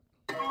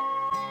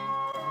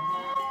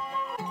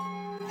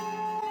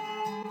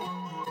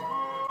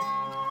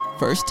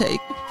First take.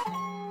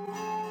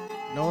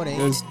 No, it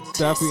ain't. It's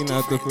definitely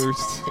not the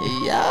first.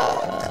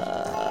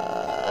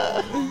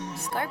 Yeah.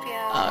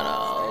 Scorpio.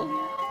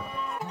 Oh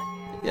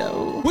no.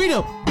 Yo. We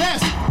the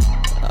best.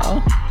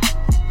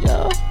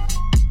 Yo.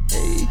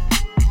 Hey.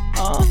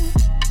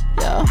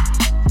 Yeah.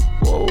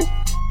 Whoa.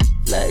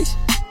 Flex.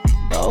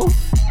 No.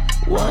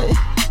 What?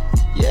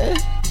 Yeah.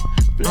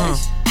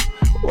 Flex.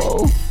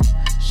 Whoa.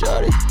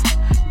 Shorty.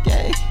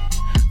 Gang.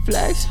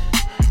 Flex.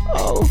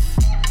 Oh.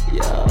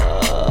 Yeah.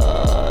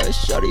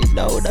 Shorty,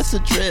 no, that's a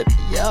drip.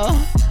 Yeah.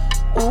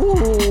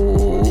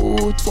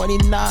 Ooh.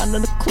 29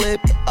 on the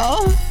clip.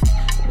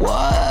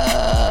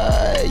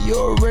 What? You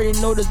already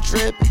know the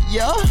drip.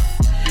 Yeah.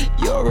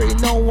 You already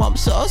know I'm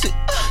saucy.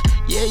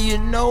 Yeah, you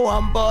know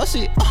I'm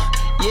bossy.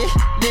 Yeah,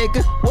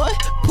 nigga, what?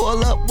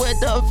 Pull up with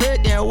the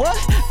Vic and what?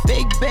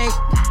 Big bang,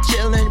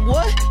 chillin',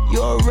 what? You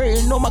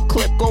already know my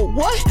clip go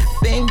what?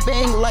 Bang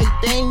bang like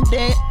dang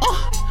dang.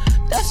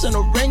 That's an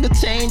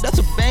orangutan. That's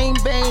a bang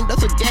bang.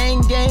 That's a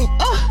gang gang.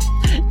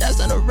 That's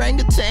an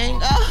orangutan.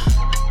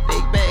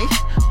 Big bang,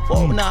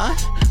 49.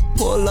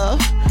 Pull up,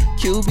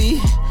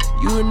 QB.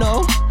 You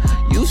know,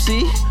 you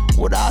see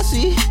what I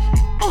see.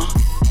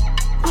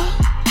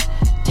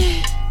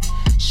 Damn,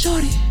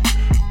 shorty,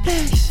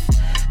 flex,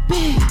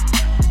 big,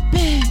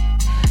 bang,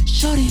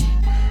 shorty,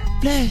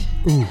 flex,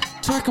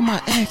 twerk on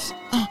my ex,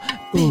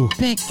 big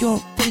bang, you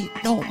already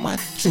know my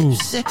trip. You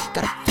said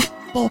got a big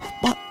ball,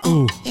 but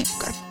yeah,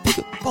 got a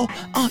bigger ball,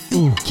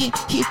 you can't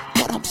hear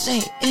what I'm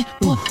saying.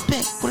 Put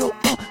back with a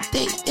all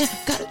day,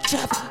 gotta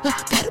travel,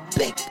 got a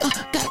big,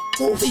 got a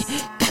movie,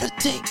 gotta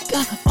take,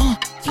 flex.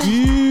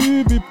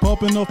 She be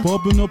popping up.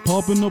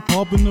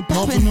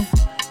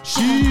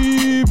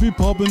 She be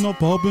popping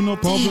up.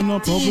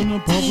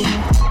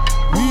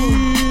 We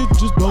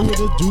just doing it.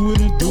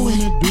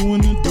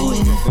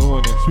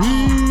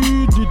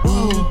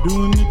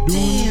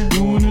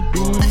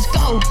 Let's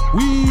go.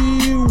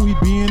 We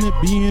being it.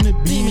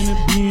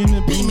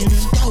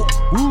 Let's go.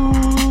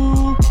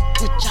 Ooh.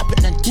 We're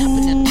chopping.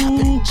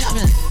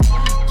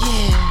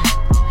 Yeah.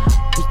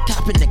 We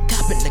copping.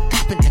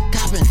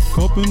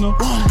 Copping up.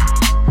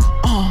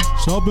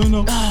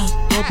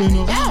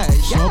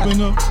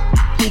 Sopping up.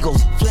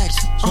 Eagles, flex.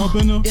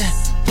 Sopping up. Yeah.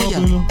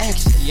 Popping up.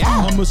 X.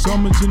 I'm a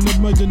summon to the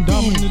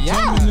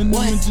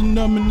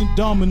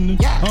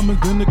dominant. I'm a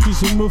gonna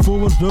kiss him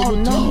before a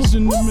double time. He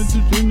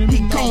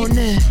going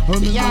in.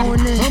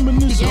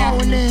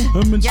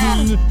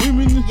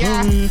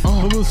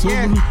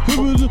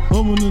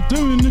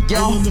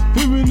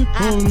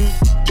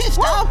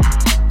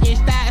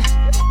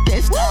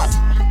 Can't stop.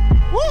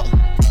 Woo.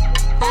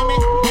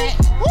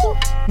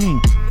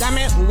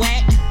 Diamond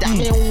wet.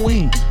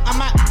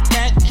 I'm a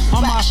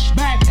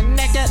back.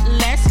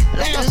 Necklace.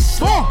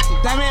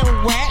 Diamond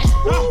wet.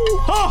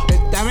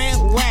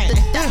 Diamond wet.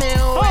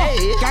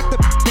 Got the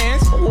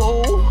Benz.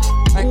 Whoa.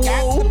 I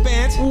got the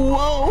Benz.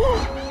 Whoa.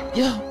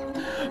 Yeah.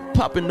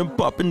 Popping.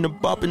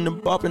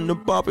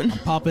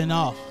 Popping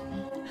off.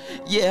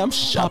 Yeah, I'm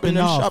shopping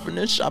Popping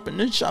and shopping.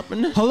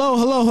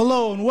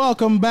 Hello, and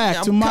welcome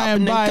back to my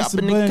unbiased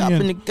opinion.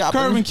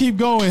 Curvin, keep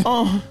going.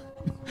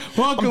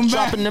 Welcome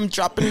back. Dropping them.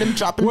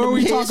 Where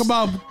we hits. talk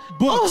about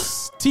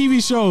books,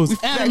 TV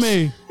shows,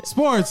 anime,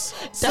 sports,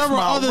 several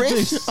my other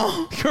wrist.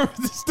 things.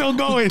 Curvin's still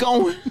going.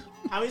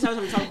 How many times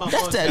have we talked about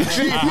That's books? that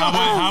drip.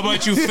 How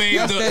about you fade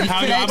out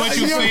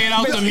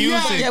the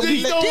music, Yeah,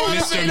 we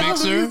Mr.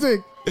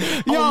 Mixer?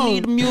 Yo,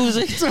 need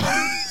music.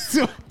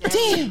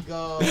 Damn.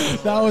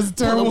 That was a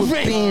terrible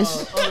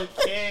face.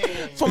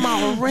 Okay. From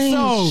our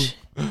range.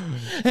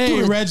 Hey,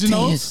 Do the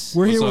Reginald. dance.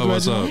 We're here with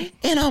What's up? Reginald.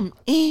 And I'm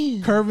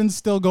in. Curvin's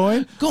still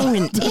going.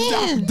 Going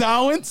in.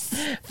 Dowens.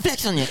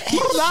 Flex on your ex.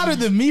 He's louder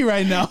than me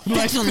right now.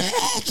 Flex on your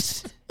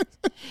ex.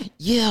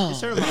 Yeah.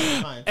 Turn them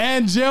off, fine.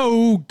 And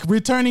Joe,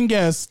 returning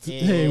guest.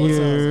 Hey, what's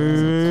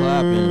up?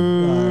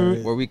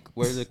 Clapping.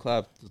 Where's the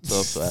clap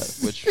stuff at?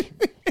 Which?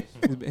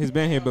 He's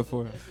been here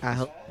before. I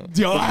hope.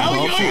 Yo,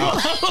 how you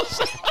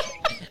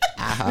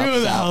I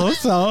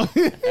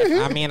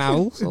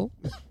also.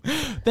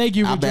 Thank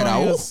you for I bet I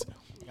joining will. us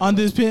on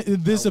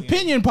this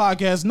opinion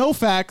podcast. No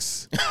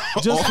facts,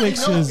 just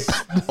fictions.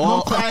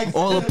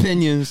 All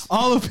opinions.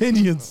 All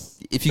opinions.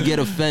 If you get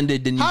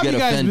offended, then you get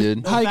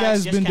offended. How you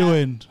guys Just been cap.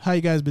 doing? How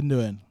you guys been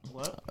doing?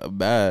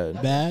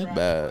 Bad.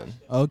 Bad.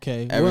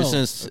 Okay. Ever well,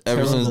 since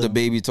terrible. the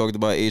baby talked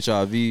about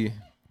HIV,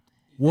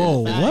 Whoa,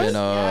 what?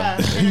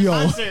 and Yo.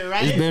 Concert,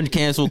 right? it's been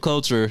cancel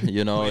culture,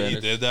 you know. He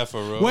and did that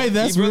for real? Wait,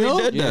 that's he really real?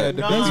 did that.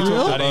 the No. baby That's real?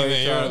 talked I about didn't even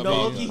hear HIV. about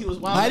No, it. he was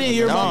wild. I didn't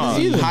hear about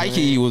this either. High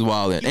key, he was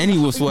wilding, and he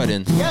was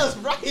sweating. Yes,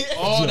 right.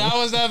 Oh, that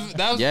was Yeah, I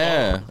that was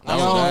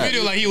was on the that.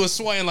 video like he was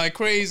sweating like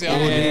crazy. I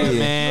was Yeah, like, He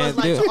man. was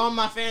like Dude. to all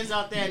my fans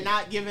out there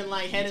not giving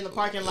like head in the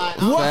parking lot.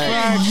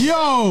 Facts.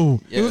 Yo.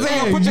 Yeah. Put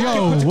Hey, your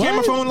yo, camera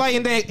what? phone light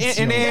in there.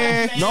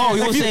 No,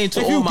 he was saying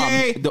to if you all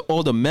gay-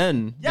 all the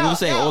men. He was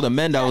saying all the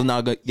men that was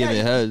not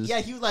giving heads.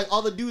 Yeah, he he was like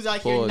all the dudes out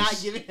here Pause. not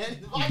giving it.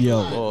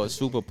 Yo. Oh,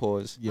 super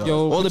pause.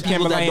 Yo, All the put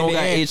people that Camelot don't in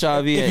got the air.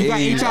 HIV If and you got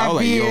AIDS, I was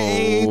like, HIV and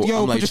AIDS,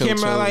 yo, I'm like, put chill, your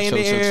Camelot in the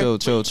air.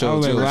 chill. I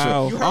was like,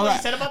 wow. You heard what he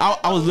said about that?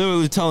 I was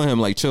literally telling him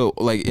like, chill.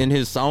 Like in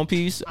his sound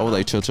piece, I was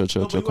like, chill. No,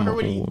 but you Come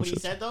heard on, what he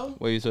said though?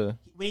 What you said?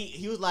 When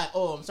he was like,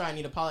 "Oh, I'm sorry, I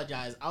need to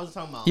apologize." I was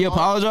talking about. He all-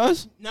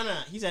 apologized? No.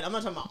 He said, "I'm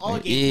not talking about all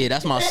gays." Yeah,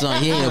 that's my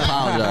son. He ain't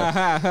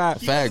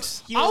apologized.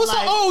 Facts. He I was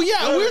like, oh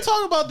yeah, we were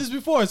talking about this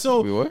before.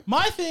 So We were?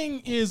 my thing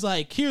is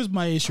like, here's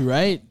my issue,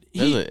 right?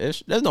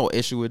 There's no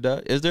issue with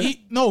that, is there? I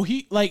Nah,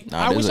 wish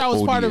there's I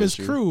was an part OD of his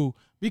issue. crew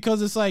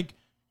because it's like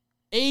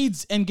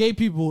AIDS and gay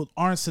people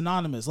aren't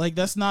synonymous. Like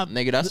that's not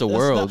Nigga, that's the not-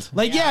 world.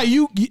 like yeah,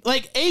 you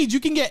like AIDS. You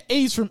can get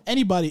AIDS from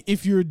anybody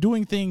if you're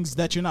doing things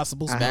that you're not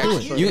supposed to be Facts.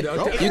 doing. You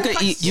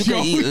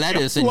can eat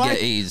lettuce and get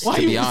AIDS. Why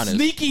To you be honest,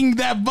 sneaking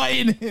that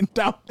bite in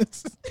down?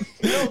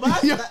 No,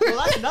 but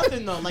that's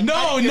nothing though. Like, No,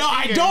 cutting your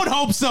I finger- don't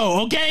hope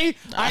so. Okay,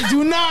 I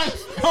do not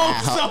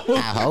hope so. I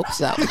hope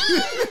so.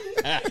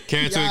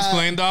 Care to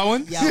explain,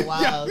 Darwin? Yeah,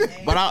 wow.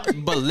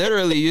 But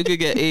literally, you could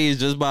get AIDS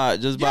just by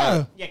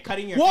Yeah. Yeah,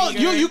 cutting your Well,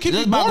 finger. you can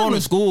just be by born going to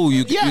with school.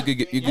 You Yeah. could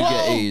get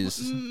Well,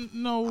 AIDS.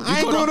 No, I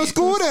ain't going to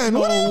school then.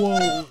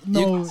 What?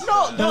 No,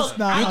 that's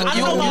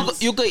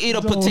not. You could eat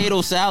a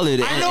potato salad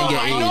and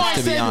get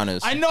AIDS. To be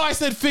honest, I know I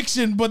said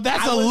fiction, but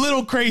that's a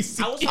little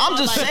crazy. I'm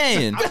just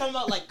saying. I'm talking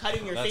about like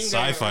cutting your That's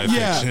finger. sci-fi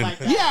Yeah. fiction. Like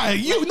that. Yeah,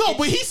 you know,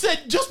 but he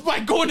said just by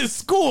going to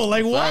school.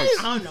 Like what? Facts.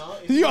 I don't know.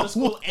 If you go to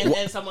school and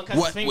then someone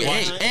cuts his finger.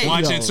 Hey,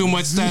 Watching too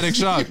much Static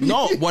Shock.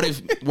 no. What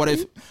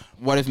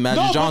if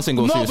Magic No, Johnson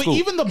goes to no, your but school?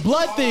 even the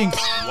blood thing,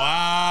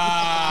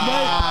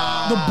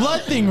 Wow. the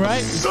blood thing,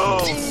 right?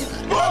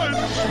 The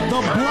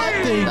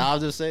blood thing. I'll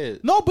just say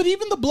it. No, but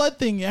even the blood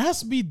thing, it has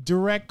to be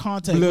direct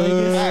contact. Like,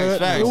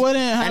 Facts. it wouldn't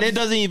have, And it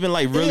doesn't even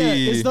like really.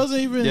 Yeah, it doesn't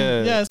even.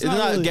 Yeah, it's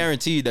not really,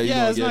 guaranteed that you Yeah,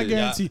 don't it's get not it.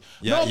 guaranteed.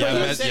 Yeah, No, but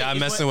here's- y'all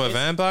messing with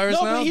vampires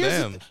No, now? but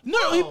here's Damn.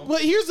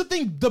 but here's the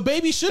thing: the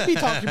baby should be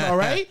talking about,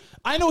 right?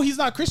 I know he's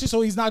not Christian,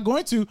 so he's not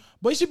going to,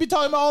 but he should be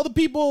talking about all the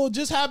people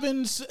just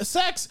having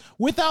sex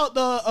without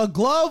a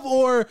glove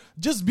or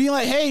just being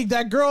like, "Hey,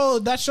 that girl,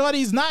 that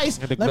shorty's nice.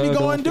 the Let me glove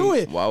go on and do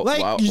feet. it." Wow,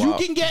 like wow, you wow.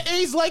 can get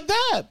AIDS like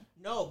that.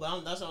 No,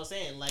 but that's what I'm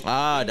saying. Like,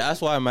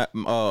 That's why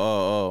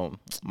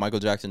Michael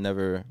Jackson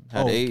never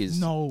had AIDS.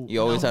 No, He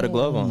always had a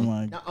glove Oh on.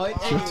 my No,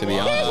 God. To be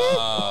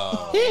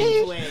honest.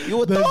 anyway, You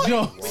would The thought.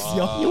 jokes,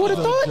 yo. You would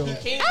have thought. he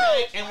came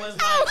back and was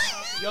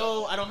like,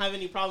 "Yo, I don't have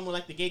any problem with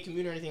like the gay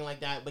community or anything like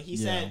that." But he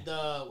said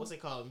the what's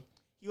it called?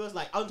 He was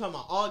like, I'm talking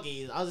about all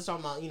gays. I was just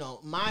talking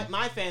about,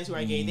 my fans who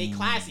are gay, they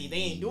classy. They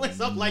ain't doing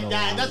stuff like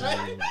that. That's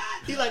right.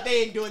 He's like,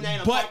 they ain't doing that in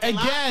a But parking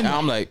lot. again, And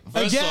I'm like,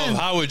 First Again. off,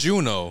 how would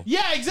you know?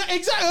 yeah, exactly.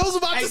 I was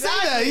about to say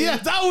that. Exactly. Yeah,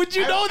 how would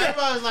you know that?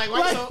 Everybody was like, why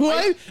Like, so-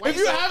 what? why If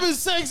you're so- having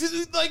sex,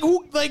 it's like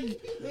who? Like,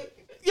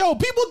 yo,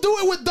 people do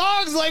it with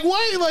dogs. Like,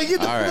 what? Like,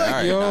 all right.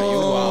 Now you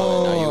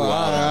wild. Now you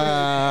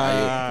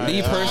wild.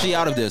 Leave Percy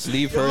out of this.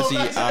 Leave Percy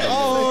out of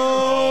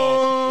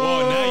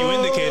Whoa, now you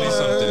indicated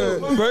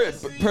something.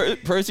 this.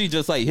 Percy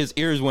just like his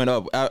ears went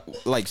up.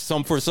 Like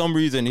for some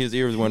reason his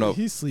ears went up.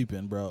 He's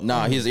sleeping, bro.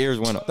 Nah, his ears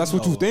went up. That's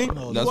what you think?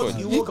 That's what.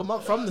 You woke him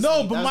up from the No,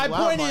 sleep. but That's my the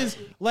wild point part. is,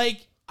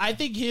 like, I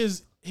think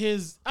his I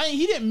mean,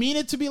 he didn't mean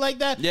it to be like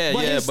that. Yeah,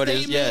 but yeah, his but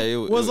it's- statement yeah,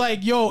 it was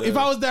like, yo, if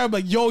yeah. I was there, I'd be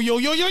like, yo,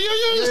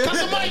 just cut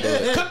the mic,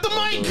 cut the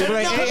mic,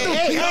 Like,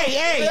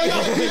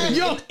 hey,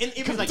 yo, And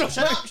he was like,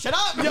 shut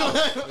up.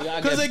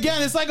 because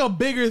again, it's like a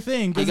bigger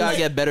thing. You 'cause gotta it's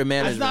get better it's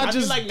management. not I feel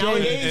just like gay.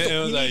 nowadays, It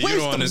was like, you you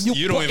don't understand.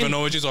 You don't even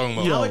know what you're talking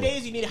about.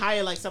 Nowadays, you need to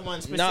hire like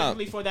someone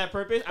specifically for that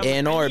purpose. I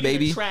A&R, need you to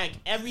baby. Track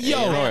every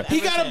Yo, yo, he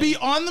gotta be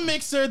on the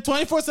mixer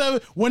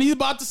 24/7 when he's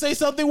about to say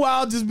something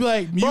wild. Just be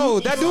like, Bro,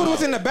 mute. that dude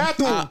was in the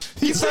bathroom.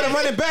 He started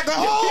running back. Like,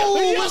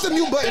 oh, what's the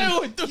mute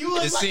button? You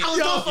was It's like, see- I was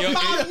gone for yo,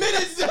 5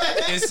 minutes.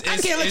 I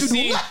Can't let you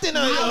do nothing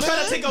on I'm yo, trying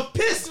man. to take a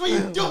piss. What you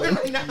doing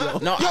right now?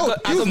 No, Yo,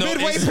 he was no,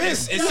 midway it's-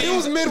 pissed. it's- He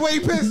was midway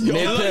pissed. mid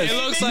It piss.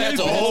 looks He like had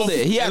to all- hold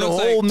it. He had it to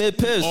looks hold like mid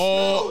piss.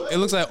 It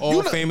looks like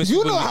all famous You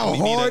people know how need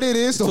hard it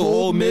is to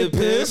hold mid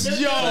piss.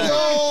 Yo,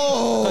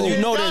 Cause you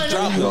know this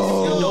drop. You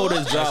know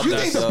this drop. You that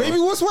think the stuff. baby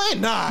was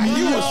sweating? Nah,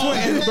 he was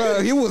sweating,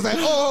 bro. He was like,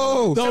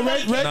 oh. no,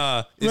 red,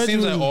 Nah, it Red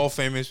seems Room. like all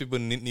famous people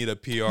need a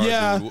PR.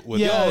 Yeah, dude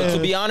with yeah. Yo,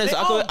 to be honest, They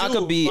I all could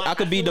do, be but I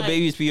the feel like-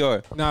 baby's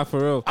PR. Nah, for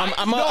real.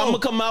 I'm gonna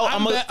come out.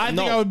 I think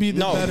I would be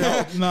the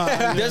better. No,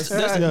 Yes.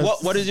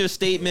 What is your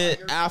statement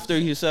after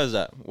he says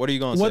that? What are you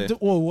gonna say?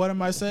 What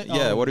am I saying?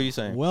 Yeah, Oh, what are you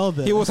saying? Well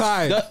then, He was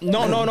high.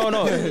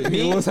 No.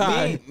 He was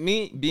high.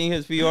 Me being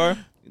his PR.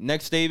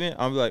 Next statement,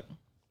 I'm like,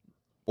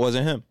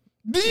 wasn't him.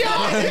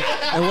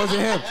 Yeah, It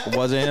wasn't him. It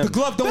wasn't him. The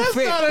glove don't that's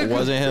fit. not a It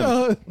wasn't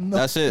him. No.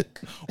 That's it.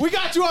 We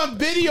got you on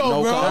video,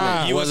 No bro.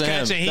 comment. You was Wasn't him.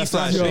 catching heat That's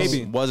not flashes.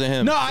 baby. Wasn't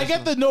him. No, I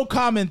get the no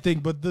comment thing,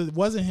 but the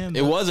wasn't him.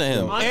 It wasn't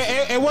him.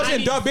 It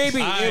wasn't the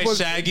baby. Alright, It was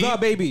Shaggy. the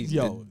baby.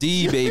 Yo,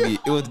 D baby.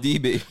 It was D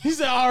baby. he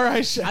said, "All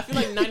right, Shaq." I feel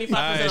like 95% of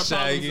Alright, problems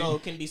Shaggy. though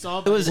can be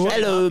solved. It was by-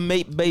 hello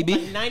mate baby.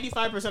 Like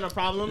 95% of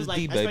problems, It's like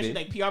deep, especially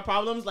baby. like PR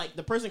problems, like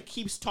the person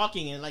keeps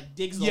talking and like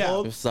digs the Yeah.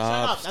 hole.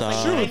 Stop, Shut up. That's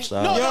stop, like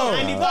stop. No, Yo,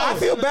 95% I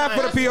feel of the bad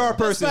for the time. PR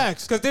smart person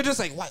facts. because they're just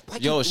like, why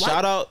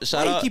shout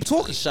out, keep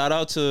talking? Shout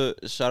out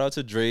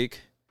to Drake.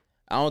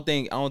 I don't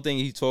think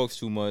he talks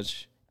too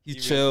much.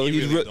 He's chill. He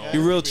He's really real, don't. he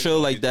real He chill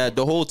really like that.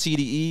 The whole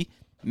TDE,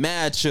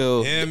 mad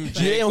chill. Him, you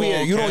J. don't hear,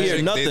 Cole, you don't hear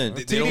Kendrick, nothing.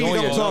 they TDE don't don't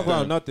hear talk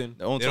about nothing. nothing.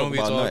 They don't They talk don't be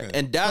about talking. nothing.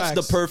 And that's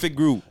Facts. the perfect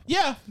group.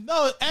 Yeah,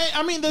 no,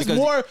 I mean, there's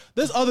Because-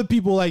 there's other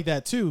people like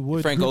that too.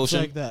 With Frank groups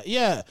Ocean. like that.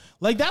 Yeah,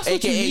 like that's what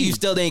AKA, you you need.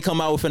 still didn't come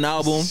out with an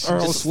album.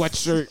 Earl Just-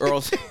 sweatshirt.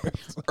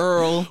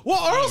 Earl.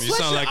 Well, Earl You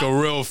sound Sweatshirt- like a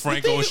real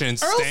Frank the thing is, Ocean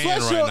Earl stan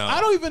Sweatshirt, right now.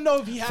 I don't even know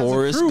if he has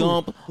Forrest a crew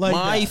Gump. like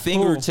My that.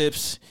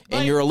 fingertips and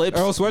Like, your lips,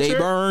 Earl they Sweatshirt?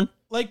 burn.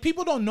 Like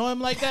people don't know him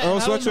like that. Earl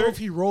And I don't know Sweatshirt? if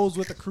he rolls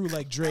with a crew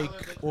like Drake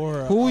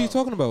or Who are you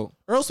talking about?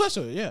 Earl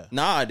Sweatshirt. Yeah.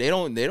 Nah, they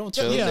don't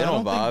chill. Yeah, they I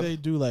don't don't vibe. think they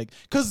do like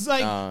because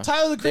like Nah.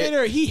 Tyler the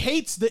Creator, he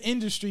hates the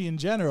industry in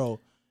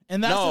general,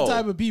 and that's No. the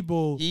type of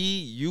people. He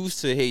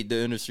used to hate the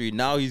industry.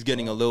 Now he's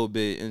getting a little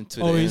bit into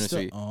Oh, the he's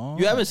industry. still- oh.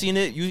 You haven't seen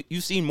it.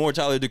 You've seen more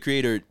Tyler the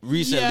Creator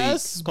recently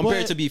Yes,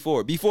 compared but- to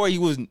before. Before he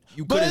was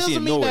you But it couldn't see doesn't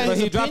him mean that nowhere. his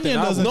But he dropped opinion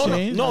an doesn't album.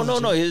 change.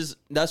 No.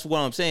 That's what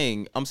I'm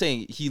saying. I'm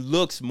saying he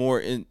looks more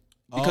in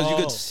because you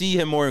Oh. could see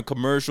him more in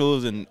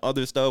commercials and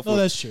other stuff. No,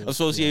 that's true.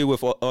 Associated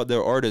with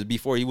other artists.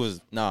 Before he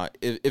was not.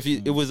 If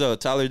it was a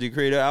Tyler the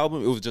Creator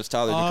album, it was just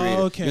Tyler the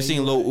Creator. okay, You're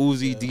seeing you're Lil right,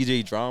 Uzi, yeah.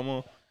 DJ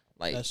Drama.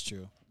 Like That's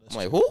true. I'm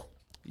like, who?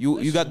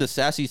 You got the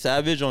Sassy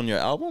Savage on your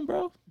album,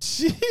 bro?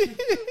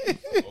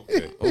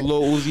 Okay.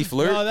 Lil Uzi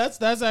Flirt. No,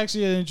 that's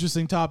actually an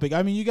interesting topic.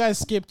 I mean, you guys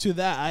skipped to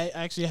that. I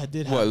actually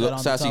did have What? that on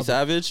the Sassy topic.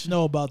 Savage?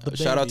 No, about the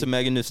Shout out to baby.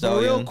 Megan Thee But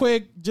Stallion. real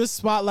quick, just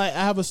spotlight. I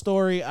have a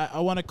story. I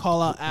want to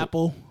call out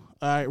Apple.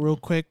 All right, real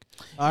quick.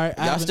 All right,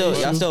 I Y'all have an still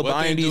issue.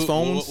 buying these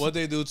phones? What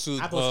they do to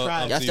Apple's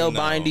trash. up Y'all to still you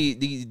buying now?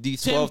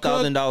 these Tim Cook-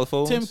 $12,000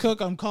 phones? Tim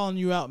Cook, I'm calling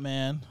you out,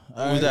 man.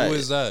 All Who's right. that? Who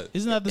is that?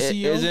 Isn't that the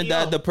CEO? Isn't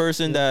that the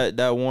person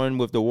that won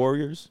with the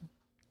Warriors?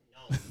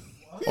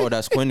 Oh,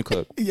 that's Quinn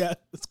Cook. Yeah,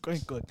 it's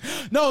going good.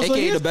 No, so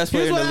AKA here's, the best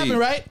player here's in what the happened, league.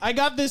 right? I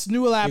got this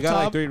new You laptop.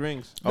 got like 3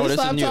 rings. Oh, This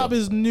this is new. laptop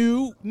is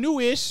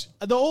newish.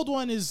 The old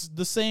one is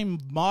the same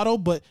model,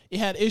 but it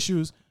had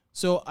issues.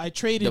 So I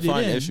traded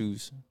Define it in.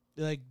 issues.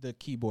 Like the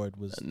keyboard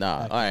was.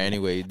 Nah. All right.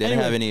 Anyway, didn't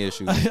Anyway. have any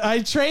issues. I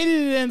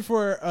traded it in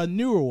for a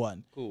newer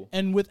one. Cool.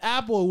 And with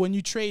Apple, when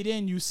you trade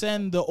in, you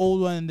send the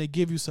old one and they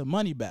give you some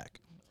money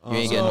back. You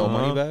ain't getting no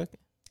money back.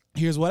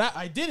 Here's what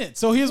I didn't.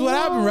 So here's what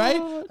happened,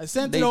 right? I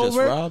sent They it just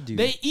over. robbed you.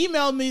 They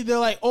emailed me. They're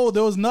like, "Oh,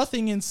 there was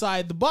nothing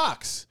inside the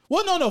box."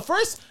 Well, no.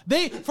 First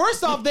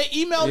off, they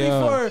emailed me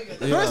for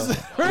first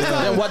Then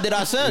off. what did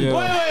I send?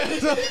 Yeah.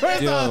 Wait. So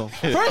first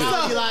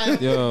off, You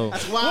lying. Yo.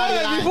 That's why you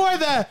wait, lying. before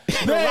that,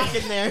 Rock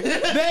in there.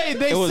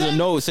 they It was a sent-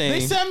 note saying.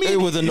 they sent me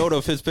It was a note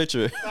of his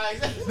picture.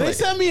 They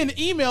sent me an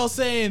email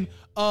saying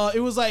it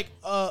was like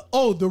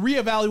the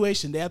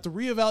reevaluation. They have to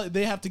reevaluate.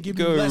 They have to give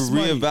me Go less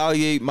money.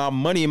 reevaluate my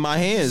money in my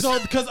hands. So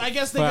because I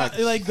guess they got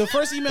Facts. like the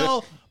first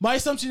email. My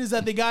assumption is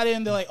that they got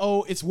in. They're like,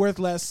 oh, it's worth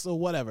less or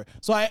whatever.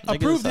 So I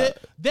approved it's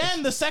it.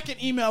 Then the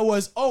second email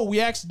was, oh,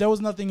 there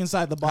was nothing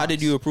inside the box. How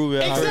did you approve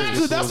it?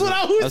 Exactly. That's what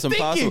I was That's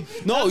thinking.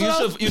 impossible. No, That's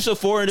what I was- you should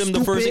forward him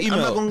the first Stupid. I'm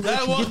not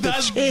email. gonna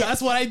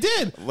That's what I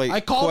did. Like,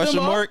 I called question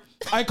them up. mark?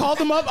 I called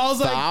them up. I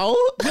was like, Foul?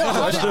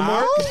 Question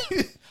mark?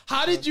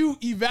 how did you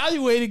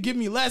evaluate and give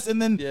me less?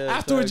 And then Yeah,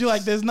 afterwards, you're like,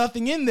 facts. there's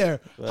nothing in there.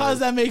 How does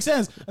that make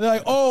sense? And they're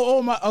like,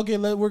 oh my, okay,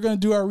 we're gonna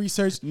do our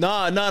research.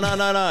 Nah.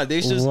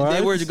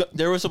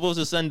 They were supposed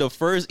to send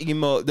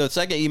the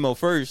second email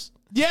first.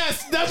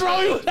 Yes, that's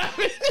probably what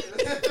happened.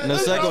 And the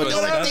second one.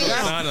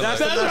 That's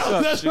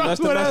That's the what mess.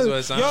 happened. what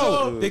it sounds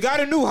Yo, like. they got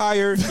a new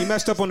hire. He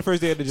messed up on the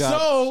first day of the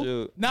job. So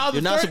Shoot. now the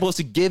You're not third- supposed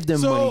to give them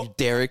So- money,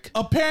 Derek.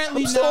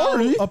 Apparently I'm now,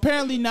 sorry.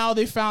 apparently now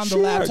they found the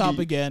Sure, laptop dude.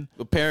 again.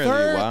 Apparently,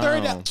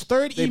 wow.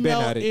 Third They been email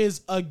at it.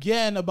 is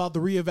again about the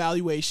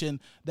reevaluation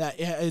that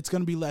it's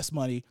going to be less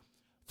money.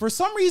 For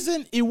some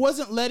reason, it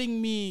wasn't letting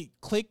me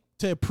click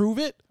to approve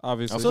it.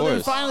 Obviously. Of So then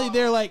course. finally,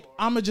 they're like,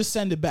 "I'm gonna just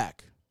send it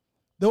back."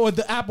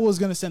 The Apple was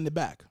gonna send it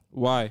back.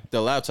 Why?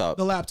 The laptop.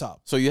 The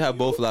laptop. So you have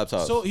both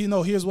laptops. So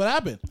here's what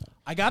happened.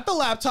 I got the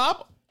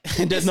laptop.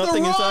 And there's It's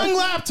nothing the wrong inside.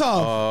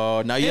 laptop.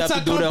 Oh, now you It's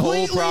have to a do the whole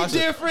completely process.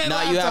 different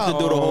Now you have to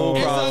laptop. do the whole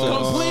It's process. a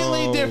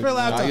completely different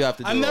laptop. you have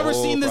to do I've the never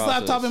whole seen this process.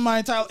 laptop in my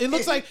entire. It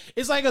looks like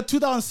it's like a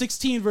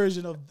 2016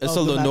 version of. It's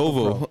of a the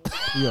MacBook Lenovo.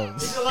 Pro. Yo,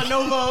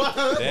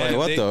 Lenovo. Wait,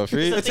 what the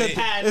freak? It's a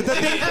ThinkPad. It's a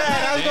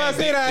ThinkPad. I was gonna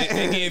say that.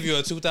 They gave you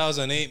a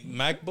 2008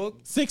 MacBook.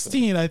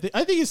 16. I think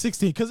it's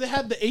 16 because it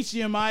had the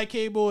HDMI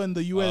cable and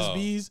the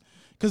USBs.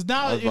 Because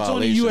now That's it's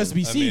only violation. USB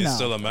I C mean, now. it's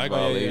still a MacBook.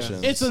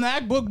 Violation. It's an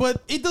MacBook,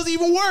 but it doesn't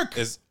even work.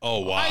 Oh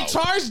wow. I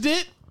charged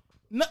it.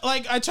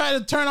 Like I try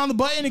to turn on the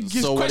button, it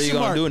gives So what are you question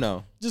gonna mark. do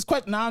now? Just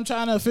now I'm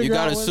trying to figure You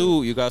out. gotta what-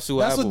 sue. You gotta sue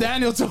That's Apple. what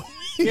Daniel told me.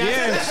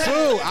 Yeah,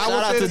 true. Shout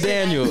out to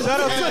Daniel. Shout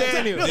out to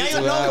Daniel. Now you Did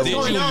know what's you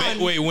going on.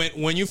 Wait,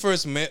 when you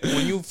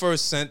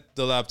first sent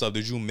the laptop,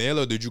 did you mail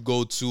or did you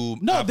go to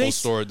No, Apple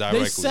Store directly?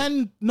 They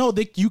send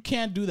you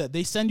can't do that.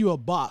 They send you a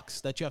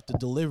box that you have to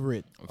deliver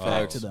it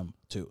back to them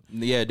too.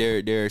 Yeah,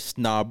 they're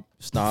snob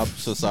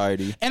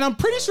society. And I'm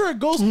pretty sure it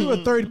goes through a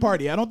third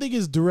party. I don't think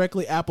it's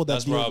directly Apple that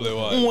That's deals probably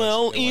with it. why.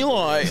 Well,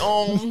 Eli,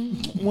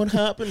 what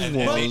happened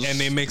And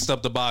they mixed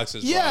up the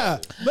boxes. Yeah,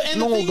 but and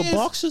No, the thing the is,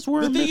 boxes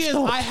were the thing mixed is,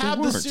 up. I They have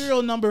the weren't.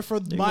 serial number for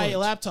my weren't.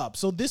 laptop.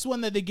 So this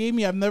one that they gave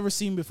me, I've never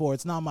seen before.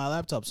 It's not my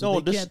laptop. So No,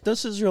 they this can't.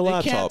 this is your They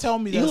laptop. can't tell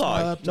me that's Eli,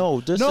 my laptop.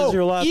 No, this is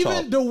your laptop.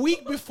 Even the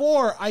week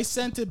before I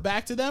sent it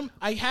back to them,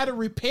 I had it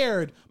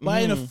repaired by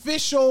an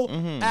official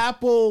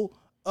Apple.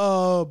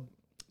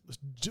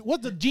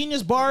 What the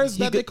Genius Bars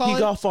that they call he it?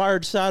 got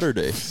fired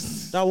Saturday.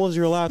 That was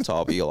your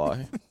laptop,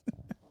 Eli.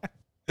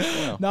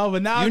 No,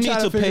 but now You I'm need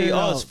trying to figure pay it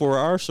us out. for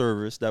our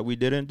service that we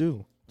didn't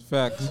do.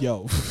 Facts.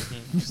 Yo,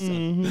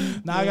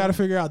 now I gotta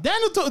figure out.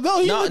 Daniel,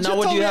 he Now- legit now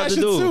what told do you me have I to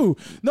should do? sue.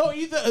 No,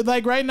 either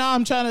like right now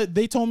I'm trying to.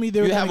 They told me they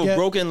were You gonna have a get.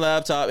 broken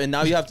laptop, and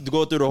now you have to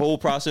go through the whole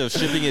process of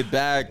shipping it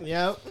back,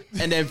 Yep.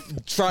 and then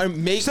try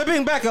and make.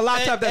 Shipping back a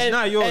laptop that's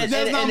not yours.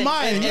 That's not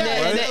mine. Yeah,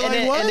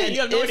 like, what?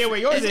 You have no idea where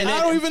yours is. I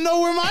don't even know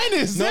where mine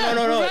is. No, Yeah,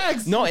 no, no, no,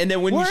 facts. no. And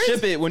then when Where you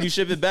is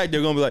ship it back,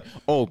 they're gonna be like,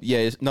 "Oh,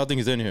 yeah, nothing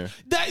is in here."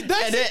 That's And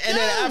then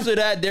yeah. after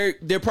that,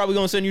 they're probably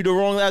gonna send you the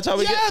wrong laptop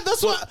again. Yeah, that's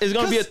So what- it's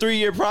gonna be a 'cause-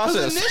 3-year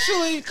process.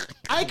 Initially,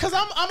 because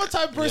I'm a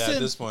type of person. Yeah,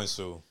 at this point,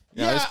 Sue.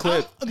 Yeah, it's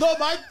clip.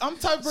 I'm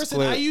type of person.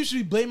 clip. I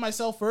usually blame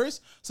myself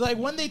first. So like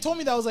when they told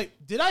me that, I was like,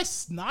 did I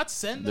not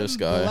send them This the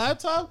guy.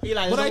 laptop? He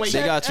like, but there's I no way-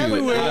 checked They got you.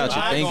 everywhere. They got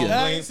you I ain't thinking. gonna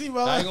Yeah, blame, see,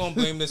 well, I ain't gonna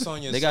blame this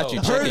on yourself. They got you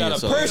You checking gotta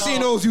yourself. blame- Percy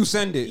knows you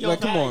send it. Yo,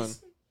 Like, come on. facts.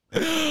 Yo,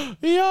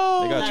 They got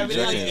you Like,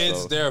 checking It's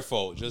yourself. their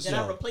fault. Just Did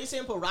I replace it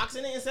and put rocks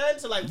in it instead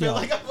to like feel Yo.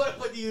 like I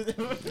put you?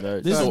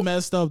 Right. this So- is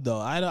messed up though.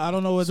 I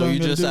don't know what So I'm you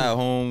gonna just do. at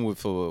home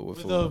with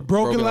a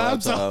broken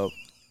laptop.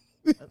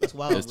 That's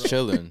wild, just bro.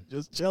 chilling,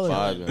 Just chilling.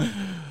 vibing.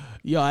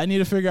 Yo, I need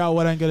to figure out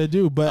what I'm gonna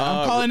do. But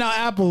I'm calling out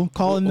Apple,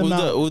 calling them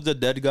out. Who's the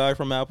dead guy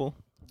from Apple?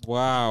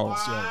 Wow.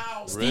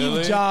 Wow.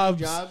 Steve Jobs.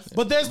 Jobs.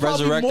 But there's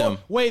probably Resurrect more. him.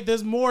 Wait,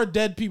 there's more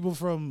dead people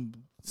from.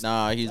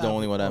 Nah, he's the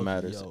only one that Okay,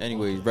 matters. yo.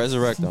 Anyway,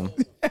 resurrect him.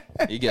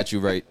 He gets you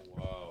right.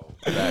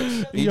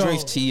 Facts. He Yo.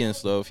 drinks tea and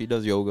stuff. He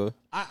does yoga.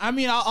 I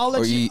mean, I'll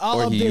let Or you. he-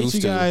 I'll or he update used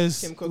you to.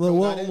 guys. Tim Cook We'll,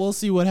 got it? we'll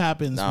see what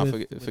happens. Nah,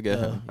 with, forget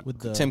him. With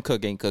the Tim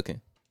Cook ain't cooking.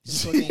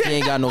 He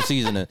ain't got no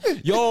seasoning.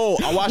 Yo,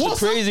 I watched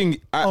What's a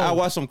crazy. I Oh.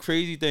 watched some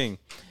crazy thing.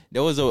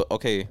 There was a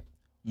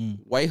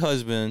white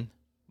husband,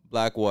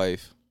 black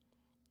wife,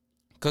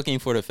 cooking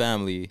for the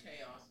family.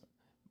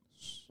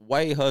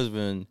 White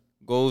husband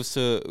goes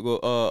to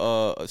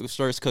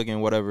starts cooking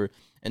whatever,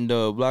 and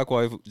the black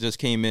wife just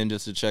came in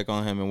just to check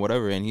on him and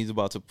whatever, and he's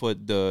about to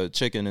put the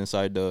chicken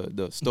inside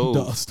the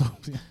stove.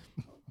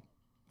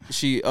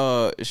 She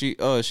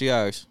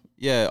asked,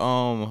 yeah,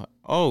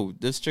 oh,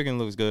 this chicken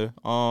looks good.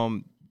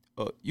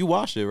 You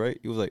washed it, right?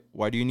 He was like,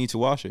 why do you need to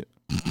wash it?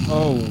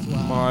 Oh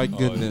my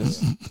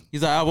goodness.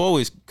 He's like, I've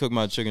always cooked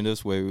my chicken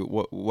this way.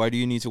 Why do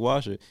you need to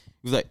wash it?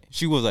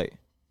 She was like,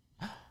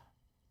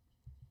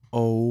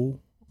 oh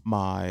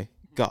my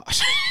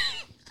gosh.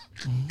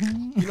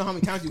 You know how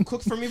many times you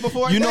cooked for me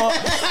before? You know,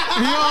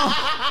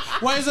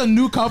 Why is a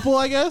new couple?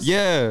 I guess.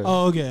 yeah.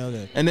 Oh,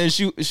 okay. And then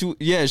she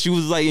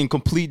was like in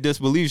complete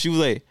disbelief. She was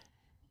like,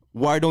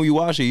 why don't you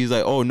wash it? He's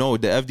like, oh no,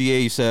 the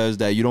FDA says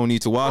that you don't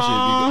need to wash it.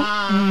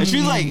 Because, and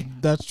she's like,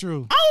 That's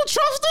true. I don't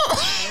trust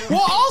her.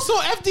 Well, also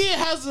FDA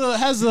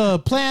has a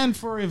plan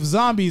for if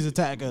zombies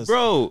attack us.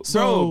 bro.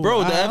 So, The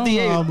I don't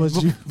know how much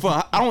FDA. you-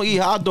 I don't eat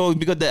hot dogs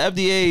because the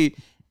FDA.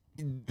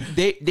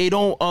 They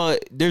don't.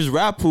 There's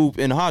rat poop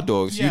in hot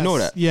dogs. You know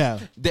that. Yeah.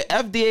 The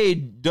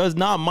FDA does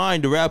not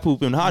mind the rat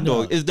poop in hot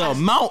No. dogs. It's the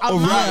amount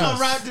of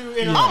rat.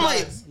 I'm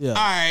like, Yeah. all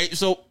right.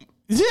 So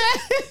Yeah.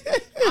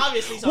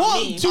 Obviously, so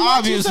Well, mean. to what you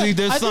obviously said,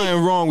 there's I think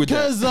something wrong with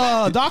that.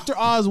 Because Dr.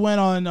 Oz went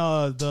on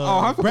I the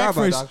forgot about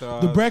breakfast Dr.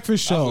 Oz. the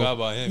breakfast show. forgot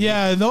about him.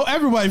 Yeah, no,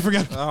 everybody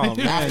forgot. Oh, man.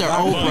 After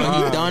Dr.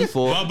 Oprah, he done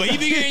for. But he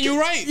be getting you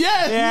right.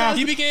 Yeah.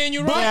 He be getting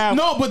you But right.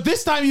 no, but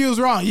this time he was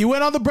wrong. He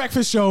went on the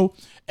breakfast show,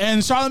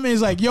 and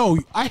Charlamagne's like, "Yo,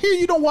 I hear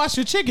you don't wash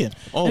your chicken."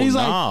 Oh, and he's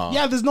nah. like,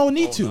 "Yeah, there's no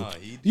need to. nah,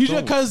 he You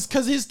just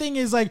because his thing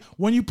is like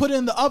when you put it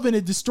in the oven,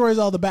 it destroys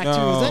all the bacteria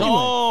anyway.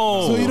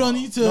 No. So you don't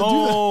need to do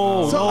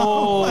No, that.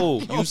 So,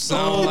 no. You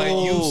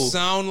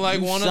sound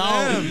like one of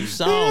them. You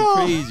sound Yeah.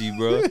 crazy,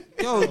 bro.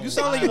 Yo, you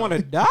sound like you want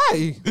to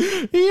die.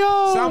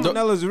 Yo,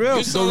 Salmonella's real.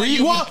 You sound like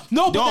you- well,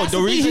 no, but No, that's the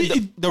the reason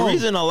thing. the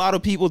reason a lot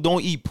of people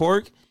don't eat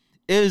pork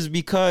is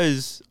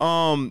because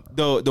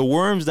the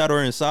worms that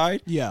are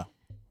inside Yeah.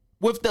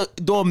 with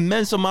the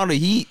immense amount of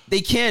heat,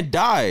 they can't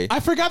die. I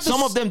forgot the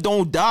Some of them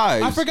don't die.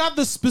 I forgot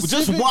the specific.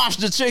 Just wash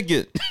the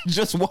chicken.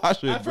 Just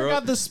wash it, I bro.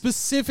 forgot the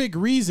specific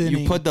reason.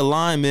 You put the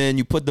lime in,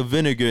 you put the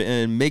vinegar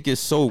in, make it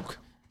soak.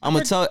 I'm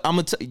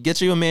gonna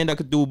get you a man that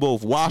could do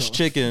both. Wash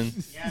chicken.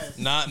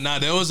 Nah,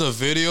 there was a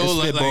video It's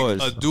like spit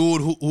bars. a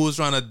dude who was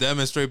trying to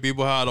demonstrate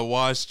people how to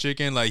wash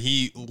chicken. Like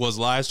he was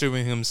live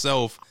streaming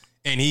himself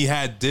and he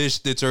had dish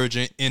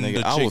detergent in Nigga,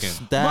 the I will chicken.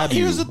 stab But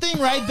here's you. the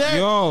thing, right there.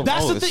 Yo,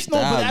 that's I the would thing. No,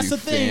 but stab that's you, the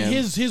thing. fam.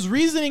 His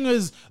reasoning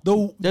is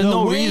the There's the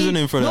no way,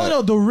 reasoning for that.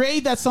 No, the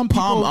way that some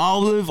people Palm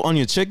olive on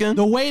your chicken.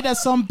 the way that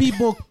some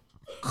people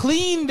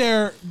clean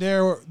their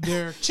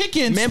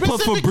chicken. Man put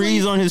specifically-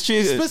 Febreze on his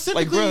chicken.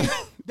 Specifically, Like, bro.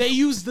 they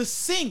use the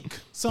sink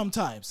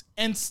sometimes,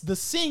 and the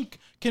sink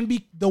can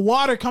be the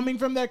water coming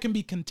from there can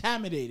be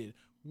contaminated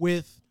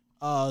with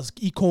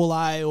E.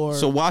 coli or.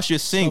 So wash your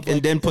sink Stuff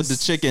and then like put the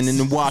this. chicken and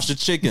then wash the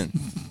chicken.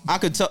 I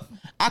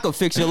could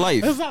fix your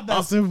life. It's not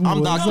that simple. I'm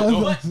It's Dr. not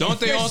Who. that- Don't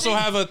they also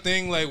have a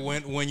thing like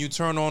when you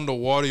turn on the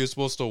water, you're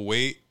supposed to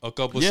wait a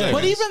couple Yeah. seconds?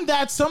 But even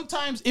that,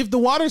 sometimes if the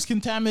water's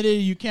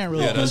contaminated, you can't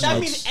really. Yeah, do that's That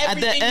true. means At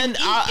the everything end,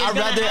 you eat is I'd gonna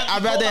rather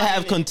E. coli have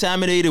in it.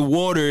 contaminated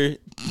water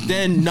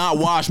than not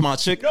wash my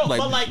chicken. No,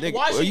 but like, nigga,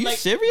 washing, are you like,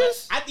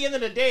 serious? At the end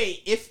of the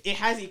day, if it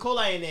has E.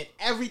 coli in it,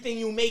 everything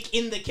you make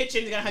in the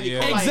kitchen is gonna have E.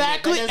 Yeah. coli.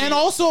 Exactly, in it. That and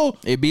doesn't- also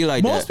It be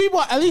like most that.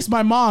 people, at least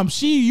my mom,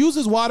 she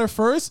uses water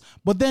first,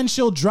 but then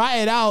she'll dry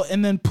it out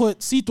and then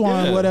put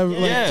citron Yeah. or whatever.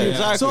 Yeah, to-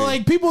 exactly. So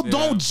like people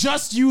don't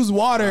just use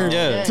water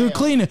Yeah. to Yeah.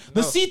 clean it.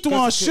 The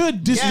citron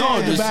should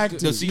destroy the the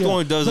bacteria.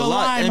 citron does The a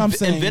lot, lime, and, I'm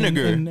saying, and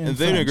vinegar, in and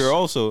vinegar French.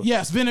 also.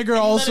 Yes, vinegar let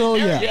it also.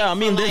 Yeah. marinate. Yeah, I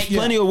mean, For, there's like-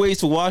 plenty of ways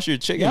to wash your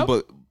chicken, Yep.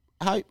 but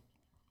how?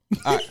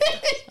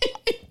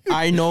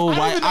 I know I don't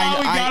why. even know how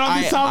we got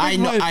on this topic,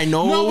 but- I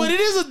know. No, but it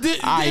is a.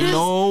 I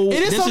know. It is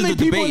This is something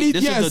the people debate. need.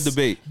 This is yes, the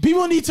debate.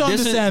 People need to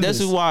understand This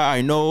is why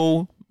I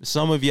know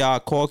some of y'all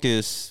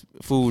caucus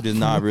food is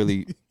not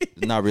really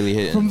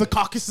hitting. from the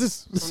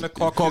Caucasus. From the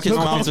Caucasus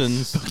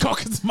Mountains.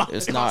 Caucasus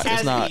Mountains. It's not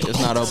up to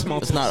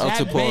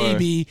That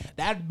par.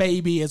 that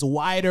baby is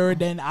whiter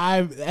than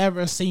I've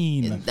ever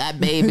seen. That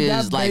baby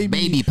That is like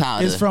baby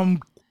powder. Is from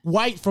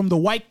the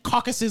white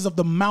Caucasus of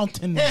the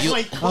mountains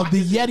Like of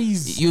the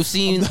Yetis. You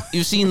seen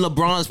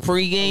LeBron's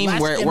pregame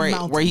Alaskan where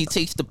mountains. he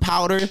takes the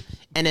powder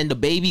and then the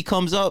baby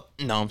comes up?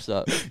 No, I'm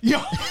stuck. Yo,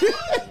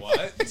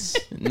 What?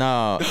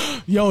 Nah,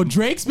 yo,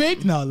 Drake's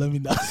baby. No, let me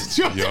not.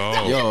 Yo.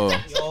 yo,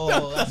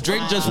 Oh, that's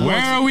Drake just Where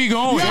wants. are we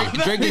going?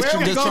 Drake is Where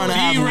we just going? trying to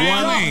have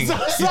Derailing. one. He's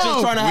just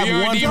trying to We are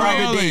have one private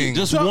derailing. date.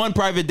 Just one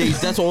private date.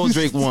 That's all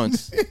Drake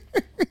wants.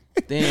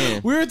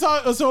 Damn. We were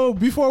talking. So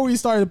before we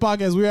started the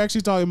podcast, we were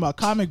actually talking about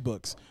comic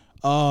books.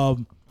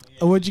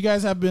 What you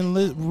guys have been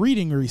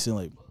reading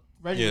recently?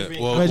 Reggie was Yeah,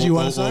 reading- well, Reggie, you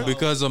wanna well, start?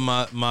 because of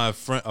my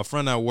friend, a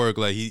friend at work,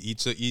 like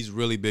he's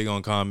really big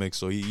on comics,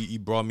 so he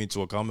brought me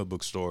to a comic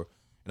book store,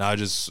 and I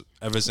just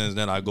ever since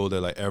then I go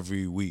there like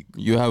every week.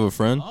 You have a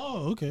friend?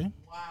 Oh, okay.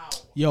 Wow.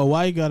 Yo,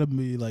 why you gotta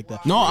be like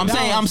that? No, I'm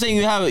saying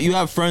you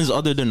have friends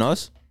other than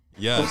us.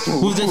 Yes,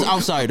 Who's this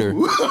outsider?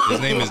 his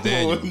name is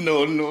Daniel.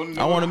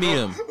 I want to meet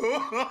him.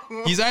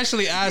 He's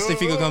actually asked if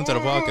he could come to the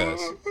podcast.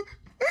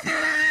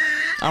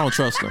 I don't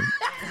trust him.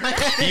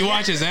 He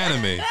watches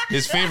anime.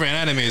 His favorite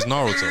anime is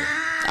Naruto.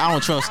 I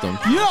don't trust him.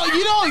 You know.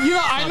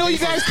 I know you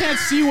guys can't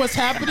see what's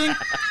happening,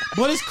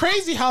 but it's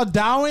crazy how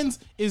Dowens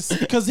is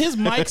because his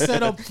mic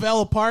setup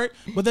fell apart.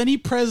 But then he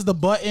pressed the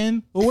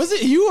button. Or was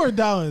it you or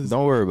Dowens?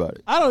 Don't worry about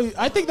it.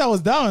 I think that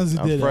was Dowens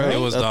who did it. Right? Right? It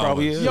was That Dowens.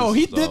 probably is. Yo,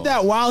 he So- did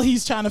that while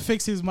he's trying to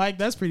fix his mic.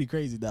 That's pretty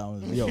crazy,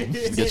 Dowens. Yo.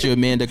 Get you a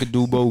man that could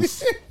do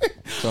both.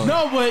 So,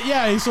 No, but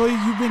yeah. So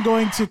you've been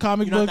going to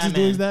comic You're not books that and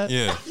doing man. that.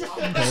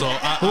 Yeah. So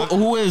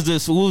who is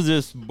this? Who is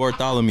this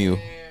Bartholomew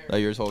that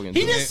you're talking to?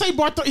 He didn't say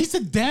Barthol. He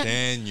said Dan.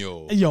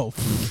 Daniel. Yo.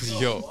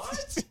 Yo.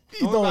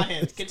 Don't worry about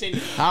him. Continue.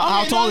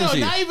 How tall is he?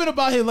 Not even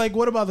about him. Like,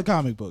 what about the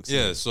comic books?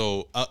 Yeah.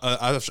 So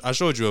I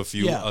showed you a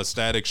few. Yeah.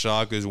 Static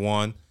Shock is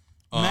one.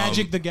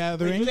 Magic the Wait,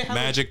 Gathering. do they have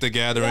Magic the do they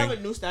have a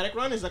Gathering new static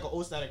run? It's like an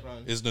old static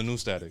run. is the new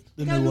Static.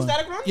 The got a new new one.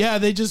 static run? Yeah,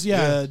 they just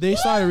they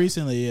started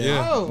recently. Yeah.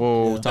 Yeah. Oh,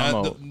 Whoa, That, time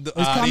out. I It's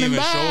didn't coming even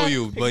back. show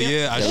you, but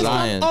yeah, You're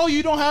lying. Oh,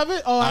 you don't have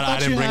it? Oh, I, I thought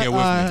didn't you bring had, it with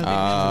me.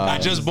 I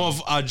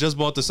I just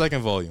bought the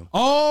second volume.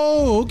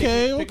 Oh,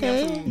 okay, Pick me up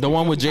okay. some- The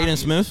one with Jaden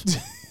Smith?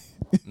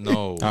 No,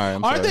 All right,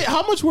 I'm Are sorry. they?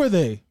 How much were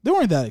they? They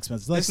weren't that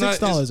expensive. Like it's not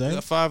 $6, it's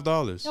right?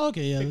 $5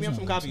 Okay, yeah. Pick me that's up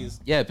some not- copies.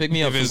 Yeah, pick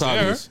me up if some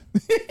it's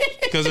there. copies.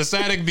 Because the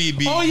Static be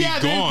Oh yeah,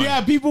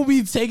 gone. people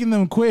be taking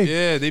them quick.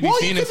 Yeah, they be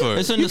Well, you fiending could- for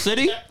It's it. in the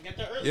city? Get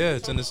there early. Yeah,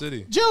 it's in the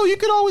city. Joe, you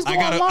could always go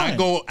online. I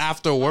go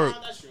after work.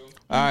 Oh, that's true.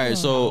 All right,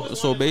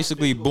 so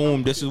basically,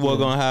 boom, this is what's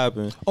gonna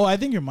happen. Oh, I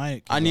think your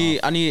mic. I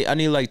need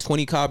like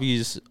 20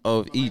 copies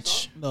of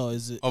each No,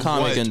 is it Of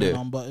comic what? in turn there.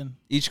 on button?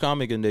 Each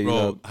comic in there. You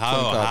Bro, have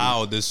 20 copies.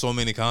 how? There's so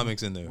many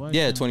comics in there. What?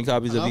 Yeah, 20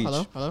 copies of each.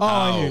 Hello. Oh,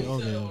 I hear you. How?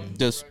 Okay.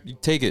 Just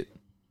take it.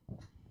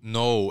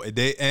 No,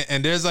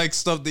 and there's like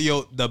stuff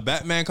that the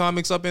Batman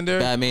comics up in there.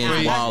 Batman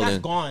That's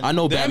wildin'. gone. I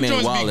know Them Batman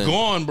joints be wildin'.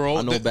 gone, bro.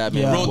 I know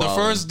Batman Yeah. Bro, the wildin'.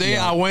 first day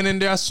I went in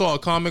there, I saw a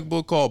comic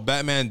book called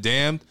Batman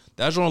Damned.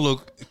 That joint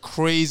looked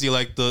crazy.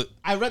 Like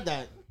I read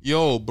that.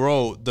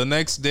 bro. The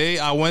next day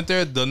I went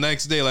there. The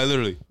next day, like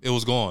literally, it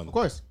was gone. Of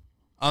course,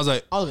 I was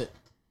like, all of it.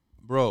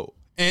 bro,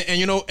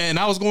 and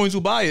I was going to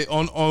buy it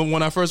on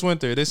when I first went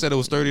there. They said it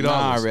was $30.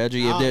 Nah,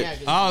 Reggie. If Oh, they're- yeah,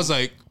 I was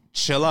like,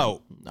 chill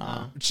out.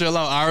 Chill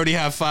out. I already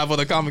have 5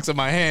 other comics in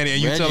my hand, and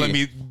you Reggie. telling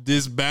me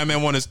this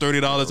Batman one is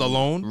 $30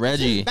 alone?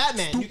 Reggie,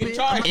 Batman, you can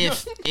charge.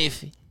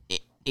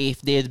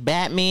 If there's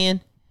Batman,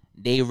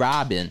 they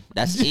Robin.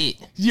 That's it.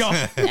 Yo,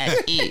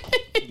 That's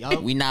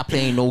it. We not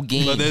playing no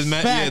games. But there's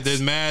mad, Facts.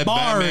 there's mad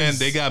Bars. Batman.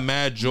 They got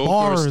mad Joker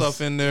Bars.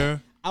 stuff in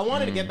there. I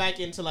wanted to get back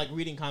into like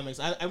reading comics.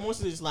 I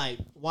mostly just like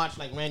watch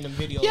like random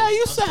videos. yeah, I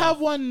used of to stuff. have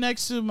one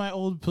next to my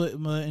old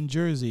in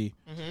Jersey,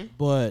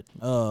 but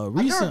I've never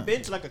recent.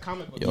 been to like a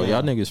comic book. yo,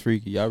 y'all niggas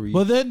freaky. Y'all read.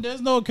 But then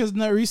there's no because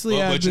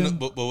recently I've But, you been.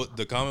 know, but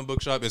the comic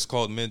book shop is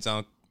called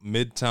Midtown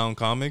Midtown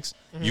Comics,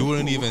 you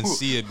wouldn't even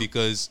see it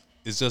because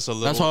it's just a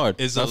little. That's hard.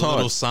 It's That's a little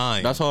hard.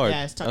 sign. That's hard.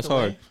 Yeah, it's tucked That's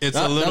hard. away. It's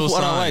a little That's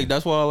what sign. I like.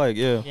 That's what I like.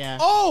 Yeah. Yeah.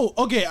 Oh,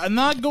 okay. I'm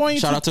not going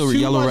Shout out to too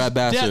Yellow much Rat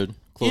Bastard.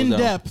 Close in down.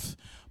 depth.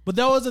 But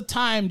there was a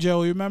time,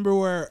 Joe. You remember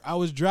where I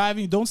was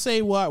driving? Don't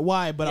say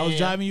why, but I was Yeah.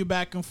 driving you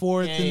back and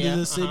forth Yeah, into yeah,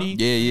 the uh-huh. city.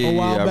 Yeah. a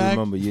while I back.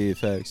 remember. Yeah,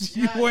 facts.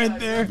 You went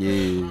there.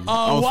 Yeah.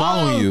 I was while-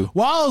 following you.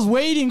 While I was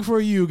waiting for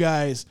you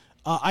guys,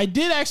 I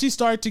did actually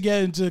start to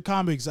get into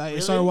comics. I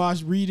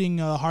started reading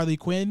Harley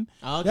Quinn.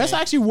 Okay. That's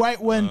actually right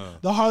when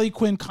the Harley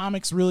Quinn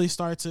comics really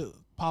start to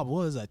pop.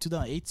 What was that?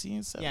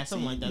 2018, 17? Yeah,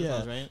 something like that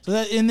sounds right. So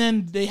that, and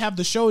then they have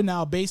the show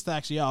now based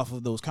actually off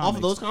of those comics. Off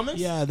of those comics?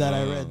 Yeah, that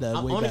I read that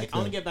I way want back to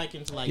then. get back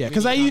into like Yeah, reading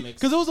because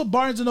comics. it was a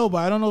Barnes and Noble.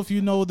 I don't know if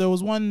you know, there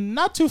was one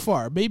not too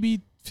far,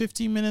 maybe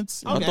 15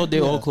 minutes. I Okay. thought they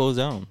Yeah. all closed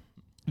down.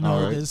 No,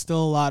 All right. there's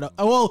still a lot of.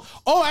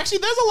 Actually,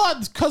 there's a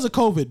lot because of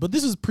COVID, but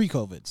this is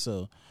pre-COVID,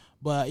 so.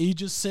 But you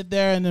just sit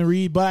there and then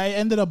read. But I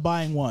ended up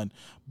buying one.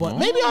 But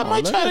maybe I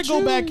might look try to at go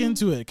you. back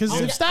into it because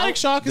if Yeah. Static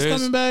Shock is There's-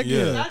 coming back, yeah.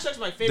 yeah. That's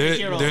my favorite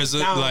hero. There's a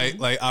down.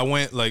 like I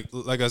went like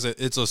I said,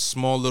 it's a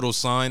small little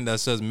sign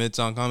that says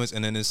Midtown Comics,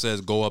 and then it says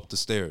go up the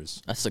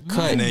stairs. That's a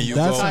cut. And then you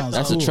That go. sounds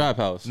That's cool. a trap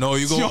house. No,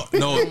 you go.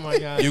 Oh my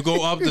God. You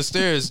go up the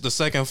stairs, the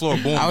second floor.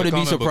 Boom. I the wouldn't be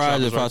comic book shop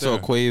surprised is if I right saw there.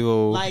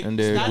 Quavo Like and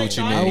their Static Gucci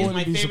Shock I is Mane. wouldn't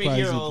my be favorite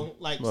surprised hero.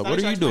 Like What Static are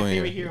you Shock's my doing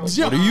favorite here? hero.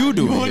 What are you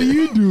doing? What are here?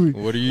 you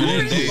doing? What are you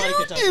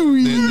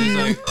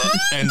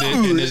And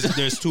doing?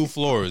 there's two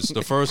floors.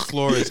 The first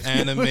floor is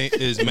manga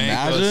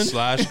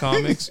Imagine. /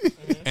 comics,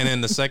 and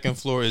then the second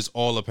floor is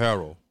all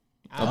apparel.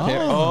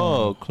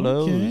 Oh,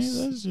 clothes.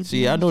 okay, that should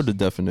See, I know the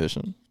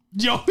definition.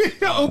 Yo,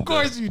 of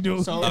course you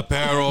do. So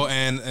Apparel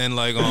and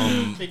like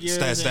Figures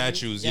and-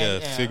 statues, yeah, yeah,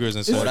 yeah. figures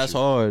and Oh, statues. that's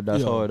hard.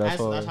 That's Yeah. hard. That's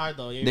that's hard. hard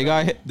though. You're They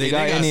right. got they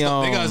got any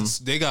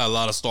they got a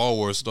lot of Star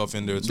Wars stuff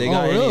in there too. they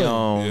got really? any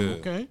Yeah.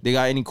 Okay. they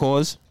got any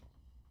cause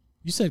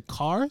You said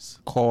cars?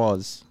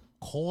 cause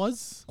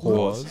Cause?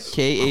 Cause?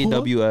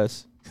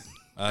 KAWS.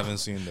 I haven't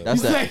seen that.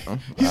 That's You that. say- All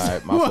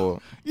right, my What?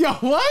 fault. Yo,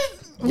 what?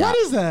 Yeah. What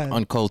is that?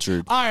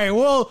 Uncultured. All right,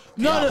 well,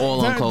 Yeah,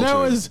 all there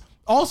uncultured. was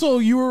also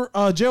you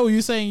were Joe.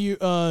 You saying you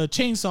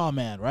Chainsaw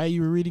Man, right?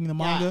 You were reading the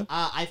manga.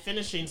 Yeah, I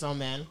finished Chainsaw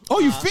Man. Oh,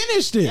 you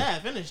finished it. Yeah, I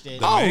finished it.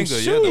 The Oh, manga, yeah,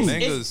 shoot. the It's-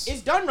 manga's.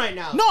 It's done right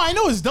now. No, I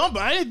know it's done,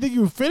 but I didn't think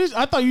you were finished.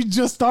 I thought you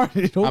just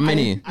started. How Okay.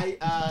 many?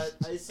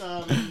 It's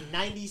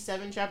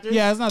 97 chapters.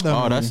 Yeah, it's not that.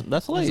 Oh, many.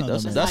 that's late. not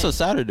That's that that's many. a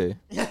Saturday.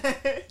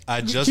 I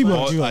just Keep up,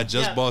 bought. keep up. I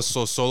just Yeah. bought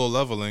solo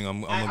leveling.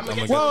 I'm I'm gonna gonna get.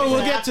 get Well, to we'll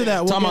that get to after.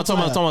 that. Tama,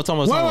 Tama.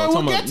 Wait,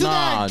 we'll get to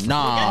Nah, that.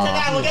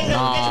 nah, We'll get to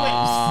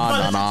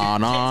that. nah,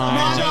 No,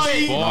 I no, just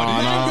you- bought it.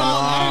 let it go.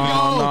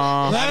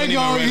 I Let it haven't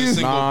go. even read a You-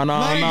 single- Nah, nah,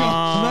 Let it go.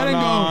 nah, Let it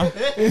nah. go.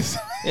 It's-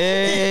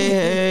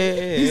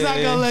 Hey, He's not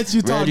gonna let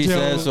you talk, Reggie Joe.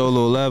 said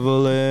solo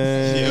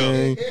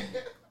leveling.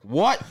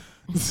 What?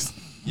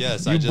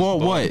 Yes, I You just bought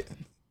what? it.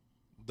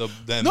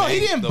 The No, he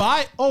didn't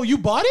buy. Oh, you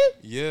bought it?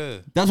 Yeah.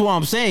 That's what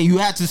I'm saying. You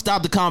had to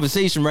stop the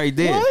conversation right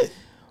there.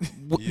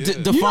 What? Yeah.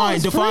 Define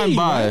it's define free,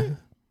 by. right?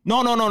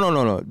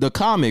 No. The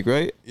comic,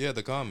 right? Yeah,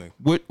 the comic.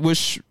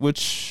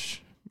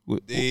 Which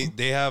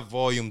They have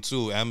volume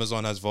 2.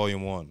 Amazon has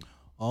volume 1.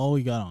 Oh,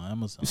 we got it on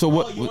Amazon. so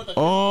what? you want the-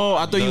 Oh,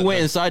 I thought you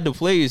went inside the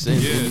place and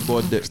Yeah. you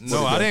bought the.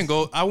 No, I didn't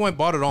go. I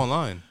bought it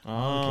online.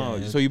 Oh,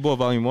 so you bought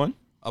volume 1?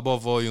 I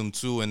bought volume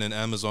 2, and then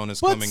Amazon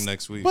is But coming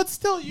next week. But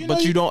still, you know,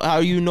 But you don't. How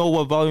you know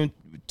what volume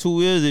 2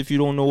 is if you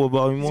don't know what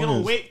volume He's 1 gonna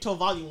is? wait till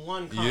volume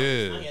 1 comes.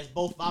 Yeah. Now he has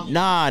both volumes.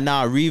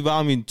 Nah. Read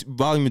volume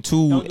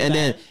 2, Don't do and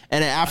then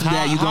that. after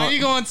that you go.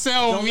 gonna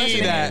tell Don't listen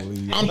to that?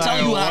 him. I'm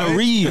telling you how to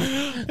read.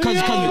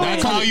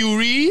 That's how you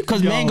read?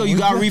 Cause Mango, you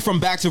gotta read from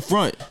back to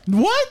front.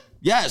 what?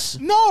 Yes.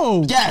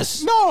 No.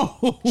 Yes. No.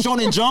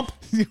 Shonen Jump.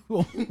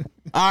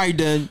 All right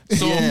then.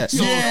 So, yeah.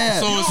 so, yeah.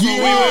 so,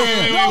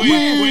 Yeah.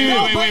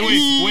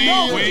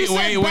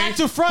 wait. Back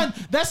to front.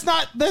 That's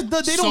not. They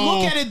don't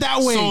look at it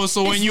that way.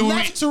 So when It's you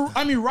left to,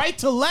 right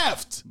to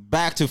left.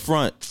 Back to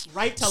front.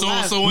 Right to So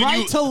left. so when Right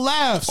you to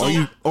left. Are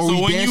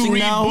we when dancing you read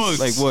now? books,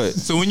 Like what?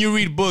 So when you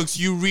read books,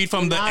 you read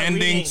from the Not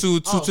ending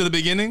reading. to the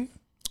beginning.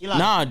 Eli,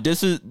 Nah,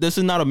 this is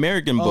not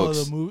American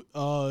books. the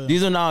movie.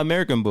 These are not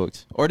American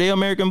books. Are they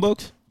American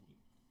books?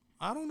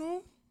 I don't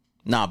know.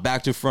 Nah,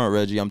 back to front,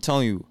 Reggie. I'm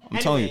telling you.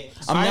 Anyway,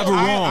 I'm never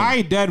wrong.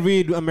 I dead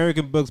read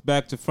American books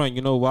back to front.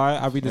 You know why?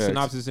 I read the Facts.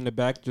 synopsis in the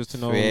back just to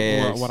know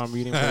Facts. what I'm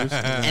reading first.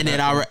 and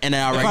then I write if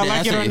I the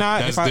like it essay. or not,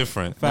 That's if I-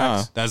 different.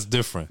 Facts. That's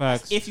different.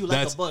 Facts. if you like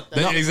That's a book,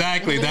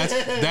 exactly.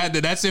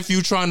 That's if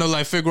you trying to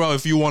like figure out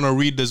if you want to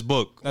read this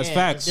book. That's Yeah,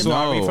 facts. So no.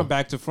 I read from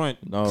back to front.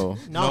 No.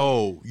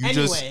 No, you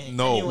just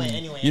no.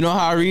 Anyway. You know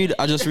how I read?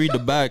 I just read the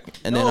back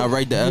and then I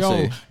write the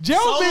essay.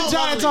 Joe been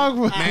trying to talk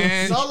about.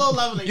 Man, Solo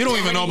leveling. You don't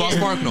even know about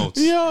Spark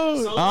Notes. Yo.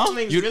 Solo Huh?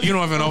 leveling is You really-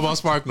 don't even know about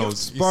Spark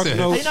Notes. You Spark said-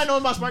 How Notes. you not know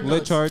about Spark Lit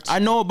Notes? charts. I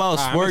know about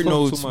I Spark haven't spoken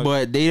Notes, too much.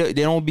 but they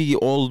don't be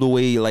all the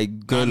way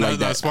like good Nah, like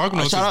nah, that. Spark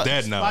Notes shout is out,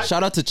 dead now.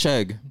 Shout out to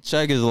Chegg.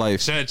 Chegg is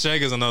life.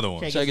 Chegg is another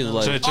one. Chegg Chegg is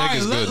life. Chegg All right,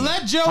 is good.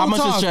 let Joe How much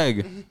talk. is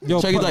Chegg?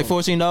 Check is like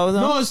 $14 now.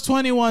 No, it's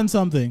 21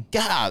 something.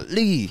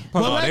 Golly.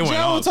 But they let went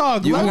Joe up.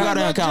 talk. You Let got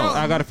an account. Joe-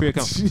 I got a free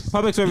account.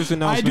 Public service I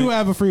announcement. do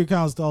have a free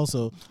account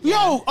also. Yo,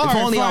 all If right,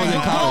 only I was fine.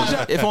 in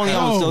college. If only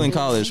I was still in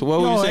college. What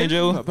were you saying,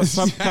 Joe? Public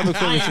service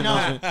I ain't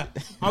announcement. know.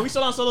 Are we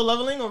still on solo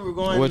leveling or we're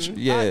going? Which,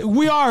 yeah.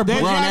 We are, but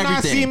Did We're y'all on not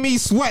everything. see me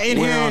sweating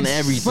We're here on for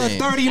everything.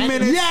 30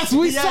 minutes? yes,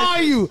 we saw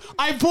you.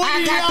 I pointed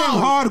I it got them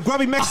out. hard,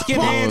 grubby Mexican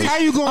hands. How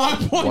you I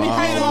going? pointed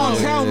How you it gonna out.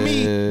 tell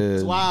me?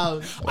 It's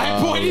wild. I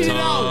pointed it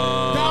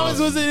out. That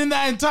wasn't in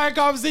that entire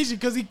conversation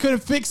because he couldn't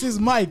fix his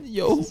mic.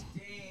 Yo.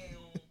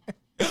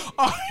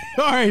 All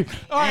right,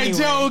 Anyway,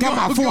 Joe.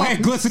 Got my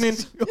forehead glistening.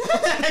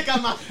 I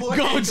got my forehead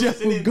Go, Joe.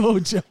 glistening. Go,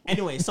 Joe.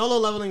 Anyway, solo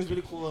leveling is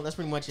really cool. That's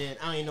pretty much it.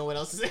 I don't even know what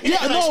else to say.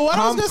 Yeah, no. What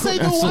I was gonna say,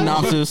 though,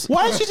 Synopsis.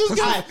 why don't you just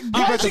get?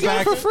 Why don't you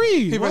get it for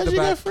free? Why don't you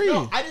get it free?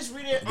 No, I just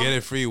read it. Get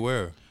it free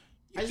where?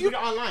 I just read it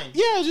online.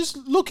 Yeah, just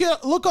look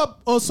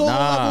up a solo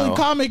leveling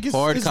comic. It's,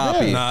 hard it's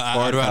copy. there. Nah,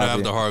 Hard I'd rather copy.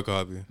 have the hard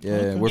copy.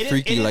 Yeah, we're It is-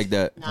 freaky it is- like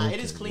that. Nah, it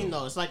is clean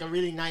though. It's like a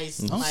really nice,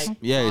 like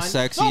Yeah, it's fun.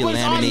 sexy, No, but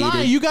it's online.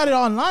 laminated. You got it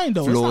online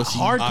though. It's not Flossy.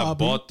 hard I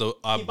copy. bought it Oh,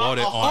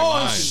 Oh,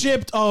 online. it's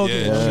shipped. Oh,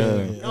 okay. Yeah.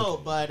 Okay. No,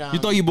 but You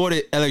thought you bought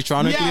it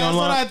electronically Yeah, that's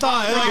what online? I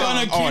thought. Like on a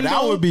Kindle, Oh,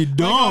 that would be like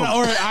dumb. on-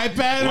 or an iPad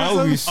That or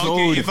would be something.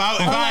 sold. If I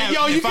I'm like,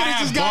 yo, you if I could have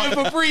had just got it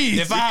bought- for free.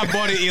 If I had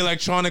bought it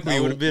electronically,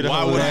 That would've been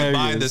why would I buy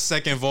hilarious. the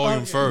second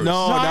volume first?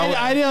 No, No, that was,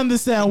 I didn't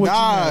understand what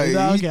nah, you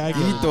meant. he, Okay, I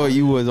get he it. thought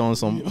you was on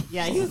some.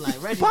 yeah, he was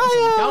like Reggie on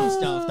some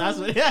dumb stuff. That's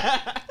what.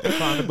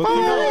 No,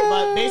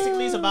 but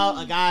basically, it's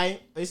about a guy.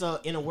 It's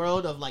in a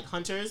world of like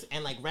hunters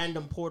and like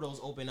random portals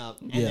open up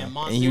and Yeah. then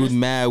monsters. And he was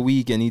mad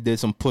weak, and he did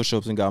some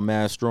push-ups and got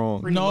mad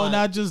strong. Pretty No, much.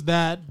 not just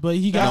that, but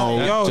he got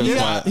No, Yo, just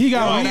yeah. like- he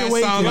got Why that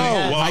reawakened. sound like,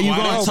 Yo, why, how you why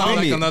gonna that tell sound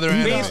like me? another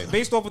Based, anime?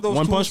 based off of those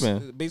One two, Punch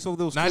Man. Based off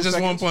those Not 2 just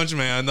One seconds, Punch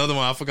Man, another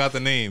one. I forgot the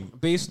name.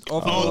 Based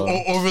off of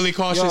Overly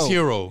cautious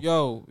hero.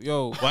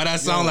 Yo. Why that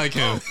sound like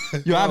him?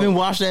 You haven't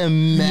watched that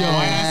in mad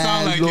why that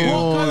sound like him?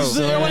 long, Because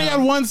son. they only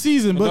had one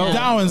season, but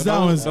that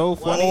one's. So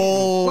funny.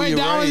 Oh, Wait, you're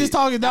that one's right. just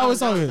talking. That was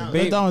talking. That That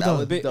was that was-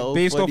 talking. dope,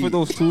 Based off funny. of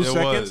those 2 It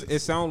seconds, was. it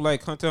sounds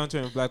like Hunter and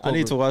Black I Clover.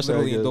 need to watch that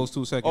literally in again. those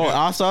 2 seconds. Oh,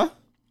 Asa?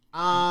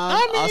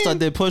 I mean, Asa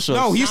did push-ups.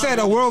 No, he said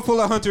a world full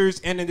of hunters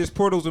and then there's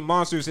portals and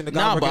monsters and the guy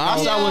Nah, but working out.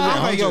 Asa Yeah. wasn't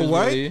I'm like, yo, hunters,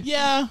 what? really.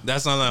 yeah.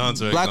 That sounds like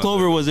Hunter. x Black Hunter.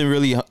 Clover wasn't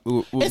really It's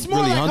more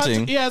really like hunting.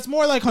 Hunter. Yeah, it's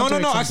more like No, Hunter.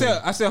 no, no. x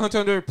Hunter. I said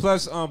Hunter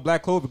plus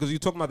Black Clover because you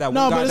talking about that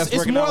No, one guy but that's it's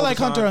working more out all like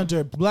the Hunter time. x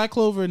Hunter. Black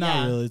Clover, not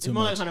yeah, really it's too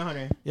more much. like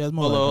Hunter. Yeah, it's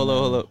more Hold like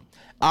up, hold up.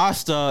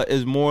 Asta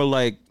is more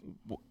like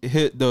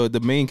hit the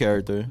main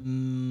character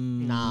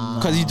Nah.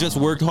 because he just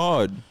worked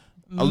hard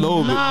a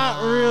little bit.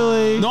 Not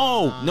really.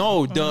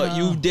 No,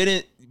 you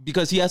didn't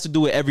because he has to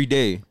do it every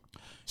day.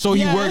 So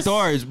he Yes. worked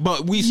hard,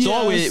 but we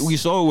saw Yes. it. We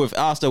saw it with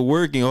Asta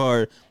working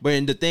hard, but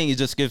in the thing, it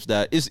just skips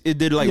that. It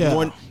did like Yeah.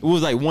 one. It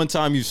was like one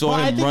time you saw But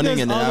I him think running,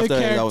 there's and then other after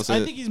that characters- was I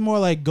it. think he's more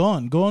like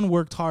Gon. Gon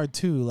worked hard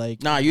too.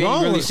 Like, Nah, you Gon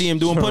ain't really was see him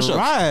doing push-ups.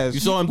 trash. You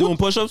saw him doing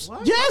push-ups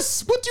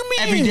yes. What do you mean?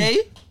 every day.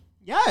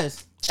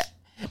 Yes.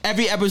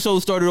 Every episode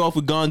started off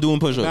with Gon doing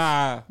push-ups.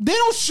 Nah. They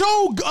don't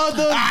show the.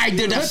 Alright,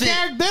 dude, that's the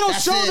it. They don't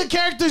That's show it. the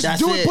characters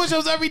That's doing it.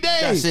 push-ups every day.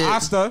 That's it.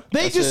 Asta.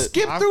 They That's just it.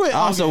 skip through it.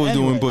 Asta was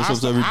doing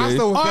push-ups every day.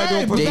 Asta was All there doing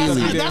right, but push-ups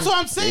Daily. every day. that's what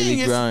I'm saying. Daily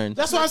It's- grind.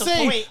 That's what I'm That's the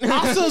saying. point.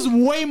 Asta's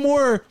way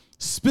more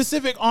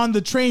specific on the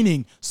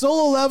training.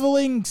 Solo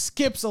leveling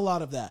skips a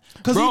lot of that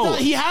because Bro,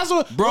 he has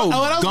a Bro, what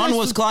I Gon gonna-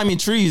 was climbing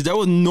trees. There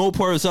was no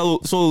part of solo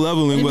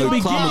leveling In the but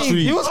climbing beginning,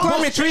 trees. He was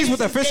climbing trees with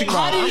a fishing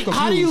rod.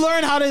 How do you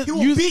learn how to He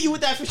will use? beat you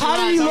with that fishing How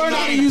rod. did you learn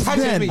how to use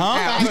Touches Zen? me.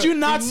 Huh? Did you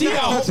not see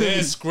that?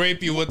 They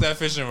scrape you with that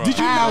fishing rod. Did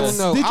you Hell not?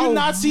 no. Did you I'll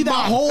not see that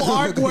mock. whole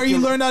arc where he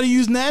learned how to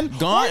use Nen?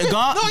 Gon- Or even-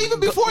 Gon- no, even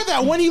before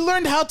that, when he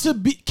learned how to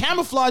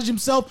camouflage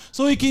himself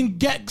so he can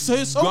get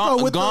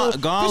Sokka with the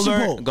fishing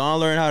pole. Gon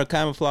learned how to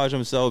camouflage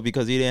himself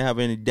because he didn't have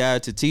any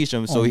dad to teach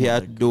him, so he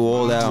had to do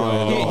all that.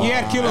 He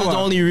had That's the Killua.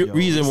 only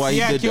reason why he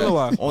He had did that.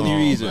 Killua. Only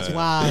reason. man.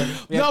 Wow.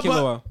 He had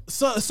Killua.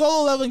 But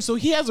solo leveling, so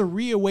he has a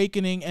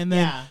reawakening, and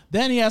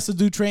then he has to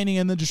do training,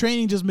 and then the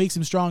training just makes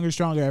him stronger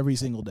every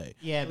single day.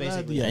 Yeah,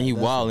 basically. Yeah. And he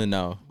that's wilding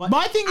now. But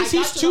My thing is I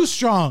he's got to too the-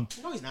 strong.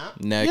 No, he's not.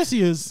 Next. Yes,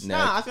 he is.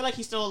 Next. Nah, I feel like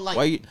he's still like.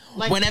 Why you,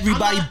 like, when I'm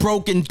everybody not-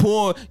 broke and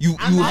poor, you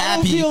I don't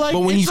happy, feel like but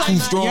when it's he's too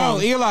like- strong,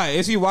 Yo, Eli,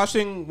 is he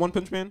watching One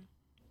Punch Man?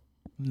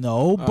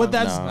 No, but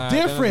that's no.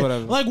 different.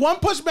 Whatever. Like One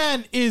Punch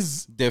Man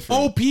is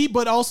Different. OP,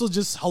 but also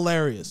just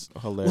hilarious.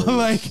 Hilarious.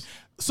 Like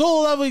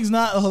solo leveling's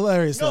not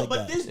hilarious. No, like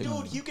but that. this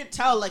dude, you could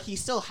tell like he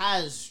still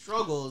has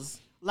struggles.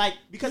 Like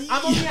because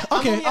I'm only at,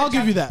 Okay, I'm only I'll at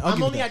give you that. I'll I'm give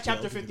you only that. at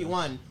chapter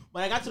 51,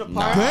 but I got to the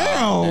part.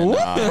 Damn,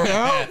 what the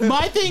hell?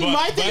 My thing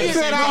but is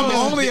Said I'm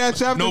only at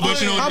chapter. No,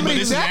 but you know, how but many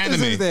this is chapters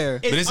anime. is there?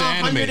 But this It's is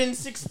anime.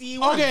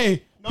 161.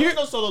 Okay, No, here- there's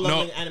no solo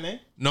leveling anime.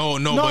 No,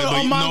 no,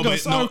 but manga,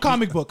 but no,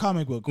 comic book.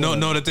 No, whatever.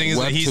 no. The thing is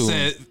that he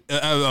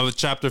Webtoon. said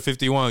chapter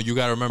 51. You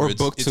gotta remember Or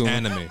it's Booktoon.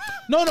 anime.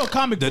 no,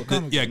 comic The, book.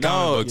 comic yeah, book. comic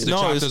No, books. The no,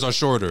 chapters it's- are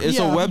shorter. it's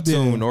Yeah, a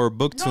webtoon yeah. or a No,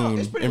 booktoon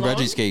it's pretty in long.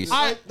 Reggie's case.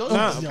 Those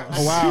are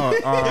Wow.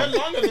 They're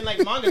longer than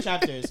like manga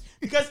chapters.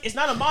 Because it's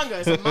not a manga,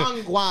 it's a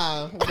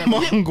mangua.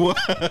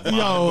 Mangua.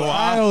 Yo,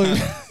 I don't.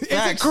 It's a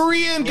Facts.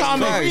 Korean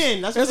comic.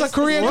 Korean. That's It's what a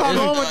Korean What's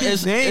comic. wrong with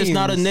It's, these it's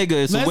not a names?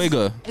 nigga. It's a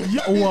wigger.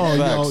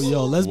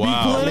 Yo, let's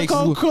Wow. be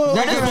political. Cool.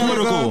 That is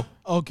political.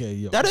 Okay,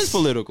 yo. That is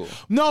political.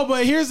 No,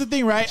 but here's the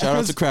thing, right? Shout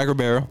out to Cracker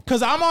Barrel.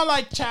 Because I'm on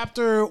like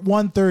chapter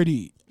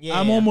 130. Yeah,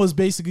 I'm yeah. almost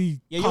basically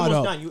Yeah, you're caught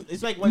almost up. done.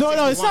 It's like No,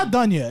 it's 161. not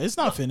done yet. It's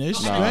not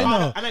finished. I meant Right? caught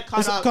No, up. I meant caught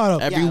it's up. caught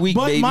up. Every Yeah. week,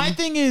 But baby. my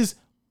thing is,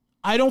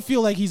 I don't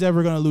feel like he's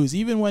ever gonna lose,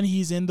 even when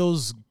he's in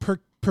those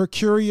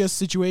precarious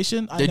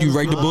situation. I Did you never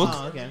write the feel- book?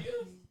 Oh, okay.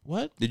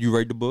 What? Did you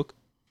write the book?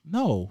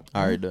 No.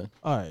 All right, then.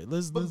 All right.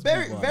 Let's. But let's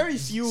very, move on. very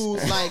few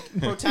like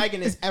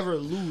protagonists ever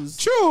lose.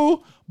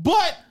 True,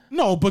 but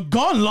no. But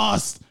Gun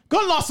lost.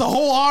 Gun lost a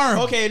whole arm.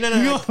 Okay,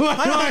 no. Hunter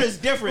Hunter is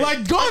different.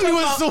 Like Gun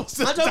was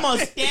so. I'm talking about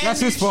standard That's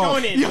his fault.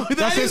 shonen. Yo,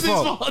 That's his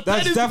fault.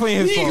 That's definitely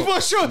his fault. For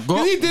sure.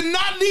 'Cause he did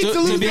not need to, To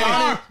lose be that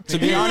honest- arm. to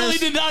be he honest- really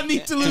did not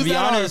need to lose To be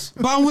that honest,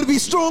 But I'm gonna be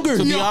stronger.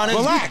 to be honest,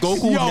 relax.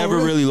 Goku Yo, never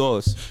really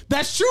lost. arm.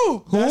 That's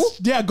true.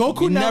 Yeah, Goku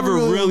He never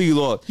really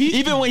lost. He-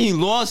 Even when he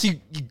lost, he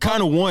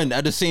kind of won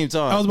at the same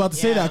time. I was about to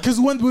say Yeah. that because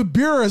when with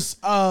Beerus,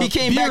 He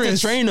came back to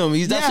train him.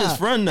 That's his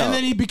friend now. and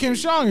then he became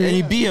stronger, and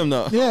he beat him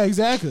though. Yeah,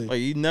 exactly. Like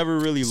he never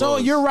really So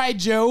lost. you're right,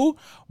 Joe.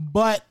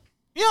 But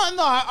yeah,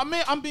 no, I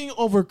mean I'm being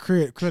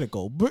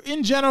critical. But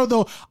in general,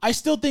 though, I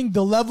still think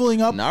the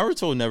leveling up.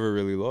 Naruto never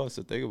really lost.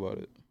 So think about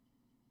it.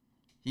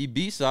 He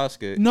beat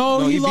Sasuke.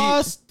 No, he beat-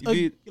 lost He,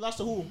 beat, He lost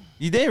to who?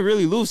 he didn't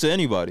really lose to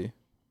anybody.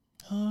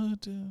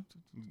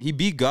 He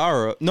beat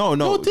Gaara. No.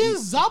 No,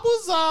 this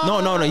Zabuza.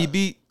 No. He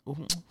beat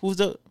who's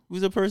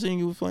the person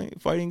you were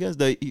fighting against?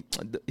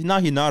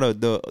 Not Hinata,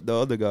 the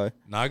other guy.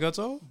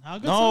 Nagato?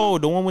 No,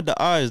 the one with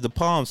the eyes, the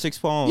palms, 6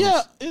 palms.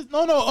 Yeah,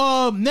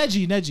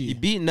 Neji. He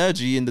beat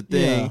Neji in the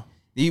thing. Yeah.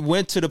 He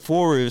went to the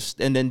forest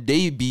and then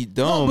they beat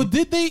them. No, but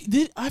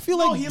did I feel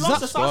No, like he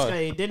lost to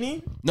Sasuke, didn't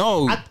he?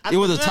 No, I- it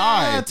was a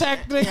tie. No.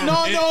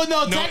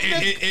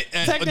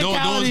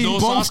 Technicality.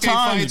 Those Both Sasuke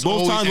times- fights both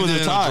always times was ended a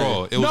in tie.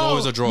 draw. It was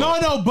always a draw.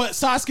 No, but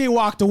Sasuke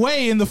walked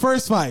away in the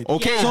first fight.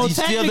 Okay, Yeah. he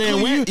still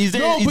didn't win. He but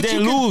didn't you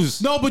could-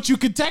 lose. No, but you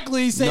could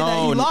technically say that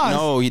he No, lost.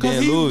 no, he 'cause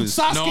didn't lose.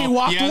 Sasuke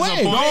walked he has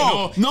away. A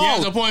point. No, He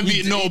has a point.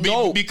 he did-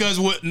 no. Because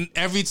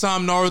every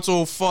time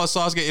Naruto fought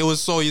Sasuke, it was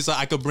so he's like,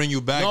 I could bring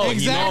you back. No, and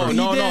he exactly.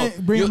 never- He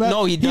didn't bring him back.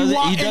 No, he doesn't.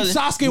 walked- He and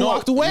doesn't. Sasuke no,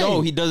 walked away.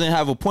 No, he doesn't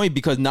have a point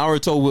because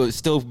Naruto will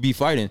still be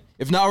fighting.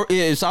 If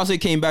Sasuke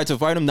came back to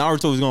fight him,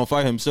 Naruto was gonna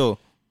fight him still.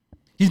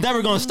 He's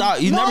never gonna stop.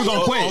 He's never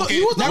gonna quit. Okay,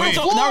 He was on the wait,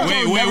 floor.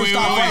 Naruto never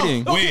stopped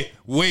fighting.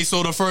 Wait.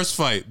 So the first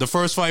fight. When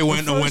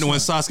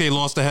Sasuke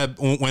lost the head,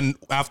 when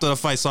after the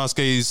fight,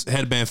 Sasuke's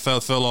headband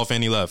fell off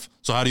and he left.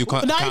 So how do you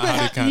count? Not even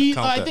how do you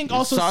count I that? think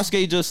also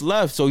Sasuke just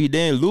left, so he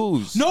didn't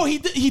lose. no, he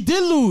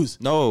did lose.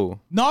 No,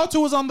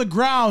 Naruto was on the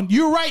ground.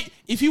 You're right.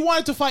 If he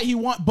wanted to fight, he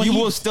but he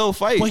will still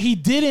fight. But he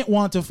didn't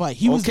want to fight.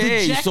 He was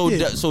Okay,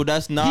 dejected. so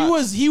that's not.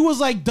 He was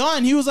like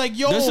done. He was like,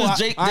 yo, This is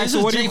Jake. Alright, This so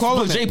is what do you Jake,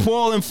 call him Jake then?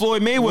 Paul and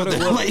Floyd Mayweather.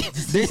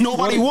 Like,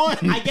 nobody won.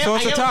 I get, So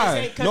it's I a get what tie.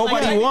 you're saying, 'cause, Nobody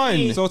technically,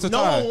 won. So it's a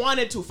no tie. one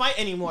wanted to fight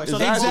anymore. So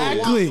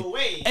Exactly. they walked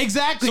away.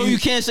 Exactly. So you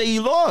can't say he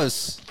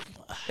lost,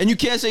 and you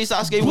can't say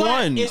Sasuke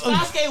won. If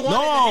Sasuke won,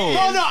 No,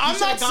 I'm should've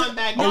not gone sa-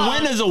 back. A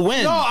win is a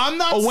win. No, I'm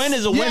not- A win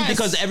is a win yes.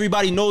 because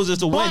everybody knows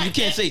it's a win. But- You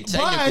can't say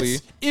technically.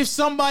 But if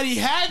somebody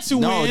had to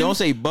No, win, don't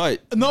say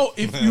but. no.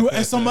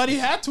 If somebody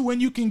had to win,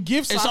 you can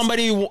give. If Sasuke,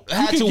 somebody you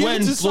had can to give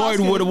win, it to Floyd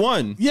Sasuke. would have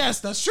won. Yes,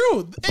 that's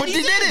true. But he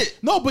did it.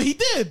 No, but he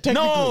did. Technically.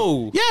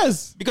 No.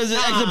 Yes. Because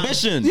it's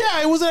exhibition.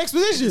 Yeah, it was an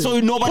expedition. So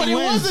nobody but it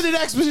wins. wasn't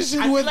an expedition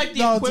I feel with like the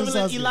no,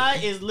 equivalent to Sasuke. Eli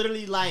is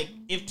literally like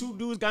if two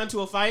dudes got into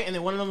a fight and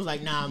then one of them was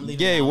like, "Nah, I'm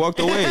leaving." Yeah, he now. walked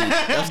away.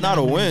 That's not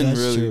a win, That's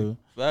really. true.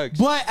 Facts.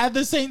 But at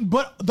the same,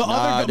 but the Nah,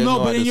 other there's no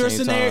but at in the your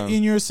same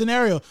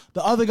scenario, time.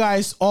 the other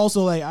guy's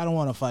also like, I don't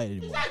want to fight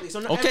anymore. Exactly. So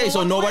Okay,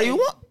 so nobody won.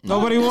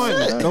 Nobody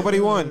won. Nobody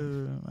won.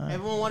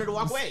 Everyone wanted to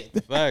walk away.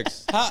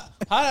 Facts. How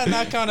did that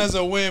not count as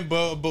a win?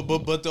 But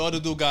the other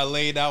dude got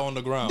laid out on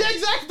the ground. Yeah,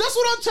 exactly. That's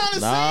what I'm trying to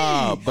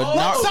Nah, say. but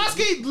now-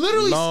 Sasuke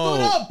literally No,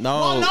 stood up. no,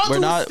 while Naruto we're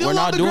not- was still we're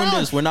not on the doing ground.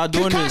 this. We're not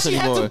doing this Kakashi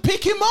anymore. had to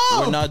pick him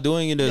up. We're not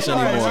doing this All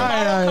right, anymore.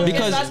 all right.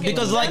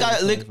 Because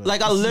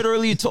like I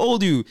literally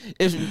told you,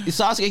 if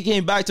Sasuke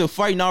came back to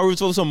fight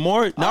Naruto some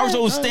more,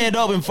 Naruto would stand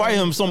up and fight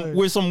him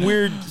with some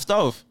weird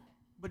stuff.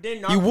 But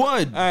then He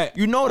would. Alright.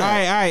 You know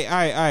that.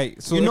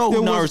 Alright. So You know if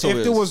who there was, Naruto if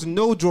there is. was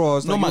no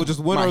draws, No, like it was just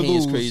win my or hate's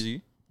lose,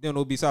 crazy. then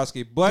it'll be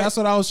Sasuke. But That's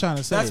what I was trying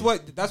to say. that's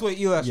what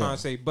Eli's trying to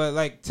say. But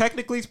like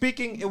technically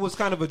speaking, it was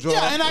kind of a draw.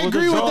 Yeah, and I It was a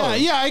agree with draw. that.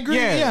 Yeah, I agree.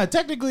 Yeah. Yeah,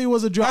 technically it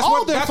was a draw. That's All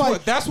what- their that's fight-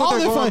 what- that's what all they're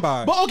their going fight-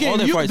 by. But All okay,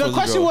 their fights the was a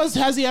question draw. was,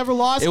 has he ever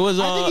lost? It was,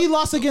 I think he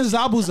lost against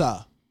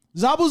Zabuza.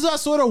 Zabuza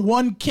sort of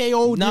won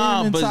KO'd Nah,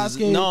 him and but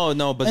Sasuke.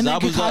 but and then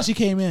Zabuza- Kakashi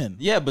came in.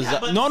 Yeah, but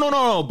but-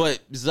 no. But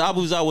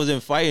Zabuza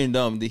wasn't fighting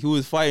them. He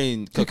was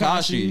fighting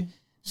Kakashi.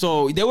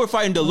 So they were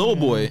fighting the little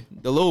boy.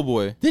 The little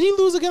boy. Did he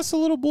lose against the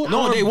little boy?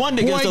 No, Or they won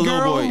against boy, the little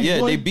girl? boy. Yeah,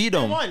 Boy- they beat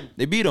him. won.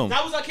 They beat him.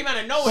 Zabuza came out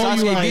of nowhere. Oh,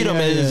 Sasuke you're right, beat him,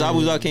 yeah, and yeah,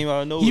 Zabuza yeah. came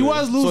out of nowhere. He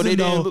was So losing, they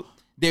didn't though.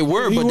 They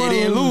were, but they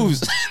didn't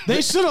lose.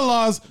 They should have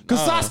lost because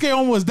Sasuke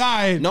almost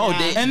died. No,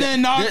 and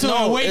then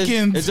Naruto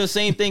awakens. It's the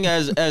same thing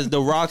as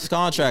the Rock's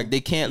contract.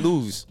 They can't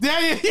lose. Yeah.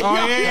 They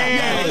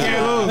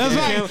can't lose. That's They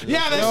right. can't- Yeah,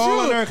 that's they're all true.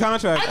 under a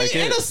contract. I mean,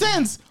 in a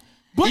sense.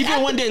 But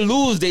Even when they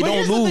lose, they but don't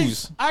here's the thing.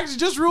 lose. Actually,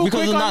 just real Because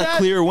quick it's on not that.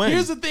 clear win.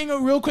 Here's the thing,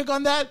 real quick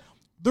on that.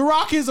 The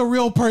Rock is a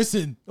real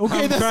person.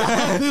 Okay, that's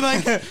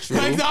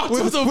like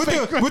Naruto's a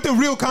fake With the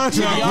real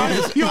contract. be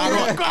honest, Yo, I real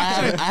don't-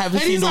 contract. I haven't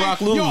And seen he's The like,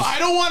 Rock lose. Yo, I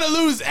don't want to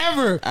lose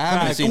ever. I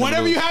haven't seen him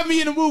Whenever lose. you have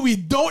me in a movie,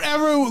 don't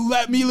ever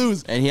let me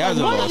lose. And he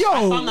hasn't What? lost. Yo,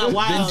 I found that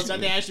wild Vin-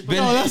 that they actually put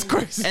Vin- no, it that's in.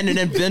 crazy. And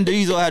then Vin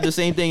Diesel had the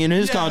same thing in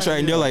his Yeah, contract,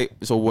 and they're yeah. like,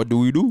 "So what do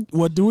we do?"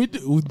 What do we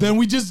do? Then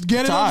we just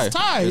get it on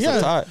tie. It's Yeah,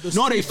 a tie.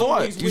 No, they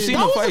fought. You seen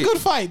that the was fight? a good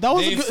fight. That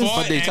was They a good. fought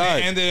But they and tied.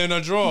 it ended in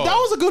a draw. That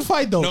was a good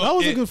fight though. No, That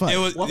was a good fight. It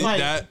was What fight?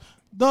 that.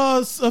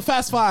 The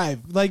Fast Five,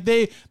 like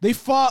they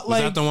fought Was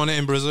like that the one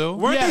in Brazil?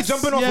 Weren't Yes. they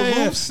jumping off Yeah, of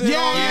yeah. roofs? and Yeah,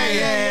 all yeah,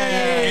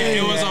 that?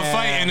 It was a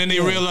fight, and then they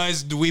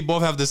realized we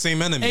both have the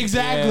same enemy.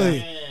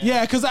 exactly.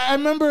 Yeah, because I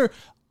remember.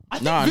 I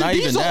think Nah, Vin not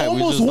even Diesel that. We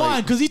almost just, won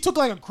like- because he took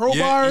like a crowbar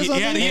Yeah, or he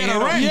something. had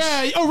a wrench.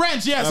 Yeah, a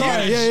wrench. Yeah,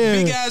 sorry. Big Yeah.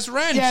 Big ass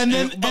wrench. Yeah, and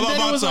then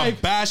about it was to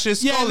like bash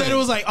his yeah, skull and then in. it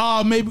was like,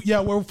 oh, maybe yeah,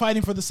 we're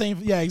fighting for the same.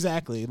 Yeah,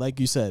 exactly, like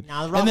you said.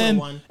 Nah, the Rock and then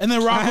won. and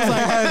then Rock was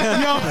like,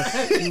 yo,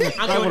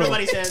 I don't care what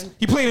nobody said.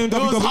 He played in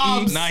was WWE.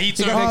 Hobbs. Nah, he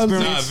got turned.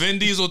 experience. Vin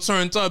Diesel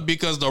turned up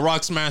because The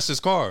Rock smashed his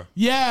car.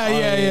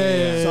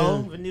 yeah.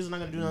 So Vin Diesel's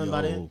not gonna do nothing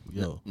about it.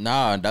 Yo,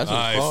 Nah, that's All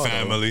what right, it's called,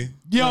 family.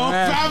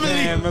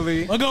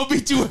 family. I'm gonna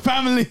beat you with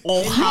family.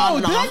 Oh, Yo, how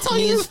did I not tell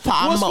you means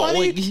what's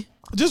funny? family.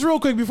 Just real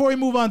quick before we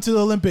move on to the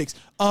Olympics,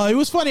 it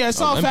was funny. I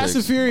saw Fast and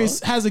Olympics, Furious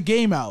has a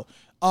game out.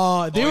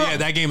 They were Yeah,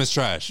 that game is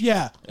trash.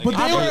 yeah, but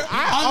they were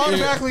I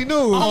automatically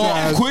knew.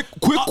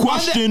 Quick on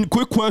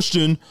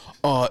question.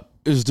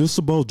 Is this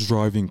about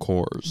driving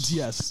cars?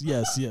 Yes.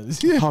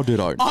 How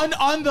did I?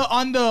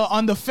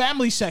 On the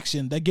family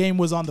section, the game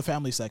was on the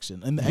family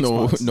section in the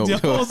No, Xbox. no. Yo,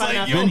 I was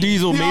like, Vin yo,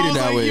 Diesel yo, made I it was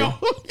that like, way. yo.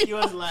 He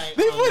was like,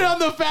 They put it on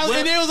the family,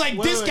 and it was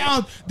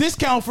like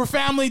discount for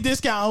family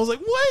discount. I was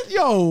like, what,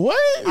 yo,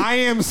 what? I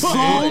am so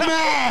Oh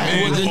mad.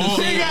 It was in the Oh,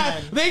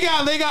 same-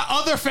 They got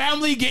other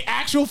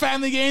actual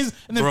family games,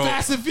 and then Bro.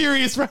 Fast and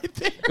Furious right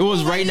there. It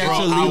was right next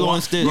to Lilo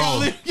and Stitch.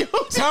 Yo,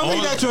 Tell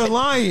me that you're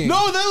lying.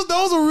 no, that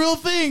was a real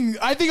thing.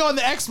 I think on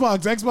the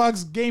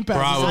Xbox Game Pass.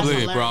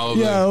 Probably.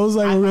 Yeah, it was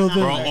like a real thing.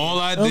 Bro, all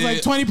I It was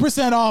like did,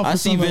 20% off. I or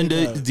see something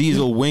Vin like that.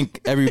 Diesel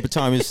wink every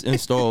time it's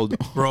installed.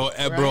 bro,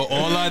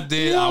 all I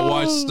did, I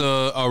watched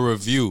a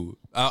review.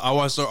 I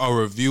watched a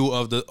review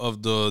of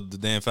the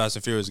damn Fast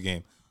and Furious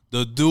game.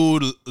 The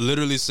dude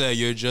literally said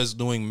you're just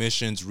doing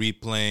missions,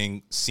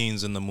 replaying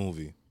scenes in the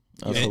movie,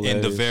 in the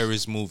hilarious.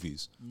 various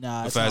movies.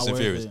 Nah, The it's Fast not and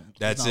worth Furious. it.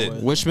 That's It's not it.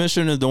 worth Which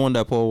mission is the one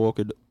that Paul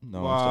Walker?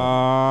 No, I'm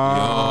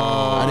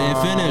sorry.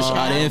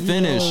 I didn't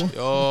finish.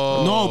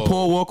 Oh, No,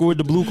 Paul Walker with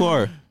the blue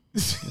car.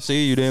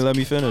 See, you didn't let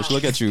me finish.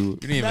 Look at you. You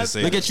didn't even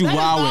say Look that. at you That's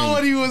not what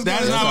wowing. he was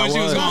That's gonna not say. what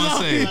you was was.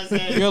 gonna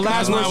say. Your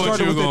last That's one not what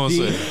started you with were a gonna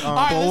D. say. All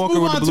right, Paul let's Walker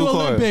move with the on to blue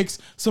car. Olympics.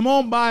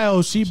 Simone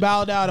Biles, she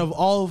bowed out of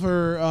all of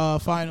her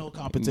final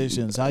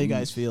competitions. How you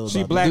guys feel She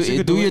about black. that? She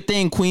could Do do your it.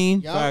 thing,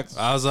 Queen. Facts.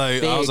 I was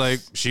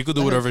like, she could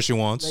do whatever she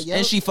wants.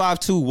 And she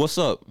 5'2". What's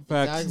up?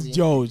 Facts.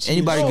 Yo, she-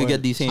 Anybody yo, could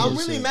get these hands. I'm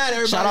really mad.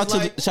 Everybody's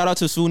Shout out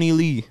to Suni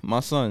Lee,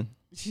 my son.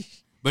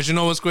 But you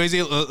know what's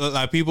crazy?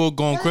 Like people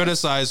gonna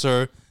criticize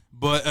her,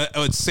 but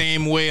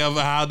same way of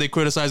how they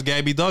criticize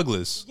Gabby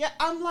Douglas. Yeah,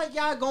 I'm like,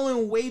 y'all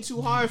going way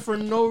too hard for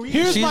no reason.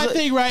 Here's my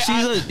thing, right?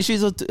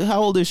 She's a.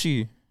 How old is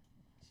she?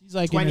 She's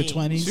like in her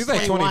 20. 20s. She's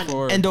like 21.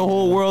 24. And the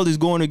whole world is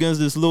going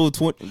against this little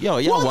 20. Yo,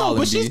 y'all well, no, wildin',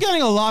 but she's B.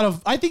 getting a lot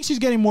of. I think she's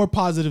getting more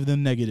positive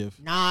than negative.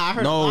 Nah, I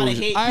heard No, a lot of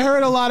hate. I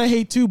heard a lot of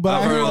hate too, but I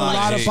I've heard a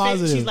lot of She's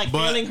positive. like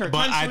But- failing her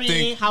but I country.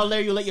 think- How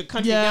dare you let your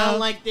country Yeah. down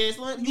like this?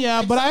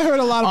 Yeah, but I heard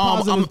a lot of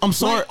positive. I'm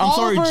sorry. Like, I'm all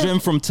sorry, of her- Jim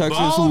from Texas,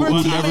 all who of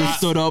her never teammates-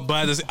 stood up.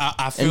 But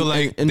I feel And-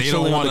 like and they don't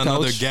chilling on want the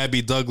another couch.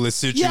 Gabby Douglas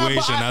situation. Yeah,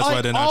 but That's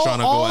why they're not all- trying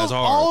to go as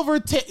hard.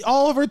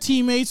 All of her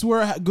teammates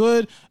were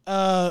good.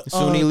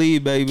 Suni Lee,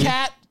 baby.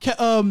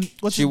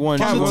 What's She won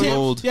from the two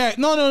gold. Yeah,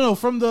 no,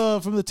 from the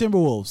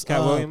Timberwolves.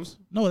 Cat Williams?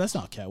 No, that's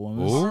not Cat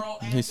Williams.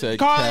 He said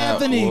Carl Cat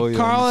Anthony. Williams.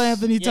 Carl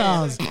Anthony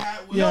Towns.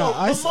 Yeah,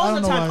 I most don't of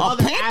know the time, why.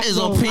 other A pimp is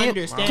a athletes pimp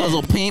understand. because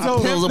a pimp So,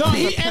 is a no,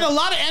 pimp. and a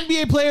lot of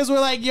NBA players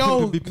were like,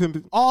 "Yo,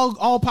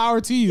 all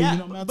power to you." Yeah, you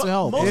know, mental but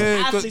health. most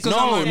Yeah, athletes cause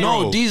don't No, understand. no,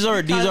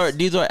 Because-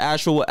 these are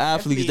actual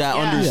athletes that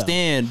Yeah.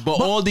 understand. But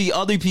all the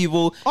other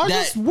people Are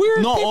that just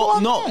weird no, people all,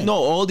 online. no,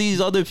 all these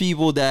other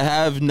people that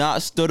have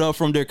not stood up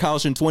from their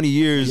couch in 20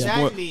 years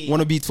Exactly.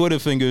 want to be Twitter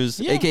fingers,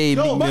 Yeah. aka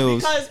No, Meek but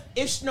Mills. because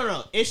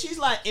if she's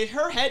like, if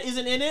her head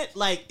isn't in it,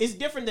 like it's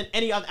different than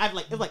any other. I've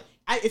like, if like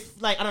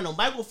I don't know,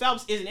 Michael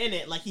Phelps isn't in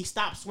it, like he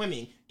stopped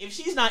swimming. If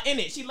she's not in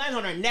it, she lands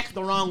on her neck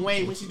the wrong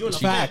way when she's doing the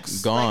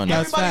Facts. flip. Gone. Like,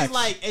 That's everybody's facts.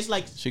 like, it's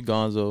like She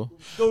gonzo.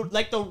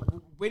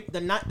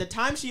 the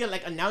time she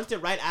like announced it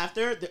right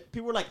after,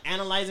 people were like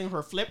analyzing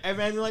her flip,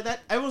 everything like that.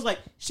 Everyone's like,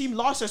 she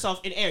lost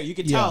herself in air. You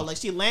could tell, like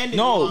she landed.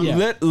 No,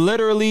 wrong.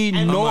 literally,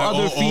 And no I'm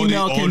other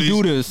female can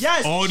do this.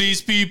 Yes. All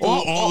these people,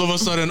 all of a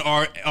sudden,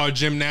 are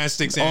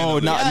gymnastics. Oh,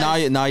 now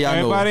y'all know.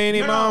 Everybody ain't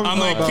even mom. I'm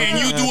like, can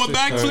you do a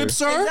backflip,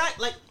 sir?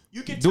 Exactly. Like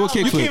you can Do a tell,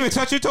 kickflip. You can't even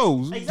touch your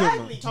toes.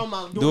 Exactly. Talking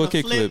about doing Do a a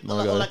kick flip, flip,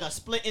 my guy. like a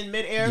split in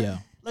midair. Yeah.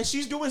 Like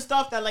she's doing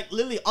stuff that like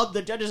literally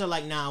the judges are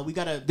like, nah, we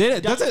gotta.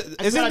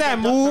 Isn't that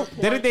move?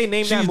 Didn't they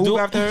name that move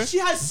after her? She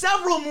has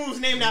several moves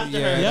named after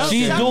her. Yeah.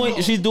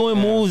 She's doing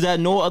moves that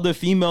no other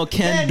female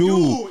can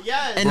do.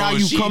 Yes. And now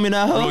you coming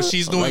at her. Bro,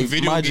 she's doing Like,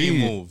 video my game G.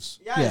 moves.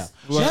 Yes.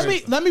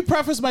 Yeah. Let me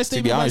preface my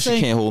statement by honest, she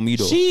saying can't hold me,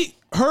 though.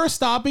 her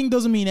stopping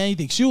doesn't mean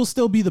anything. She will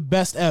still be the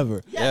best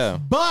ever. Yeah.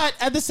 But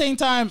at the same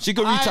time, She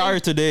could retire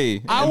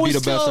today I and be was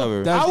the best still,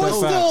 ever. That's I was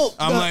the still.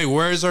 I'm like,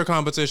 where's her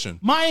competition?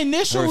 my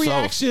initial Herself.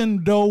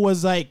 reaction though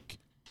was like,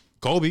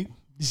 Kobe.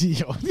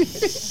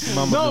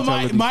 no,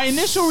 my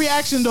initial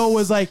reaction though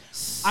was like,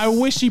 I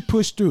wish she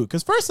pushed through.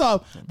 Because first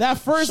off, that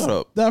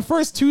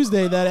first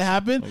Tuesday that it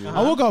happened,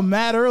 I woke up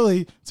mad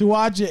early to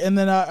watch it, and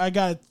then I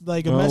got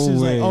like a message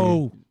way. like,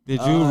 "Oh, Did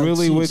you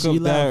really wake up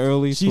that left.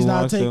 early She's to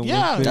not watch taking. them?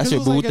 Yeah, That's because your it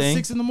was like boo at thing?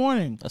 6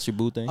 a.m. That's your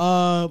boo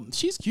thing.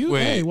 She's cute.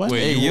 Wait, Hey, what?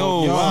 wait. Hey,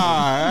 yo,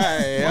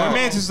 My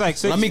man's just like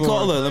 6'4". Let me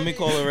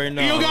call her right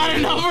now. You got a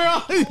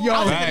number? Yo,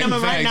 I'll take the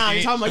number right now.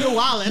 You're talking about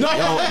you're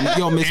wildin'.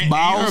 Yo, Miss Ain't her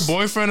Bows.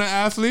 boyfriend an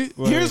athlete?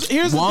 here's the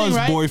thing, Juan's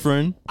right?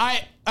 boyfriend.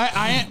 I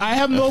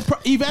have no.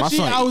 Eventually,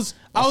 son- I was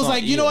my son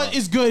like, you know Eli. what?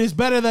 It's good. It's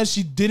better that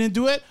she didn't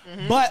do it.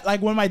 But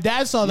like when my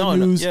dad saw the No,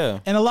 news, yeah.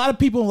 and a lot of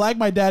people like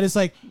my dad, it's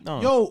like,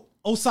 No. yo,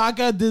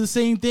 Osaka did the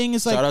same thing.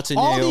 It's like Shout out to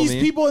all these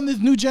Naomi. people in this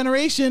new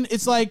generation.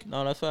 It's like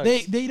No, that's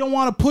facts. they don't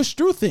want to push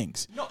through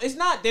things. No, it's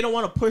not. They don't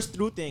want to push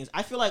through things.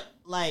 I feel like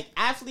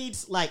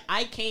athletes, like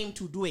I came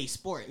to do a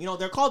sport. You know,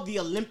 they're called the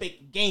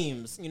Olympic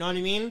Games. You know what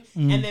I mean?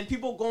 And then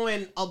people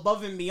going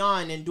above and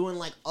beyond and doing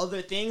like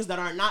other things that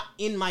are not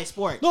in my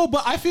sport. No,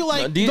 but I feel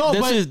like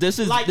This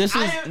is Like I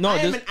am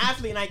this. an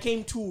athlete and I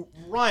came to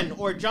run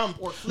or jump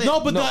or flip. No,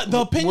 but the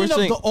we're opinion of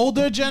saying- the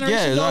older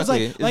generation Yeah, though, is exactly.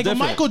 like It's like a different.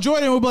 Michael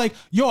Jordan would be like,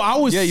 yo, I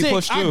was Yeah, you sick.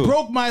 pushed I through.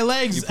 broke my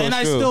legs You and pushed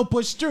I through. still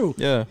pushed through.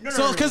 Yeah.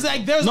 So because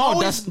like there's No,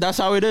 always that's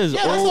how it is.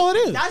 yeah, that's all it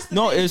is. That's the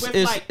No, thing it's- with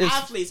it's- like it's-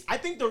 athletes. I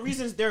think the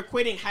reasons they're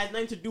quitting has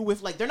nothing to do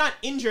with like they're not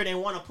injured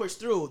and want to push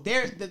through.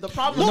 They're the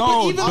problem.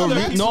 No, is but even other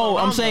the people no,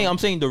 around I'm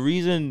saying the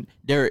reason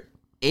they're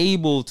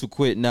able to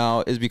quit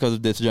now is because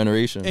of this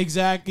generation.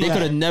 Exactly. They yeah.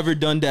 could have never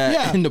done that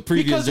Yeah, in the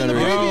previous because in the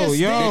generation. previous,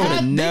 Yo, they they coulda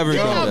had- never they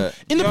done have- that.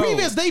 In the Yo.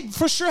 previous, they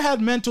for sure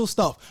had mental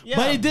stuff, Yeah.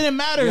 but it didn't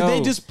matter. Yo.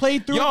 They just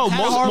played through. Yo, it,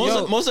 had a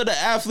hard- most of the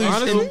athletes.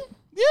 Honestly,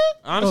 yeah.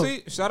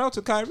 honestly, shout out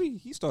to Kyrie.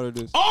 He started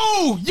this.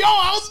 Oh, Shout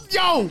out to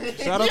yo,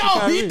 he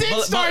Kyrie.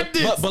 did start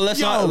this. but let's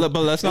Yo, not. But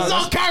let's It's all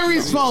not.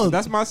 Kyrie's fault.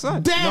 That's my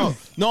son. Damn.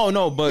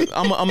 No. But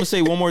I'm gonna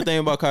say one more thing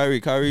about Kyrie.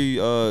 Kyrie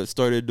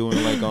started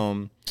doing like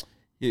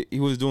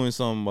he was doing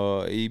some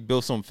he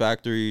built some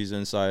factories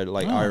inside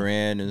like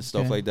Iran and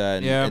stuff Okay. like that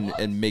and, Yeah.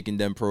 and making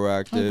them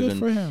proactive good and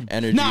for him.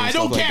 energy. Nah, and I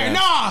don't stuff like care.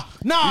 that.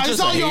 Nah, You're it's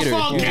just all a your hater.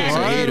 fault, You're just a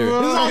Gary. hater. It's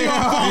all your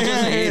fault. You're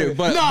just a hater.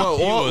 But, Nah. but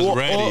He was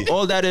ready.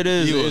 all that it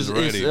is He was is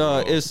ready, bro.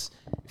 is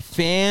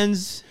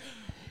fans.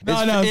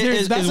 No, is, no, is,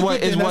 serious, is, that's is a what good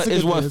thing, is that's what a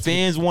is good what thing, that's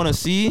fans want to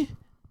see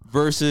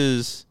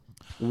versus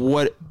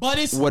what But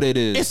it's what it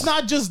is. It's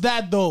not just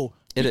that though,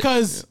 It-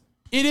 because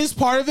it is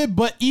part of it.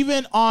 But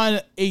even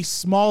on a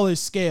smaller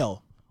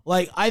scale,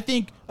 like I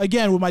think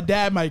again with my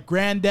dad, my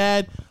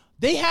granddad,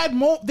 they had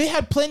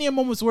plenty of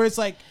moments where it's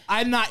like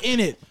I'm not in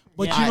it,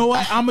 but Yeah. you know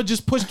what? I'm gonna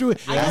just push through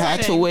it. I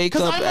had to wake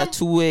 'Cause up I at remember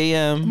 2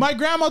 a.m. My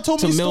grandma told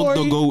to me a milk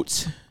story. the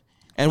goats,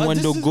 and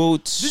when the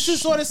goats This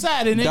is sort of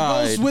sad, and it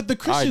died, goes with the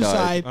Christian I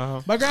side.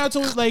 died. My grandma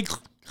told me like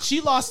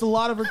she lost a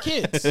lot of her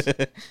kids.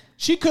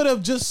 She could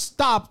have just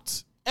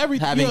stopped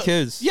everything. Having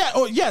kids.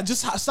 Yeah,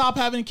 just stop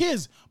having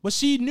kids. But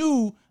she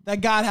knew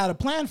that God had a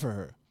plan for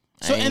her.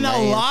 So Ain't and my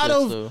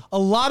ancestor. a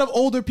lot of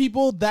older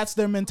people, that's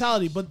their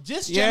mentality. But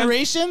this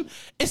generation,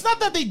 it's not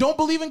that they don't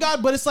believe in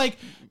God, but it's like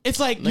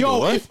yo,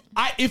 what?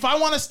 if I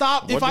want to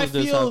stop, What if I does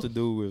this feel have to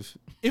do with?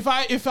 if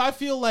I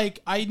feel like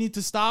I need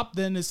to stop,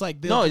 then it's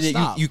like No, they'll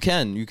stop. you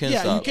can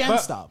yeah, stop. you can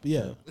But- stop.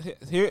 Yeah.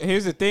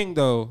 Here's the thing,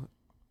 though.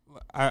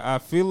 I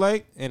feel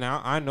like, and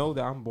I know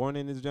that I'm born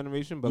in this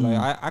generation, but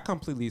like I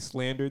completely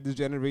slandered this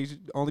generation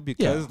only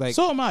because like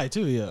so am I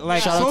too. Yeah.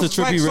 like Shout out to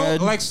so- like, Trippie so-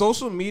 Redd, like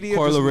social media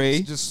Carla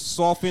Ray. just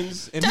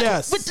softens and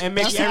Yes. and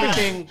makes That's-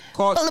 everything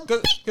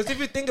because if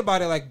you think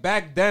about it, like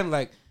back then,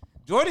 like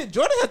Jordan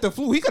had the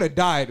flu. He could have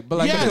died, but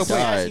like Yes. he still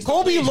played. Died.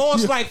 Kobe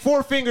lost like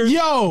 4 fingers.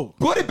 Yo,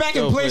 Put it back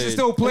in Still place and played.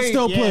 still played.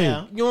 still Yeah. played.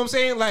 You know what I'm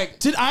saying? Like,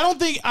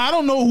 I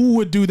don't know who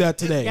would do that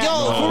today. Yo,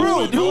 for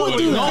real, who would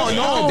do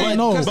that?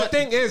 No. Because the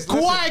thing is,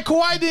 listen,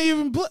 Kawhi didn't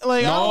even play.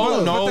 Like, I No,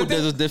 don't know. but the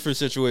there's thing- a different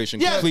situation.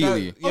 Yeah,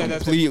 Completely.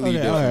 that's Completely Okay,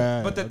 different. all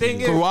right. but the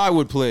thing is, Kawhi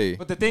would play.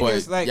 But the thing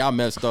is, like, y'all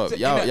messed up. in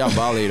Y'all the-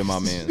 violated my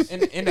man.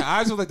 in the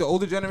eyes of like the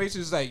older generation,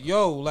 it's like,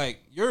 yo, like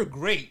you're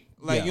great.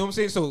 Like, Yeah. you know what I'm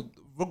saying? So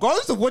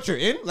regardless of what you're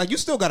in, like you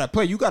still gotta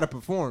play. You gotta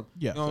perform.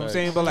 Yeah. You know what I'm Right.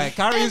 saying? But like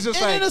Kyrie is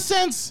just and like, in a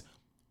sense,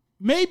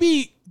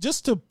 maybe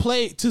just to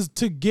play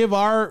to give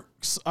our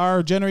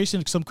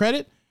generation some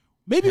credit,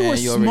 maybe Man, we're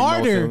you already know,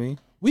 smarter. feel me?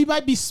 We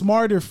might be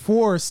smarter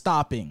for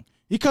stopping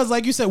because,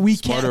 like you said, we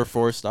Smarter can't.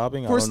 for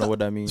stopping? I for don't know what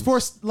that means. For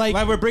like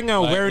we're bringing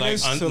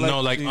awareness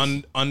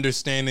to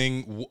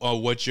understanding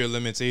what your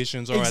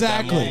limitations are at that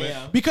exactly moment.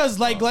 Yeah. because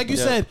like you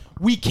Yeah. said,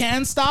 we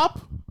can stop.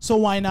 So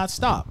why not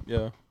stop?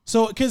 Yeah.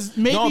 So because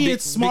maybe No,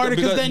 it's smarter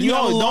because then you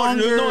have a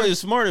longer. No,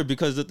 it's smarter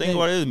because the thing Yeah.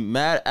 about it is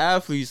mad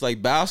athletes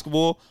like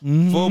basketball,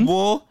 Mm-hmm.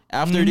 football,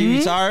 after they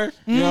retire,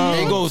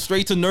 they go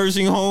straight to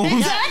nursing homes.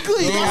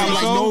 Exactly. They have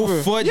like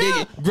no foot.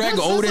 Yeah. Greg There's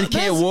Oden a-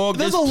 can't walk.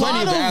 There's a plenty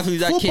lot of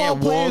athletes that football can't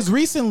walk. players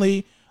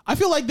recently. I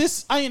feel like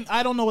this. I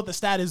don't know what the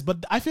stat is, but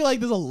I feel like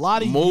there's a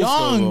lot of Most of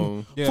young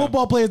them. Yeah.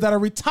 football players that are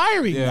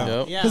retiring Yeah. now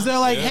Yep. Yeah. because they're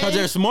like, Yeah. hey, Because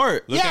they're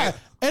smart. yeah.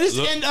 And it's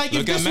and like if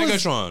Look at this was,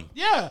 Megatron.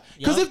 yeah,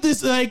 because Yup. if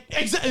this like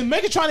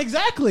Megatron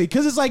exactly,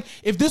 because it's like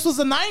if this was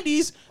the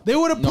 '90s, they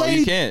would have No,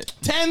 you played can't.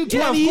 10,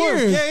 yeah, 20 of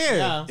course. years. Yeah.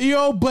 Yeah. You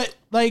know, but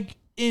like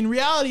in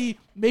reality,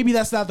 maybe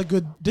that's not the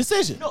good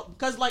decision. No,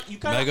 because like you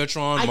kind of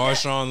Megatron,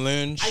 Marshawn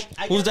Lynch.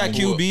 Who's that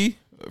QB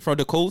from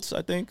the Colts?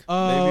 I think.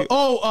 Maybe.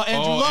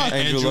 Andrew Luck.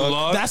 Andrew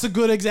Luck. That's a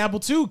good example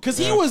too, because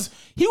he was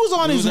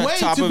on He his was at way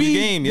top to of be the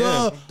game,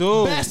 yeah. the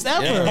Dude. best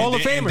ever. Yeah. Hall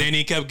of And Famer. then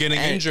he kept getting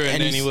injured,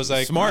 and then he he's was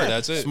like, smart. "Nah,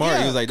 that's it." Smart.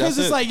 He was like, that's Because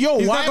it's it. like, yo,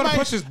 He's why not gonna am I,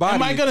 push his body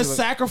am I gonna to, like-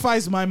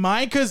 sacrifice my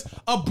mind? Because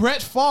a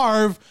Brett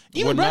Favre,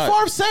 even Would Brett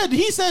not.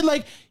 Favre said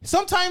like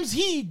sometimes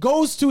he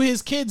goes to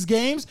his kids'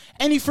 games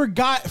and he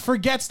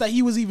forgets that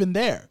he was even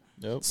there.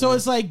 Yep. So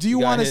it's like, do you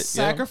got want to hit, yeah.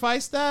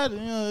 sacrifice that?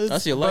 It's-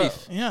 That's your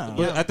life. Yeah.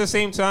 But at the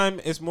same time,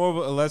 it's more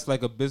or less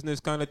like a business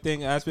kind of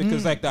thing aspect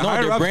because like the No,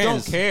 higher they're ups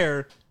brands. don't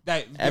care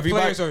that the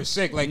Everybody- players are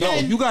sick. Like, Yeah, no,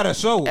 and you gotta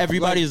show.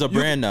 Everybody like, is a you-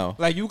 brand now.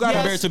 Like you gotta.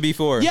 Compared to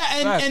before. Yeah,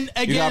 Facts. and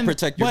again, You gotta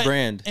protect your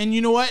brand. And you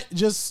know what?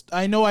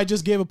 I know I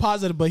just gave a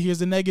positive, but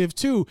here's a negative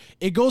too.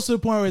 It goes to the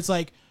point where it's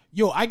like,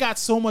 yo, I got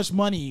so much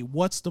money.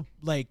 What's the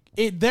like?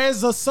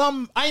 There's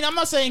I'm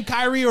not saying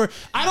Kyrie or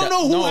I don't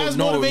know who has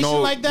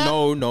motivation like that.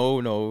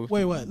 No.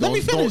 Wait, what? Let Don't-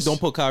 me finish. Don't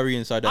put Kyrie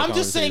inside that. I'm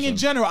just saying in conversation.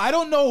 general. I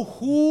don't know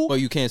who. But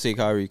you can't say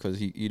Kyrie because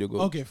he either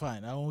go. Okay,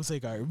 fine. I won't say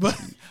Kyrie, but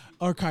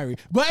or Kyrie.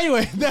 But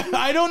anyway,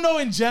 I don't know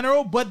in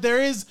general. But there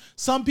is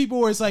some people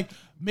where it's like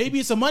maybe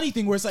it's a money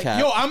thing where it's like, Cat.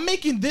 yo, I'm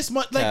making this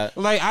much. Like Cat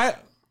Like I.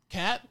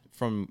 Cat.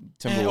 from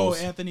And,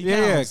 Timberwolves. Anthony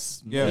Yeah,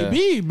 Towns. yeah.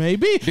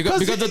 Maybe.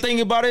 because the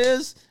thing about it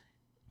is,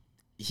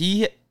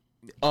 he,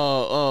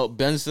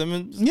 Ben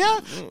Simmons, Yeah,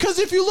 because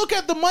if you look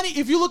at the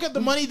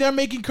money they're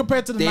making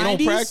compared to the they 90s,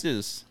 don't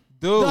practice.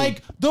 Dude.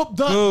 like the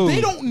Dude.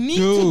 they don't need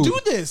Dude. to do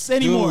this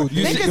anymore. Dude,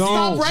 you They can don't.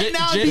 stop right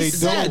now and be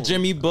set.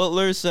 Jimmy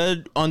Butler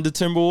said on the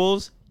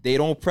Timberwolves, they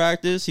don't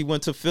practice. He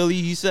went to Philly.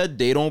 He said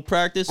they don't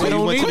practice. So They he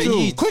don't went to need the to.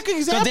 Heat. Quick 'Cause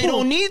example. they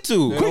don't need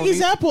to. They Quick don't need-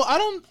 example. I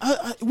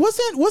don't.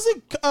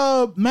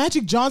 Wasn't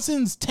Magic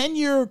Johnson's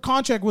 10-year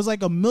contract was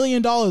like $1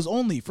 million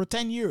only for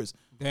 10 years.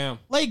 Damn.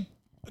 Like,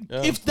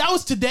 Yeah. if that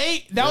was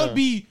today, that would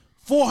be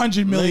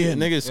 400 million.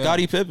 Nigga,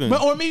 Scottie Pippen.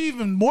 But, or maybe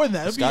even more than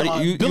that. It'd be Scottie,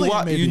 a you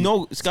billion, maybe.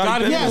 know Scottie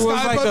Scottie Pippen. Yeah, was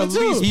Scottie like the Pippen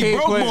too. least He paid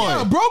broke player. boy.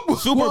 Yeah, broke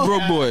Super well,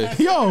 broke boy.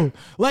 Yo,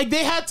 like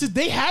they had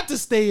to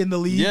stay in the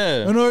league,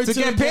 Yeah. in order To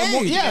get more-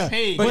 paid. yeah,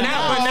 paid. But But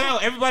now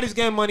everybody's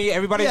getting money.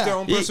 Everybody's Yeah. their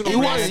own He personal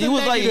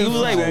was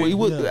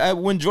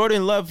brand. when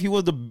Jordan left, he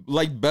was the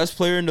best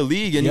player in the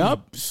league, and Yup.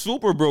 he was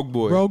super broke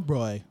boy. broke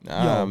boy.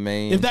 Ah, Yo,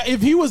 man.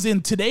 if he was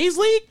in today's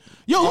league,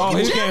 yo, look he at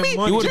was Jeremy. getting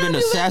money. He would've been a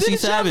Jeremy Lin- sassy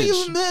didn't Jeremy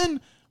savage.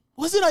 Lin-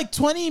 was it like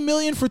 20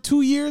 million for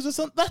 2 years or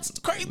something? That's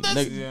crazy.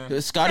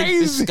 That's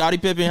Scottie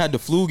Pippen had the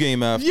flu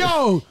game after.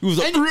 yo. He was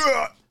like,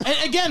 And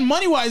again,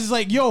 money wise, it's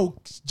like, yo,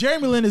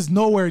 Jeremy Lin is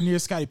nowhere near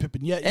Scottie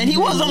Pippen yet, and he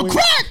was on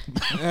crack.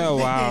 Oh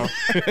wow,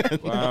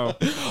 wow.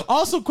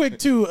 Also, quick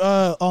too,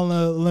 on the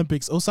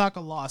Olympics, Osaka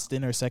lost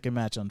in her second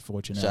match.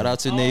 Unfortunately, Shout out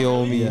to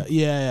Naomi.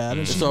 Yeah. I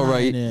don't- she's It's all not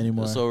right. in it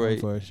anymore. It's all right.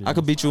 unfortunately. I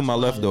could beat you with my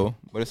left though,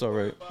 but it's all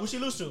right. Who she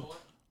lose to?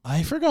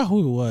 I forgot who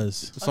it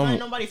was. Some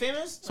Nobody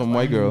famous? some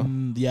white girl.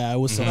 Yeah, it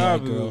was some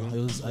white girl. It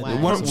was. I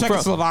think- Wow. From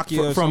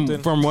Czechoslovakia or from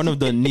something. from one of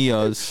the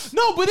Nias.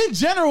 No, but in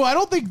general, I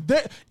don't think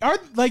there are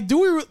like.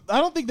 I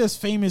don't think there's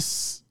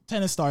famous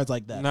tennis stars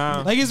like that.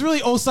 Nah. Like it's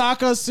really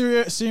Osaka,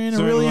 Serena Williams,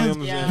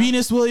 Williams, yeah.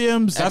 Venus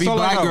Williams. Every all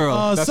I black know.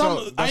 girl. That's all-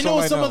 I that's know all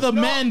I some know. of the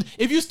men.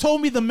 If you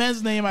told me the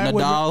men's name, I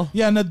would. Nadal.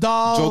 Yeah,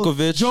 Nadal,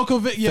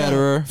 Djokovic, yeah,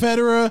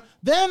 Federer.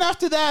 Then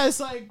after that, it's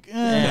like, That's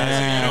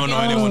it. You don't know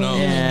anyone else.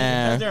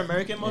 Yeah. Because they're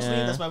American mostly.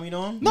 Yeah. That's why we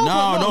know them. No,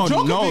 No,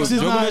 is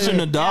not- Djokovic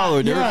and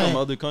Nadal, they're Yeah. from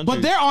other countries.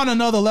 But they're on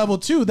another level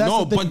too. That's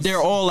no, the thing. but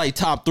they're all like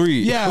top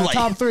 3. yeah, Like,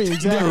 top 3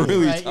 exactly. They're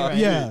really Right, top. right.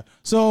 Yeah,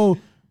 so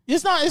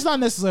it's not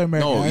necessarily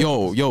American.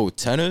 No, yo,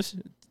 tennis,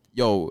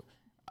 yo.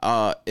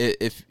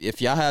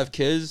 If y'all have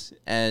kids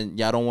and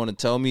y'all don't want to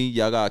tell me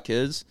y'all got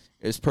kids,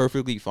 it's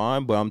perfectly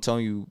fine. But I'm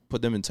telling you,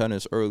 put them in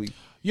tennis early.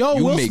 Yo,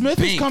 You Will make Smith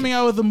is bank. coming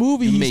out with a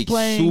movie. You He's make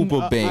playing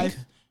super bank.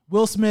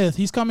 Will Smith.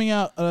 He's coming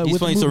out. He's with a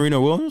playing movie. Serena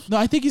Williams. No,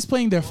 I think he's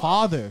playing their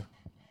father.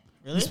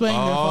 Really? He's playing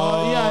their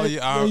father. Yeah,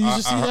 yeah, you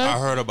just see that? I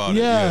heard about it.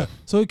 Yeah. Yeah.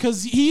 So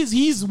because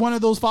he's one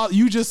of those fathers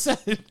you just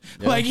said,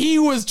 like he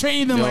was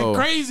training them Yo,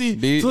 like crazy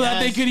the- so that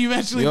they Yes. could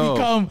eventually Yo,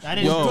 become That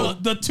is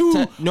the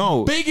two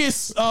no.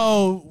 biggest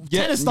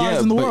tennis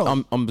stars in the but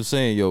world. I'm just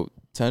saying, yo,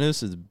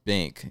 tennis is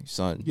bank,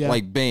 son. Yeah.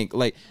 Like bank,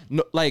 like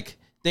no, like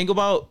think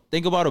about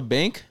a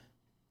bank,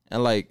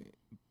 and like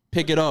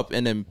pick it up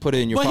and then put it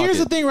in your But pocket. here's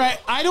the thing, right?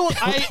 I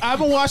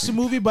haven't watched the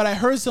movie, but I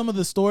heard some of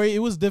the story. It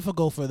was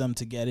difficult for them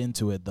to get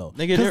into it though, Nigga,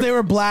 because they're- they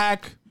were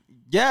black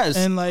Yes,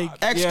 and like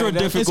extra Yeah,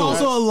 difficult. it's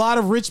also a lot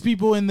of rich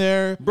people in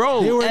there,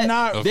 Bro, They were eh,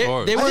 not. Of they,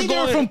 course. they I were think they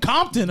going were from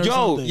Compton or Yo,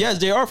 something. yes,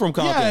 they are from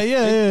Compton.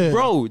 Yeah.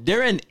 Bro,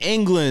 they're in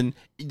England.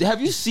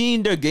 Have you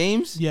seen their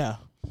games? Yeah.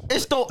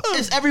 It's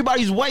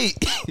everybody's white.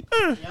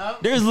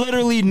 There's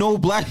literally no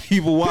black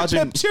people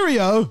watching.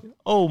 Cheerio.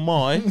 Oh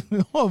my!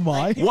 Oh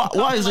my.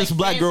 Why is this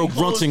black girl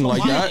grunting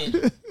like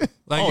that?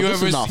 Like Oh, you this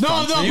ever is not see,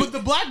 fancy. No, but the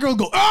black girl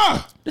go,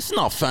 ah! This is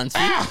not fancy.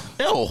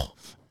 Ew.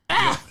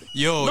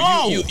 yo,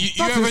 No! you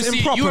That's just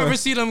improper. you ever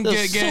see them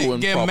That's get so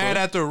get improper. mad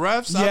at the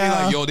refs? I be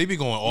Yeah. like, yo, they be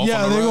going off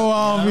Yeah, on the they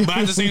refs. go, But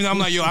at the same time, I'm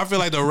like, yo, I feel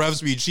like the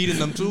refs be cheating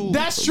them too.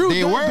 That's true.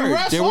 They the were.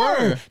 refs They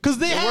were. Because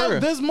they were.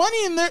 have, there's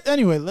money in there.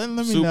 Anyway, let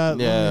me Soup- not.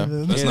 yeah.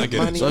 Let's not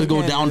get So let's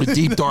go down the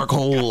deep dark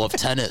hole of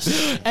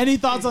tennis. Any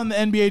thoughts on the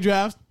NBA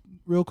draft?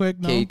 Real quick,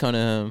 no. Kate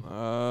Cunningham.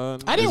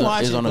 I didn't Is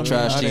watch is it. on a but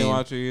trash I team. didn't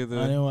watch it either.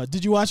 I didn't watch.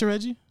 Did you watch it,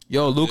 Reggie?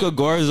 Yo, Luca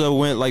Garza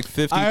went like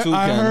 52.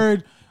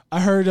 I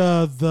heard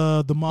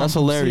the mom That's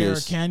from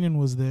hilarious. Sierra Canyon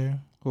was there.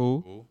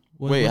 Who?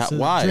 Wait, what's it?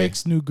 why?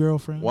 Drake's new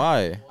girlfriend.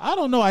 Why? I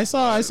don't know. I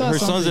saw Her something.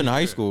 son's in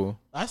high school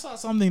I saw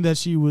something that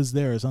she was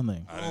there or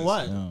something.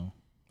 What? No,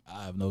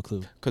 I have no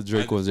clue. because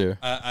Drake was there.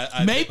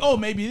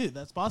 Maybe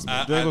that's possible.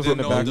 I Drake was didn't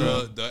in the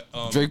know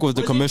background. Drake was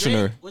the Was it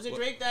commissioner. Drake? Was it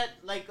Drake that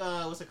like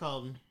what's it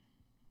called?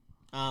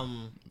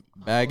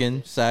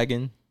 Bagging,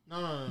 sagging. No.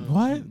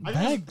 What? I think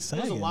Bag it was a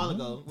sagging, while huh?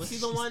 ago. Was he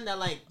the one that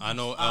like I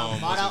know.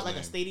 bought what's out his like a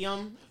name?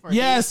 stadium? For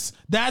Yes,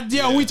 that.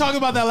 Yeah, we talked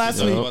about that last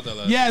Yeah, week. we talked about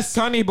that last Yes,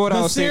 Kanye bought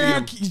out a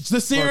stadium. the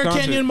Sierra concert.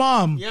 Canyon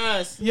mom.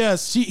 Yes.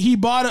 Yes, he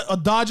bought a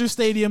Dodger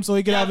stadium so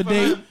he could Yeah, have a for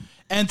date. him.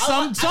 And I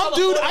some saw the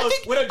dude, I photos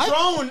think with a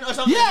drone or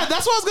something. Yeah,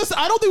 that's what I was gonna say.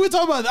 I don't think we're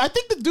talking about. I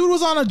think the dude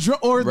was on a drone,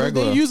 or they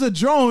Regular. use a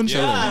drone.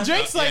 Yeah. And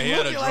Drake's Yeah, like he had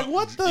a looking like, drone-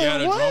 what the he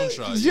had a what?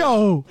 drone shot,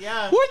 Yo,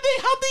 Yeah. how'd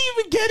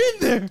they even get in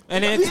there?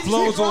 And it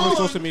explodes over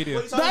social media.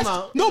 What are you talking That's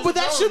about? no, It was but a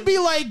that drone. should be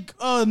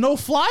like no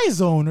fly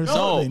zone or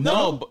No,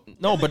 something.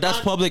 no, but that's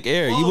public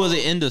air. He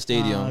wasn't in the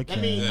stadium. okay. I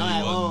mean,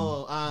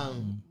 Yeah,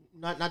 he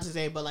not to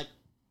say, but like,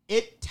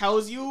 it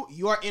tells you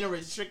are in a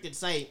restricted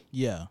site.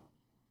 Yeah.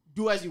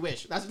 Do as you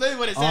wish. That's literally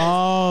what it says.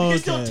 Oh, you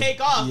can still okay. take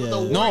off with Yeah.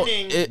 the No,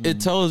 warning. it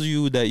tells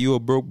you that you a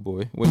broke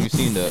boy when you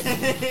seen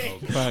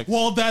that.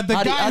 Well, that the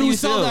How do- guy how do who you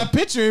saw feel? that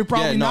picture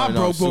probably Yeah, not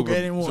broke super-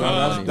 anymore. super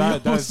funny.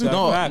 That's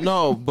fact.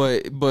 No,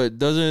 but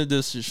doesn't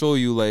this show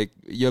you like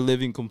you're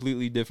living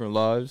completely different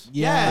lives?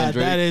 Yeah,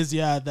 Drake- that is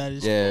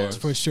Yeah.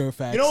 for sure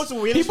fact. You know what's the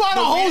He weirdest? bought a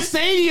the whole weirdest-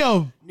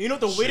 stadium. You know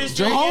what the weirdest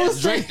Drake, thing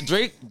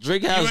is?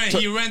 Drake has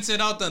He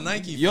rented out the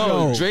Nike.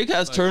 Yo. Drake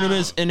has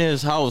tournaments in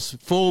his house,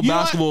 full You know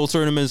what? basketball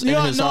tournaments You know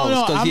in what? his No, house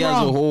no, because he I'm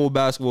has a wrong. whole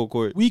basketball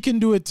court. We can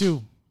do it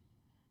too.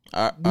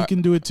 We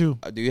can do it too.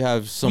 Do you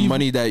have some We've-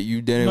 money that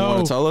you didn't No.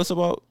 want to tell us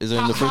about? Is it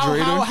in the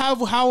refrigerator?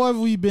 How have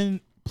we been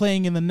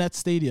playing in the Nets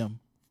Stadium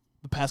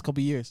the past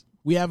couple of years?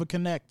 We have a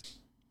connect.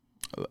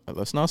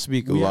 Let's not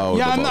speak loud.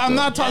 Yeah, I'm about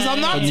not. that.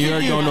 I'm not. New York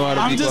speaking. don't know how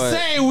to I'm be just quiet.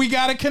 saying we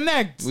gotta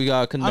connect. We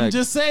gotta connect. I'm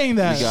just saying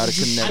that. We gotta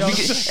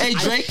connect. Hey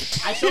Drake.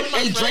 I showed my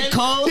Hey Drake friend-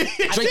 Cole.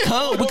 Drake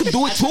Cole. We could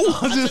do it too.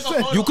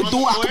 You could do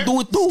it. I could do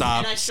it too. Stop,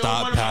 And I showed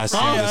stop one of my passing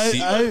friends. the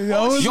secret.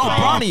 I was Yo,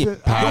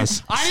 Bronny.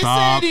 Pass. I didn't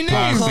Stop say any names.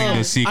 passing the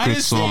I secret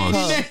didn't say any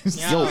sauce. names.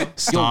 Yeah.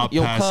 Stop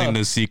yo, passing Cub.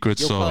 the secret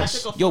Yo,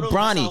 sauce. Cub. Yo, photo of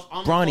Bronny, myself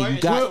on the court you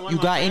and showed one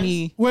got of my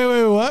any?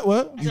 Wait,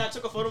 what? I said I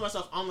took a photo of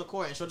myself on the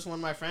court and showed it to one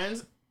of my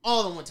friends.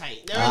 All of them were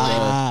tight. They were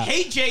Ah. like,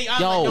 "Hey Jay," I'm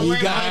Yo, like, "Don't we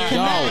worry got- about it."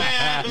 yo,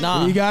 Yeah.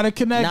 nah. We gotta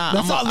connect. Nah,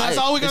 that's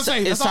all we're gonna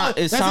say. It's That's all. time.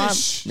 It's That's time. it.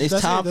 Shh. It's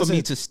That's time it. for That's me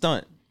it. to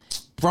stunt.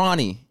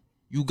 Bronny,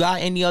 you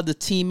got any other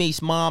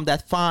teammates' mom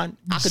that's fine?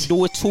 I could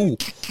do it too.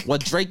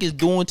 What Drake is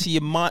doing to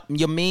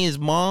your man's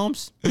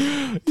moms,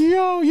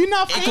 Yo, you're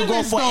not it famous could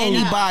go for though.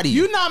 anybody.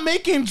 You're not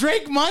making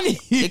Drake money.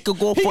 It could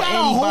go He for got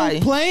anybody. a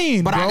whole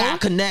plane, but bro. I gotta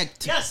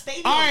connect. Yeah,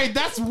 stadium. All right,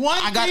 that's one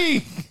I got-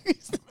 thing.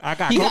 I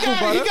got He cocoa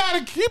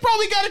butter. he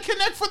probably got a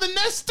connect for the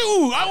Nets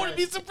too. I wouldn't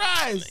be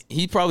surprised.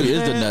 He probably is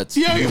the Nets.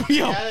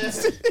 Yo.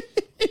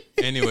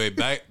 Anyway,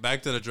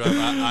 back to the draft.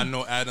 I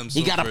know Adam.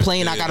 He got a Silver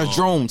plane, I got a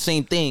drone.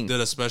 Same thing. Did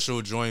a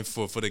special joint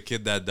for the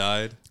kid that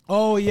died.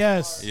 Oh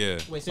yes. Yeah.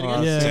 Wait, say it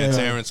again. Yeah.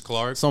 Terrence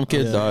Clark. Some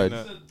kid died.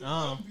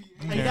 Oh.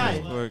 He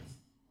died. Look,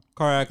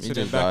 car accident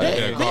just back died.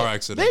 there. Yeah, car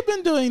accident. They've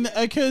been doing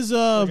because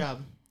Good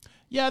job.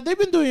 yeah, they've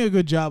been doing a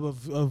good job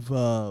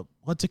of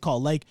what's it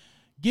called? Like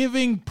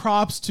giving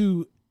props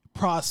to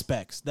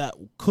prospects that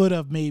could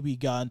have maybe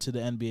gone to the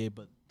NBA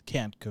but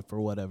can't for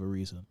whatever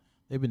reason.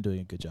 They've been doing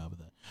a good job of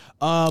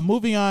that.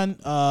 Moving on.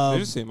 They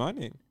just say my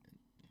name.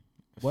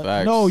 What?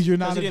 Facts. No, you're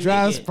not Because he a didn't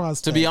draft make it.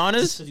 prospect. To be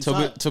honest, He to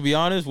sucked. be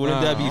honest,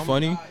 wouldn't that be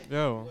funny?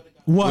 Yo.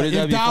 what Wouldn't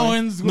that if be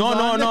funny?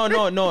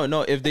 Downs?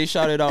 No. If they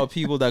shouted out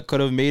people that could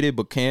have made it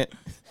but can't,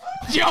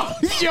 Yo,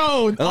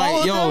 all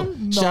like of yo,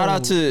 them? No. shout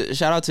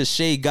out to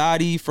Shay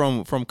Gotti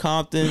from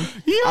Compton. I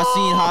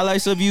seen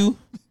highlights of you.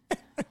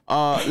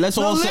 Let's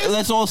all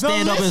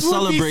stand up and list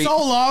would be celebrate. so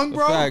long,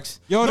 bro. Facts.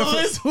 Yo, The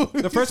list would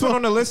the first one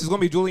on the list is gonna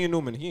be Julian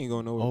Newman. He ain't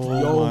going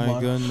nowhere. Oh my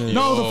goodness.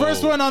 No, Yo. the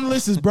first one on the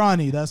list is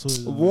Bronny. That's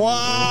what.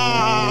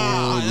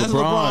 Wow. That's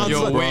LeBron.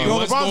 Yo, LeBron's- wait, Yo,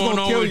 what's LeBron's going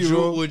gonna on kill with, you,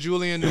 bro. with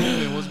Julian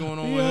Newman? What's going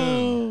on with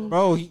him?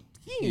 Bro, he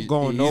ain't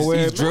going nowhere.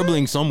 He's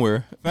dribbling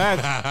somewhere.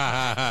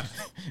 Facts.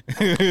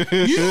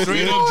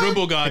 Straight up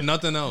dribble guy,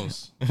 nothing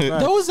else.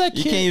 That was that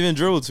You kid. can't even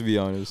dribble, to be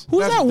honest. Who's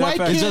That's- that that white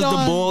fact. kid It's just the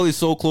on? ball is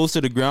so close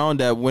to the ground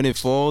that when it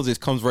falls, it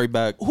comes right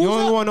back. Who's You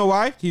only that? want to know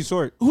why? He's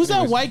short. Who's that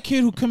Anyways. white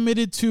kid who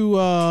committed to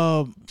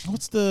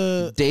what's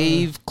the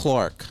Dave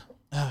Clark,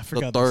 I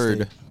forgot the third.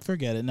 state.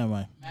 Forget it. Never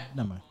mind.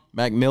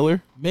 Mac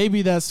Miller.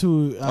 Maybe that's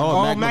who.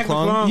 Oh, Mac Mac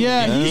McClung. McClung.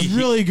 yeah, Yeah. he's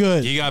really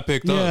good. He got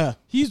picked yeah, up.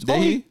 he's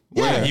Did he?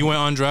 Yeah. He went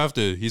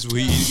undrafted. He's at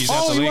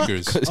Oh, the he went-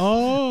 Lakers.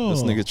 Oh,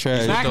 This nigga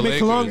trash. Mac the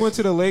McClung Lakers. went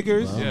to the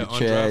Lakers. Yeah, Trash.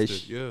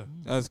 undrafted. Yeah.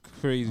 That's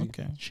crazy.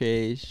 Okay.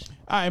 Trash.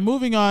 All right,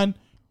 moving on.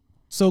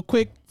 So two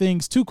quick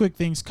things.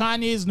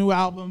 Kanye's new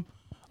album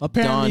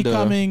apparently Donda.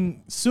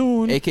 coming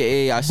soon.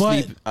 AKA,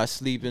 But- I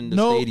sleep in the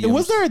no, stadium.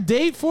 was there a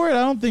date for it?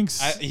 I don't think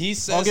so. He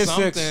said August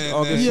something. 6th,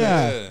 August and- 6th.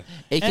 Yeah.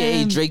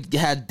 AKA And Drake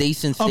had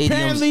dates in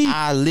Apparently, stadiums.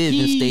 I live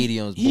in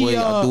stadiums, boy.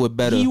 I do it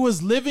better. He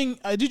was living.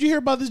 Did you hear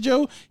about this,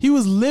 Joe? He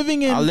was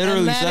living in. I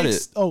literally Atlantic,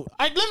 said it. Oh,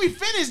 let me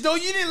finish, though.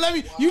 You didn't let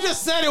me. You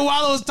just said it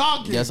while I was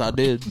talking. Yes, I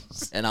did,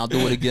 and I'll do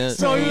it again.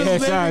 So he was,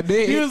 Yes, I living,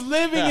 did. he was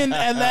living in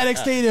Atlantic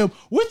Stadium,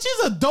 which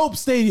is a dope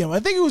stadium. I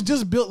think it was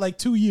just built like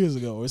 2 years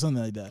ago or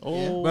something like that.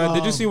 Oh. But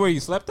did you see where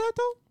you slept at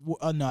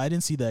though? No, I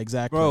didn't see the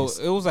exact Bro, place.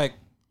 it was like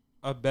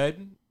a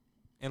bed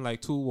and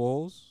like 2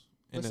 walls.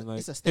 And It's then a- like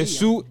it's a his stadium.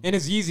 shoe and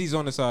his Yeezys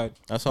on the side.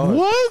 That's hard.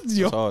 What?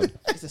 Yo. That's hard.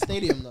 It's a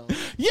stadium though.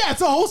 Yeah,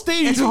 it's a whole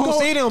stadium. It's You a can whole go-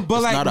 stadium,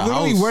 but like not a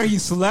literally house. where he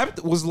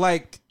slept was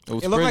like It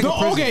was it looked like prison.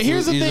 a prison. Okay,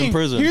 here's the He's in thing.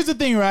 prison. Here's the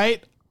thing,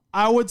 right?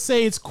 I would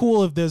say it's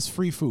cool if there's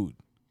free food,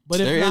 but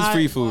if There is not,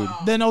 free food.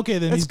 then okay,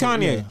 then It's he's good,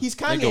 Kanye. yeah. He's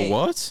Kanye. Nigga,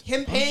 what?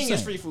 Him paying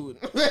is saying. free food.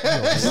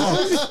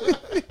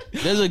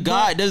 There's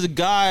a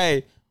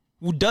guy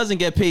who doesn't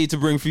get paid to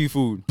bring free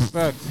food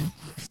Facts.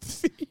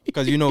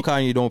 because you know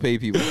Kanye don't pay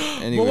people.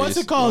 Anyways, But what's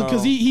it called?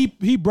 Because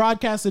he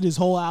broadcasted his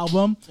whole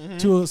album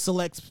to a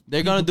select.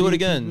 They're gonna people, do it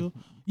again.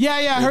 Yeah,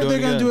 I heard doing they're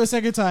it gonna again. do it a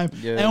second time.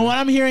 Yeah. And what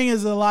I'm hearing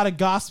is a lot of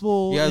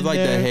gospel. He has in like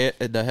there.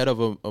 the head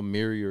of a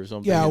mirror or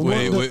something. Yeah, He's what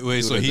Wait, the-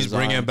 wait. So do the he's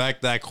design. bringing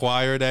back that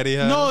choir that he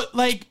had. No,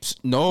 like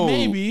No,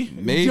 maybe.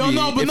 maybe.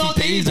 No, but if no, he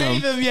they pays didn't pay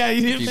them. them. Yeah,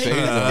 he didn't He pay pays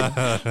them.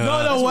 them.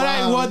 No,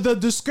 wild. what the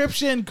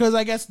description, because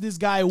I guess this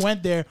guy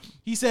went there.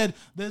 He said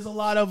there's a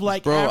lot of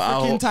like Bro,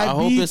 African type I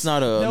hope beats. it's not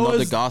There another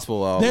was-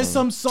 gospel album. There's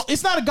some.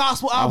 It's not a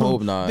gospel album.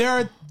 hope not. There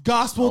are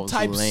gospel That was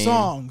type lame.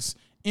 songs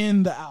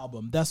in the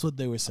album. That's what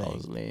they were That saying.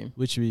 was lame.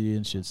 Which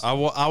we should. I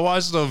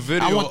watched the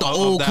video I want the of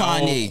old that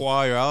Kanye. old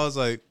choir. I was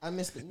like, I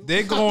missed it.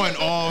 they're going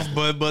off,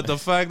 but the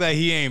fact that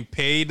he ain't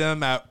paid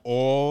them at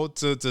all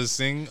to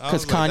sing, I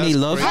 'Cause was like, Kanye that's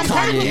loves crazy.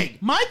 Kanye.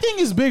 My thing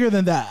is bigger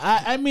than that.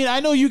 I mean,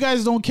 I know you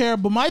guys don't care,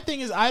 but my thing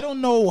is, I don't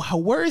know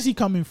where is he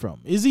coming from.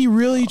 Is he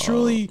really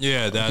truly?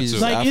 Yeah, that's He's too.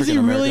 Like, is he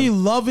African-American. really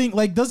loving?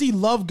 Like, does he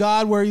love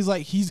God? Where he's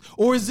like,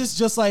 or is this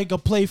just like a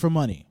play for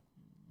money?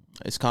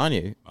 It's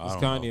Kanye. It's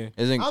Kanye.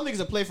 Isn't I don't think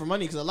it's a play for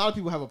money because a lot of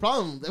people have a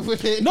problem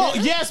with it. No,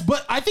 yes,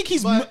 but I think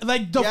he's But,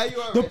 like yeah, you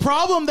are the right.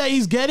 problem that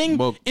he's getting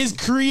Well- is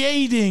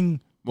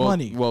creating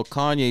money. Well,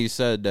 Kanye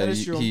said that, That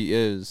is true. he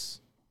is.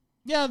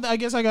 Yeah, I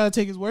guess I gotta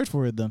take his word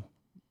for it then.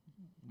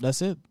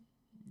 That's it.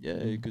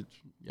 Yeah, he could.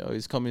 Yo,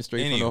 he's coming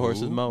straight from the Anywho.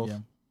 horse's mouth. Yeah.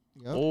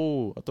 Yep.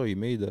 Oh, I thought you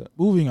made that.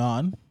 Moving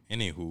on.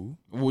 Anywho,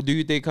 Well, do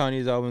you think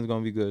Kanye's album is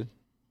gonna be good?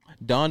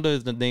 Donda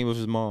is the name of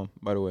his mom,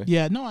 by the way.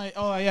 Yeah, no,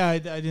 I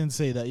didn't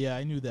say that. Yeah,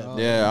 I knew that.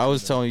 Yeah, I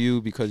was telling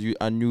you because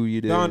I knew you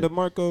did. Don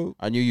DeMarco.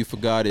 I knew you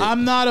forgot it.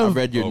 I'm not I a.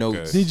 read your Okay.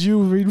 notes. Did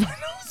you read my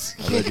notes?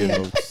 I read your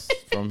notes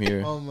from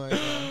here. Oh my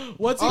god.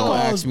 What's it Don't called?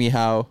 ask me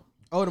how.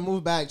 Oh, to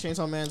move back,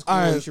 Chainsaw Man's cool.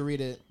 All right. You should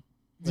read it.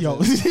 Yo.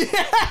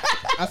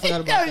 I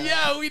forgot about that.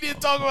 Yeah, we didn't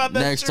talk about that.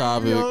 Next shit,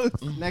 topic. Yo.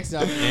 Next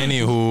up.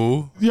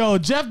 anywho, Yo,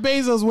 Jeff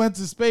Bezos went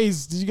to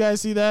space. Did you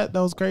guys see that? That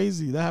was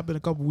crazy. That happened a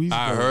couple weeks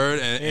ago. I heard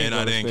and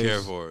I going to didn't space.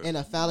 care for it. In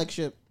a phallic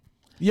ship.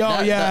 Yo,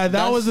 that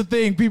that's- was the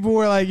thing. People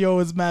were like, "Yo,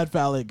 it's mad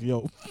phallic."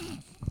 Yo,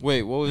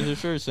 Wait, what was the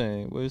shirt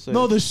saying? What did it say?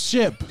 no, the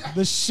spaceship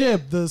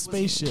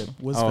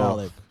was Oh.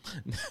 phallic.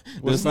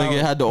 This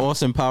nigga had the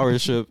Austin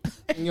Powers ship.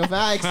 Your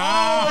facts.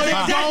 That's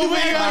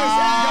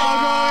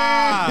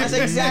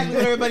That's exactly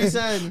what everybody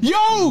said.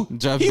 Yo,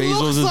 Jeff he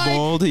Bezos looks is like-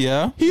 bald.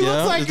 Yeah, He yeah,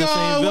 looks like it's the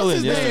same what's villain.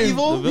 his Yeah, name? the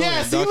villain,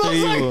 Yes, he Dr. looks like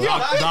Evil.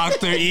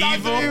 Dr.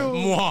 Evil. Evil.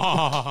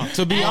 Mwah.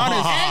 To be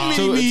honest, And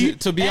to Mini-Me.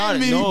 to be And honest,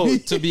 Mini-Me. no.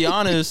 To be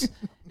honest,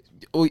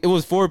 it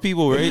was 4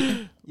 people,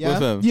 right? Yeah.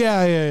 With him.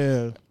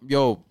 Yeah.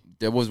 Yo,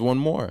 there was one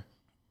more.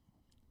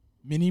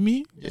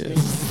 Mini-Me? Yeah.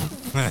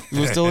 He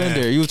was still in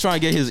there. He was trying to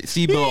get his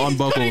seatbelt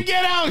unbuckled. Couldn't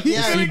get out. He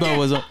Yeah. couldn't Seatbelt get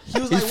was up.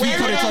 was His like, feet where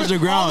couldn't are touch the All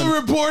ground. the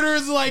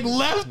reporters like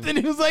left, and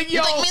he was like,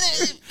 "Yo,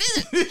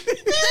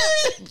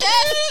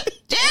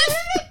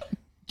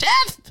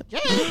 Jeff, yo,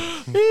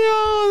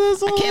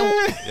 that's hilarious."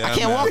 I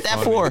can't walk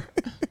that far.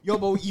 Yo,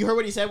 but you heard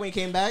what he said when he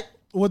came back?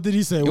 What did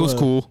he say? It was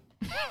cool.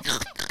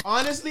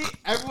 Honestly,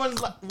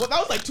 everyone's like, well, that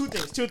was like two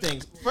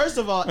things. First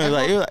of all, It was,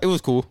 like, it was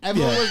cool.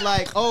 everyone Yeah. was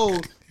like, oh,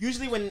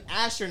 usually when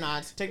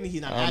astronauts, technically he's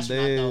not an I'm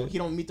astronaut dead. though, he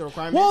don't meet the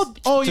requirements. Well,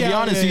 oh To yeah. be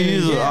honest, yeah, he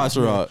is yeah, an yeah.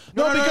 astronaut.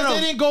 No, because no.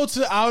 they didn't go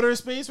to outer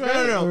space, right?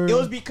 no. Or- It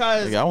was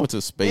because Like, I went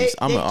to space.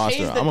 I'm they an changed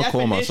astronaut. the I'm gonna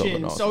call myself an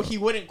definition astronaut. so he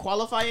wouldn't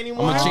qualify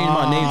anymore. I'm gonna change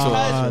my name to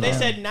because an they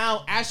astronaut. said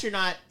now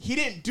astronaut, he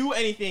didn't do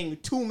anything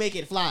to make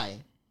it fly.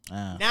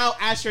 Ah. Now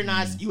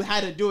astronauts, you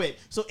had to do it.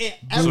 So So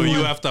everyone,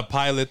 you have to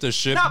pilot the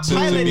ship not to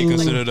piloting, be like,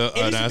 considered it an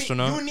needs to be-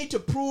 astronaut? you need to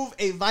prove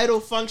a vital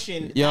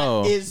function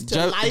Yo, that is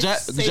to life, Jeff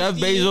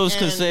safety, Bezos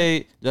could and-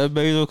 say. Jeff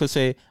Bezos could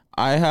say,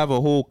 "I have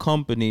a whole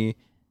company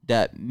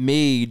that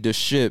made the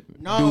ship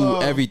No.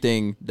 do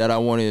everything that I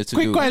wanted it to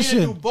Quick do." question.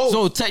 You need to do both.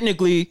 So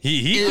technically,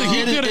 He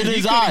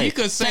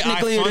could say,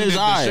 Technically, I it funded is the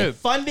I. ship.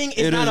 Funding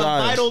is It not is a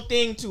ours. vital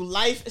thing to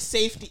life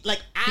safety, like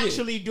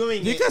actually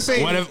doing You it. can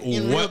say- What if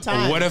in real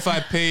time. what if I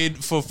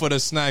paid for the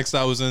snacks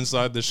that was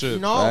inside the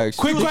ship? No, Facts.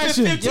 Quick Within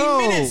question. 15 Yo.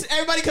 minutes,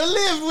 everybody could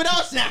live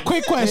without snacks.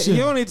 Quick You question.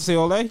 don't need to say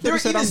all that. You They were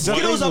said eating I'm Jeff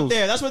Skittles up Bezos.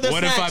 there. That's what they're What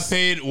snacks. if I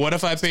paid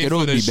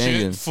Skittles for the be ship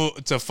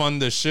banging. to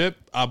fund the ship?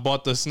 I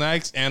bought the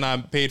snacks and I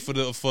paid for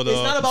the It's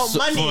not about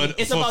money.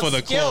 It's about the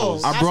skills.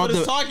 clothes. That's brought what it's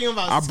the- talking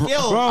about.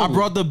 Skill. Bro. I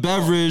brought the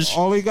beverage.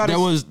 All he got there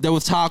is-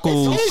 was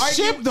tacos. His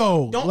argue- ship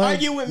though. Don't Like,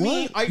 argue with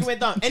me. what? Argue with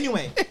them.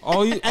 Anyway,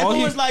 All everyone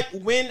he was like,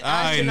 when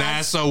Aye, astronauts.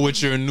 NASA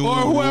with your new Or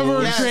whoever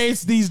rules. Yes.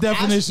 creates these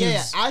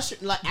definitions.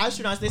 Like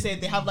astronauts, they say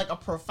they have like a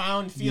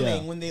profound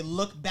feeling Yeah. when they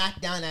look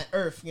back down at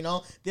Earth. You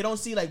know, they don't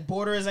see like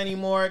borders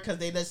anymore because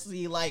they just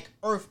see like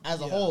Earth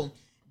as a whole.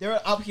 They're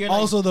up here. Like,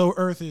 Also, the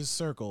Earth is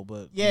circle,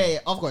 but yeah,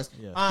 of course.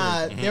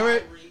 Yeah, They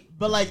were,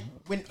 but like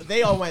when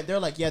they all went, they're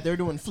like, yeah, they're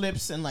doing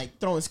flips and like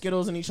throwing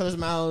Skittles in each other's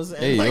mouths.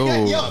 And Hey,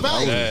 like, yo.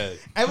 right. dead.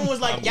 Everyone was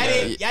like, y'all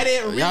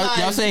didn't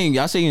realize.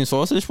 Y'all saying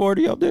sausage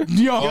party up there?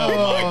 yo, Oh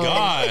my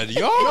god,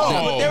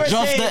 But they were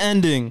Just saying, the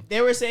ending.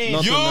 They were saying,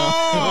 Nothing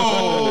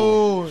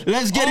yo,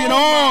 Let's get it oh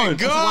my on.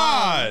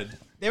 god.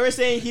 they were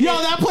saying he yo,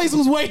 didn't. that place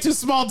was way too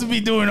small to be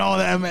doing all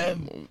that,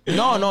 man.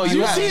 No,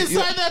 You see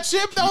inside that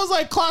ship? That was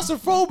like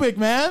claustrophobic,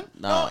 man.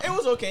 No, it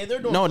was okay.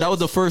 They're doing. No, that was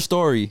the first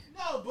story.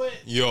 No, but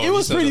Yo, It he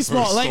was said pretty the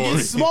small. first Like story.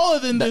 it's smaller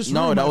than this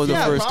No, room. that was the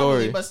yeah, first probably,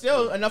 story. but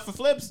still enough for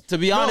flips. To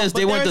be No, honest, but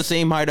they went there's- the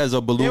same height as a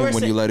they balloon were when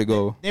say- you let it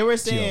go. They were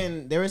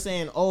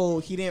saying, oh,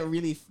 he didn't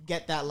really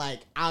get that like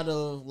out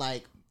of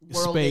like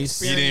world Space.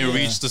 He experience. didn't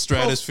reach the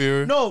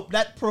stratosphere. No,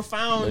 that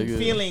profound Nigga.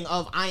 feeling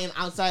of I am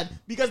outside.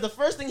 Because the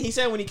first thing he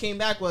said when he came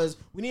back was,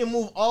 we need to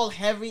move all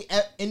heavy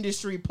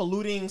industry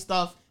polluting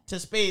stuff to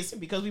space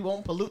because we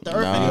won't pollute the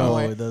earth Nah.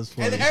 anymore. Oh, that's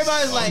funny. And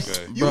everybody's like,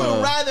 Okay. you would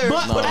Bruh. rather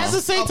But put at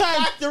the same a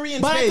time, factory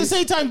in but space. at the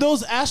same time,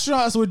 those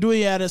astronauts were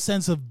doing it out of a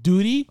sense of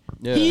duty.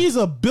 Yeah. He's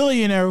a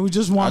billionaire who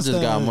just wants just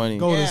to got money.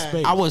 go to Yeah.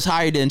 space. I was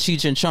higher than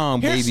Cheech and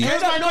Chong, Here's- baby.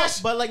 here's- I know,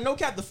 but like no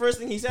cap, the first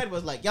thing he said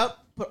was like,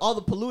 "Yup, put all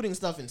the polluting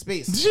stuff in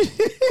space."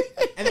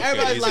 And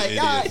everybody's He's an like,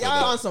 idiot "Y'all, for y'all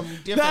that. on some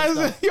different That's,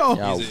 stuff." yo,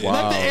 Yeah, He's a- wow.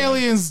 let the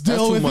aliens That's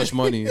deal too with much it.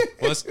 money.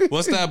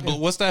 What's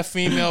that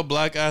female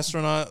black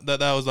astronaut that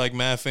was like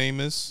mad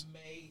famous?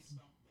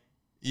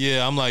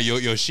 Yeah, I'm like,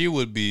 yo, she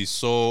would be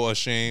so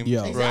ashamed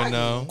Yo. right Exactly.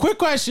 now. Quick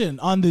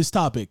question on this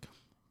topic: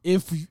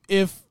 If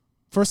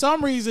for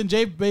some reason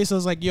Jeff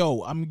Bezos like,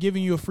 yo, I'm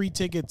giving you a free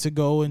ticket to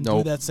go and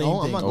Nope. do that same No,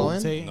 I'm thing. not going.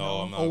 Say-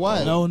 No, I'm not. Or what?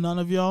 going. No, none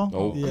of y'all.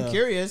 Nope. Yeah. I'm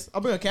curious.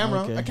 I'll bring a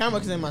camera. Okay. A camera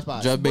can sit in my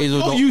spot. Jeff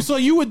Bezos. Oh, Don't, so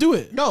you would do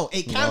it? No,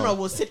 a camera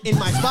will sit in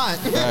my spot.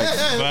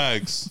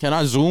 Facts. can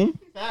I zoom?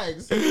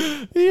 Facts.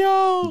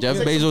 Yo, Jeff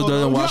Take some Bezos doesn't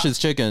photos. wash his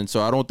chicken,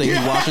 so I don't think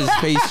he washes his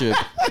spaceship.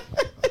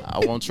 I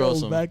won't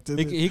trust Go him. back to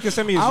He, the- he can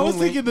send me a I Zoom was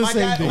link. thinking the My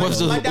same dad, thing. What's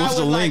the- my dad what's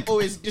was the like, link? "Oh,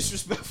 it's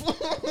disrespectful."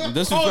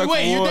 Disrespectful Oh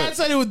wait, your what? dad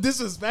said it was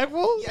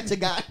disrespectful. Yeah, to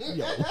God.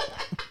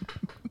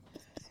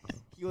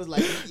 He was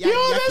like, Yo,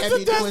 y'all that's can't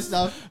be the- doing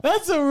stuff.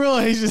 That's a real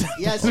Asian.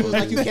 Yes, he was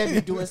like, you can't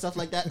be doing stuff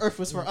like that. Earth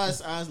was for us.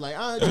 I was like,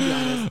 to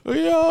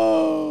be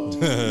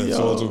honest.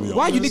 Yo.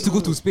 Why you need to go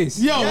to space?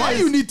 Yo, why Yes.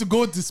 you need to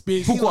go to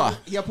space? Pourquoi?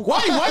 Yeah,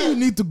 Why you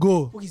need to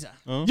go? He's a-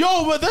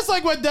 Yo, but that's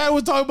like my dad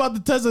was talking about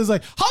the Tesla. It's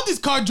like, how this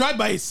car drive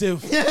by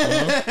itself?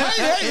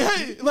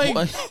 Hey, like,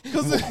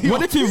 because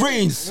What if it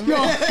rains? we were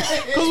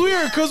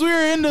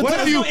in the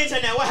There's no Tesla.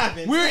 internet. What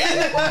happened?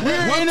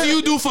 What do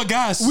you do for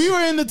gas? We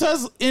were in the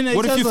Tesla.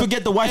 What if you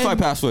forget the Wi-Fi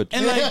password?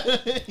 And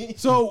like,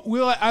 so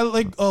I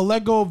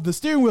let go of the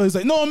steering wheel. He's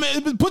like, no,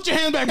 man, put your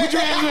hands back. Put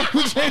your hands back.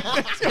 Put your hands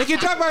back. They can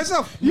drive by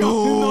itself.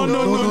 No.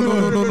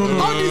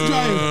 How do you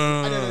drive?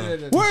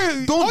 No.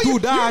 Where? Don't do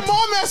that. Your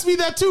mom asked me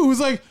that too. It's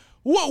like,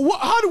 what?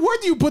 Where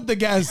do you put the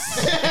gas?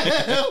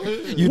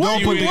 You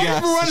don't put the What if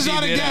gas. it runs She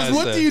out of did gas? ask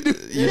What that. do you do?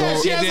 She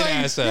has did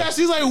ask that. yeah,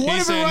 she's like, what He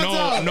if it said, runs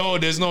out? no,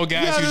 there's no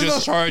gas. Yeah, You there's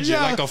just no- charge it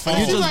yeah. like a phone.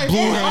 She's just like, blew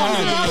hey, her how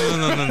does it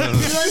run? No. No.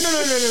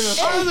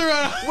 How does it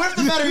run? What if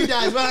the battery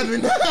dies? What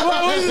happened?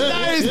 What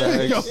is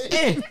it? Yo,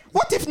 Hey,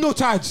 what if no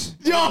charge?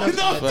 no.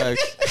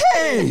 Facts.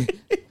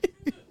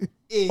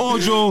 Hey,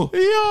 Ojo.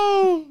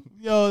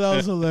 Yo, that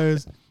was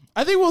hilarious.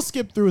 I think we'll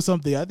skip through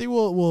something. I think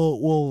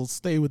we'll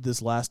stay with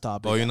this last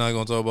topic. Oh, you're not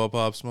gonna talk about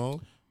Pop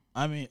Smoke?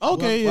 I mean,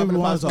 okay, What if we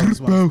want to happened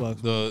talk to about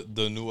Xbox.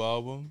 The new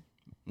album?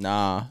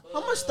 Nah.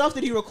 How much stuff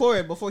did he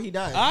record before he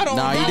died? I don't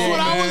Nah, know. he didn't. what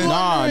I was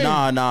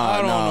wondering. Nah. I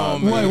don't know,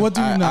 man. Wait, what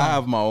do you know? I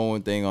have my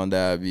own thing on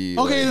that. Be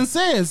Okay, then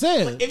say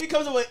it. If he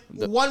comes up with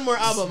one more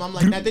album, I'm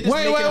like, nah, they just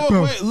Wait, make it up.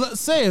 wait.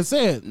 Say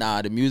it.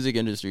 Nah, the music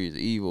industry is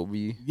evil.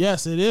 Be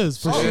Yes, it is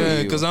for sure.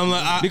 Yeah, because I'm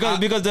like,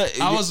 because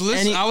I was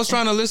listening. I was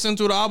trying to listen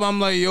to the album. I'm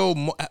like, yo,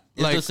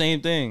 it's like the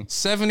same thing.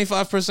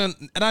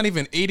 75%, not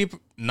even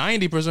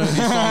 90% of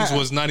these songs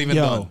was not even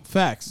Yo, done.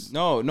 facts.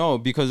 No,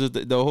 because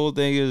the whole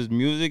thing is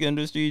music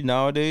industry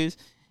nowadays.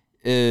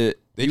 They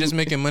just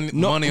making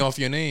money off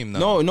your name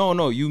now.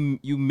 No.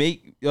 You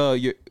make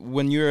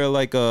when you're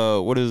like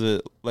what is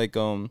it like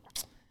a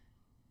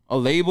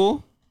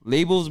label.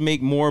 Labels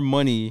make more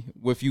money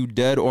with you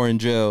dead or in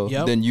jail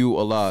Yep. than you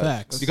alive.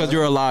 Facts. Because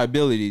you're a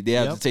liability. They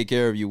have Yep. to take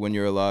care of you when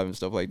you're alive and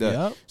stuff like that.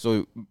 Yep.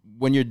 So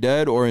when you're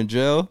dead or in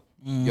jail,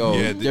 yo,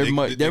 Yeah, their they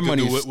money can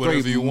is do straight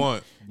whatever you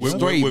want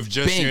straight with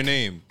just bank. your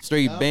name.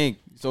 Straight bank.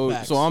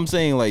 Facts. So I'm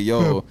saying like,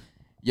 yo,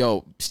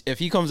 if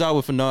he comes out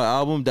with another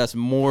album, that's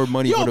more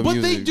money for Yo, the but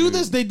music. they do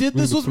this. They did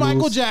this with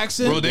Michael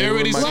Jackson. Bro, they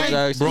already Michael said.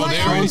 Jackson. Bro, Like,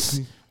 they I already.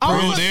 was-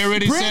 Bro, they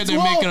already Prince, said they're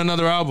well, making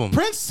another album.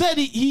 Prince said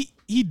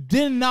he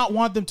did not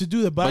want them to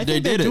do that, but I But they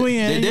think they're did it. doing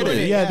it. They did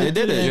anyway. it. Yeah, They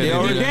did it. Yeah, They they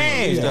already did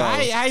it. released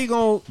that. how you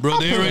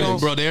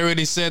gonna? They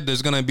already said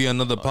there's gonna be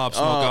another Pop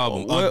Smoke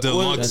album, a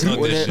deluxe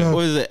what edition.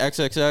 is it?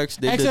 XXX.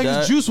 They did XX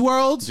that. Juice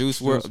WRLD. Juice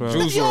WRLD. WRLD.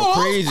 Juice Yo, WRLD. that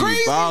was Crazy. crazy.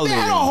 They Violating.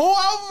 had a whole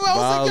album. I was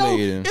like,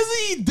 Violating. yo,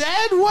 isn't he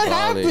dead? What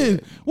Violating.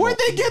 happened? Where'd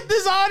they get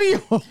this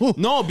audio?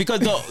 No, because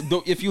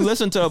if you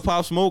listen to a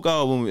Pop Smoke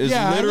album, it's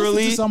Yeah, I listened to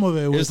literally some of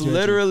it with It's Reggie.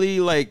 literally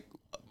like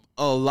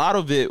a lot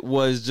of it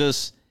was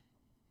just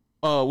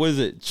what is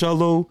it?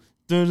 Cello.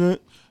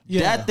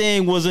 Yeah. That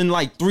thing was in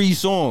like 3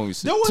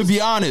 songs. There was- To be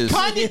honest.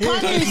 Kanye,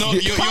 No,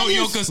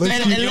 yo, cause think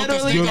and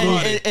literally,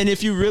 about it. and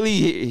if you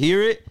really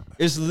hear it,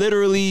 it's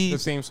literally The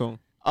same song.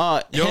 Yo,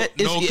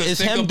 it's, no, 'cause it's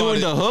think him about doing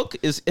it. the hook.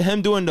 It's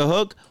him doing the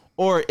hook,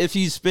 or if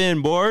he's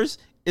spinning bars,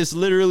 it's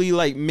literally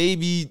like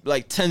maybe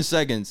like 10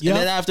 seconds, Yep.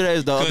 and then after that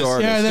is the other 'Cause-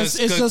 artist.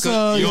 Yeah, it's just a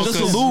yo, it's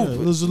cause- a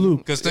loop. It's a loop.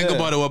 Because think Yeah.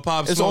 about it, what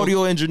Pop Smoke. It's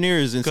audio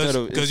engineers instead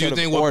of Because you instead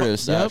think of what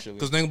artists. Yep. Actually,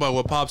 Because think about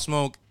what Pop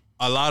Smoke.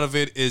 A lot of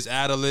it is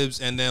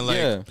ad-libs and then like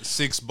Yeah.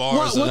 6 bars.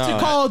 What's of it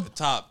called?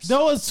 Tops. There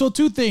was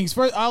 2 things.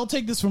 First, I'll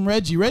take this from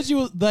Reggie. Reggie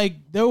was like,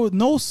 there was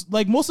no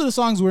like most of the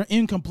songs were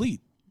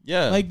incomplete.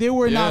 yeah, Like they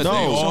were Yeah, not. they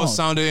No. all songs.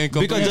 sounded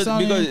incomplete. because Yeah,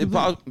 sounding because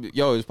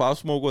incomplete. if Pop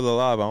Smoke was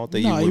alive, I don't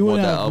think No, he he would want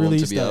wouldn't that have album to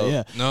released be that. out.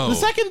 Yeah. No. The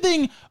second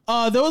thing,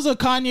 there was a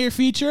Kanye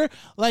feature.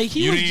 Like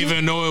he You was didn't just-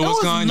 even know it that was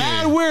Kanye.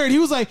 Mad weird. He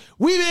was like,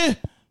 "We been."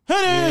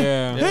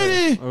 Yeah.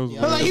 Hey, That was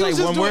But like weird. he It's was like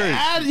just one doing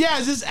word.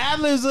 it's just ad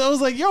libs. I was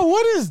like, "Yo,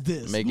 what is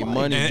this?" Making Like,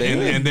 money, and,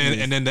 baby.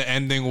 and then the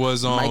ending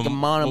was Mike and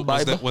Mon and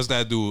Bible. what's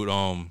that dude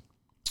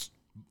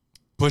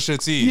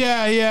Pusha T.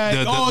 Yeah.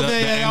 The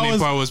that ending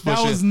part was that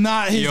Pusha. was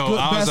not his Yo, good,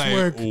 I was best like,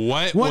 work.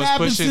 what What was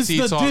happened Pusha since T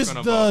the talking the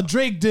about?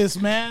 Drake diss,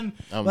 man?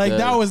 I'm Like dead.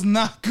 that was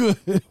not good.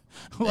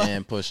 Like-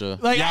 Man,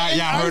 Pusha. Like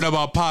Y'all heard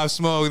about Pop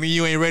Smoke and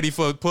you ain't ready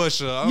for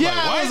Pusha. I'm Yeah, like,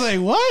 what? I was like,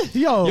 what?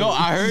 Yo,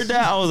 I heard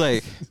that. I was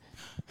like,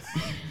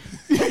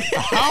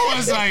 I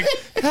was like,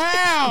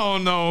 hell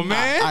no,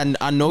 man.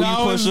 I know you,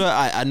 That was-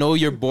 Pusha. I know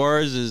your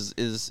bars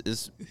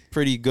is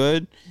pretty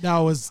good. that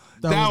was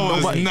That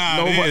was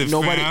not it,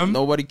 fam.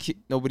 nobody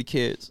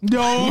cares.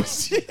 no.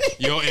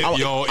 Yo,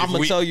 I'm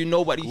gonna tell you,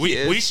 nobody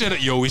cares. we should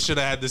have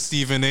had the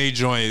Stephen A.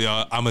 joint.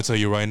 I'm gonna tell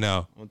you right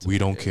now, we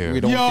don't care.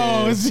 We don't Yo,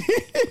 care.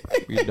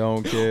 We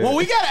don't care. well,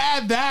 we gotta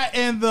add that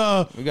and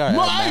the We gotta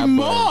my add that,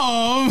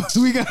 mom.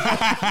 We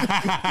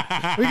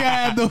gotta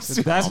add those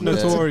two. That's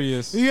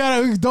notorious. You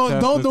gotta don't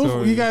That's don't you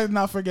notorious. gotta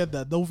not forget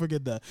that. Don't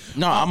forget that.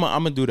 No, I'm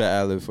gonna do the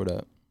ad-lib for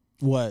that.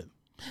 What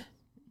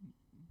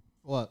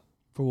What?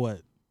 for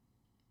what?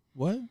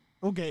 What?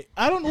 Okay,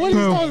 I don't know what he's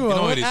talking about. You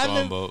know what he's Ad-lib-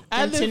 talking about.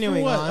 ad-lib for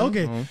Continuing what? on.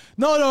 Okay,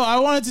 no, I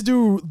wanted to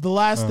do the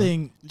last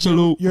thing.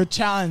 Salute. Your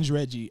challenge,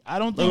 Reggie. I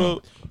don't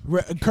think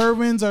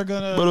Kerwins are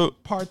gonna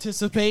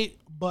participate,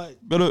 but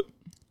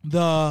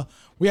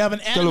we have an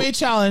anime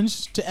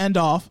challenge to end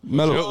off.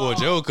 Well,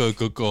 Joe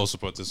could also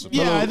participate.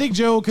 Yeah, I think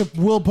Joe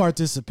will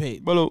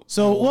participate.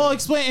 So, well,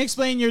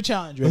 explain your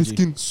challenge,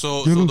 Reggie.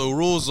 So the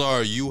rules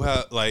are you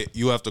have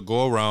to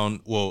go around.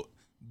 Well,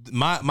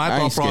 my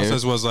thought ain't scared.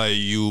 process was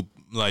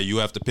you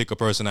have to pick a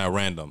person at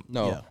random.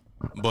 No. Yeah.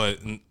 But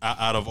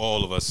out of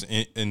all of us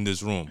in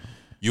this room,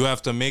 you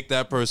have to make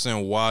that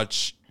person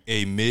watch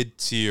a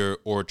mid-tier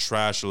or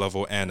trash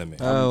level anime.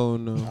 Oh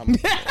no.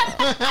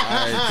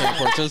 I can't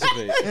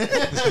participate.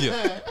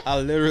 Yeah. I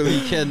literally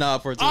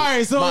cannot participate. All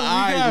right, so my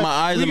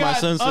eyes we and my got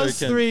sensor us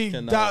three.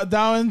 cannot.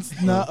 Downs,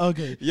 no,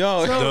 okay. Yo,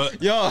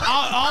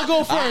 I'll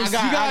go first.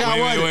 I got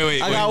one.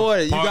 Wait. I got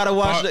one. You gotta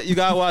watch. You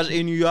gotta watch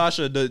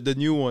Inuyasha, the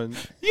new one.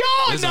 Yo,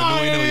 There's no,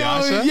 a new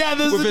Inuyasha? yeah,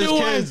 there's With a his new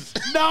kids.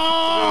 one. No,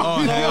 Oh,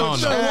 hell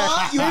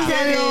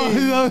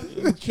no.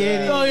 You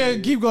kidding? Oh yeah,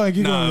 keep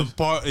going. Nah,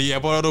 part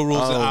of the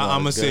rules. Oh,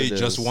 I'm my gonna say goodness.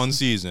 just one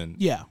season.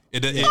 Yeah.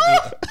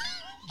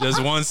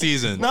 Just one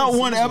season. Not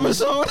one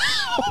episode.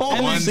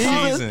 And One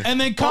then season. and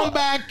then come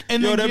back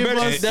and Yo, then give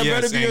us. there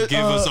better Yes, be and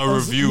give us a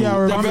review.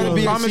 Yeah, There better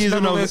be a Promise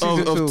season Neverland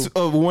season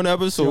of one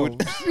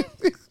episode.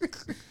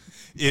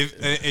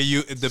 If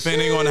you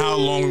depending on how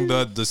long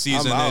the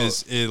season I'm out.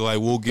 is, it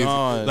we'll give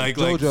Gone. like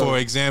JoJo. for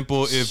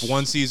example, if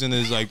one season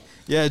is like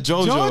Yeah,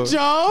 JoJo.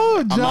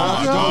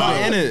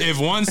 JoJo. in it. if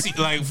one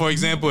for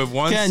example, if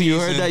one Ken, season you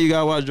heard that? You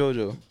gotta watch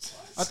JoJo.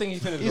 I think he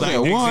finished. He's like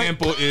like, what?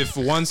 example, if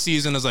one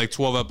season is like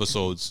 12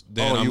 episodes,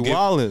 then Oh, you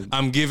wildin'.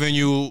 I'm giving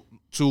you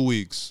 2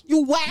 weeks.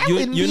 You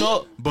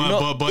know,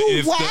 But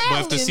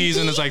if the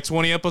season is like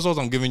 20 episodes,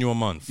 I'm giving you a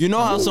month. you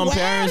know how some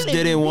parents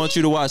didn't want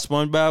you to watch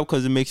SpongeBob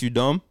because it makes you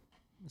dumb.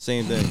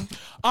 Same thing.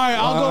 All right,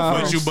 I'll go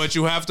first. But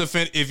you have to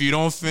if you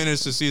don't finish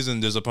the season,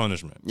 there's a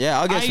punishment. Yeah,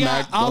 I'll get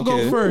smacked. I'll Don't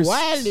go care. first.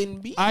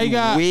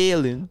 Wildin'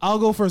 Wailing. I'll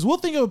go first. We'll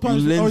think of a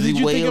punishment. Or Lindsay did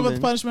you think of a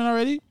Whalen. punishment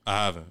already?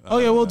 I haven't.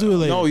 Okay, we'll do it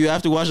later. No, you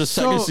have to watch the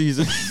second So-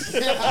 season.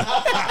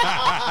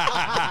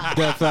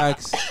 Dead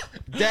facts.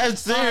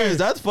 That's serious.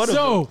 That's funny.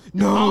 So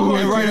And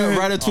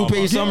write a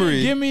 2-page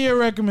summary. Give me your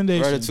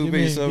recommendation. Write a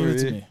 2-page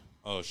summary.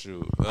 Oh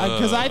shoot.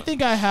 Because I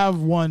think I have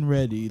one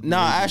ready.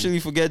 Nah,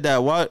 actually, forget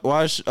that.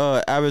 Watch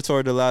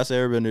Avatar: The Last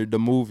Airbender, the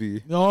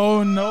movie.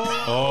 Oh no!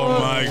 Oh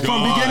my god.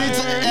 From beginning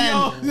to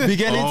end.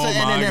 Beginning Oh to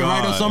end, my and then write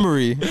a God.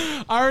 summary.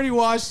 I already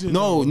watched it.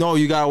 No,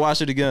 you gotta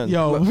watch it again.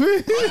 Yo.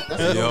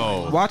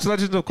 Yo. Watch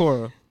Legend of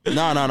Korra.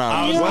 No.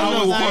 I was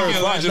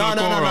thinking Legend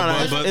of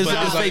Korra, but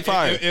It's fake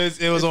fire. It was It's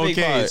fake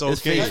okay. fire. It's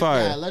It's okay. fake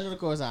fire. Yeah, Legend of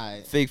Korra is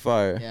alright. Fake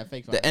fire. Yeah,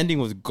 fake fire. The ending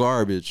was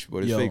garbage,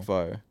 but it's Yo. fake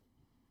fire.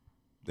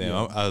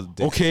 Damn,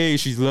 Okay,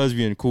 she's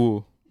lesbian.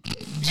 Cool.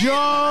 Yo.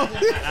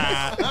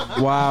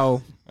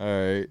 Wow. All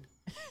right.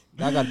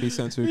 That gotta be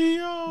censored.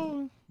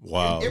 Yo.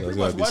 Wow. It that's pretty gotta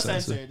much be was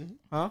censored. censored.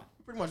 Huh?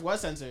 Pretty much was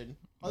censored.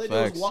 All they did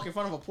Facts. was walk in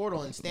front of a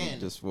portal and stand.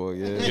 Just for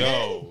yeah.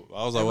 Yo,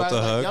 I was like, what Everybody the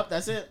was like, heck? Yup,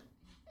 that's it.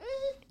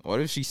 What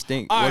if she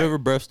stink? All What right. if her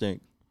breath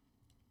stink?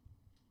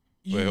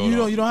 You, Wait, you hold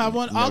don't on. you don't have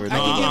one? Never I know.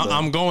 can give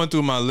I'm going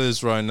through my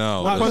list right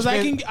now. because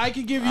I can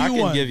give you I can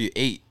one. give you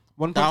 8.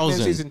 One Punch Man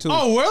 1,000. season 2.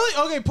 Oh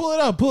really? Okay, pull it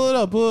up.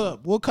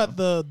 We'll cut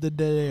the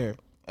dead air.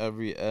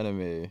 Every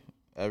anime.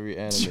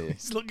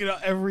 He's looking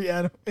at every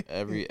anime.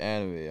 Every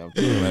anime.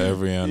 I'm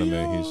Every anime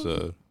Yo. he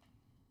said.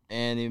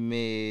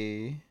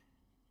 anime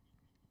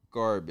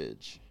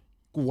garbage.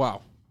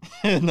 Wow.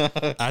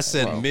 I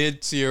said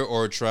mid-tier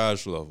or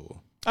trash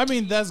level. I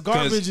mean, that's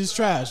garbage is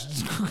trash.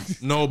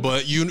 No,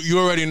 but you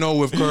already know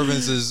with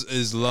Kervins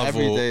is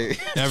level.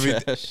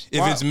 Everything trash.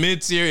 If it's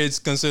mid-tier, it's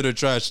considered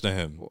trash to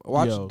him.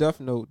 Watch Yo. Death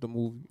Note, the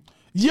movie.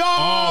 Yo, my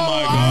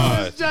I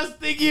God. was just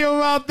thinking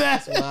about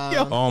that.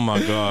 Wow. Oh my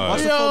Watch god.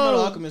 the Yo. Full Metal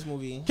Alchemist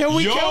movie. Can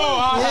we? Yo, can we-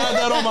 I had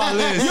that on my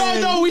list.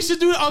 Yo, no, we should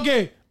do it.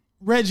 Okay,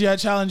 Reggie, I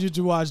challenge you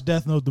to watch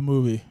Death Note the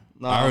movie.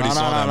 I already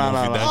saw that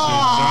movie.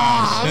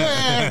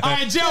 That All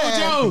right,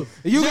 Joe.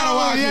 You gotta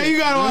watch Yeah, it. you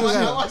gotta watch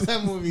I it. watched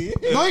that movie.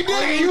 No, you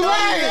didn't. You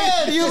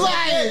lying. You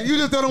lying. You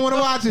just don't want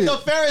to watch it. The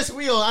Ferris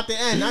wheel at the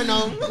end. I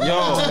know.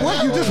 Yo,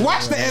 What? You just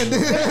watched the end. yo.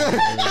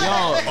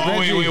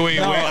 Oh wait.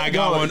 I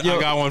got one. I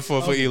got one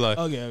for Eli.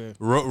 Okay.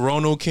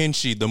 Rono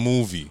Kenshi, the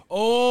movie,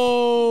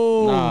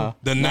 Oh. Nah.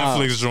 the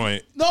Netflix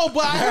joint. No,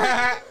 but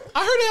I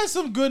heard it has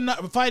some good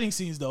fighting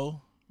scenes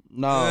though.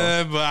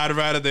 No. But I'd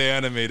rather the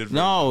animated. version.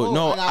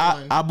 No. I got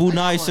one. Abu I got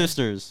Nai one.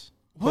 sisters.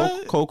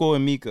 What? Coco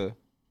and Mika.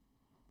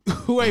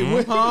 Wait,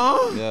 what?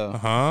 Yeah.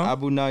 Huh?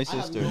 Abu Nai I have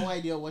sisters. no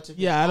idea what to.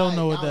 Yeah, I don't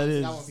know what that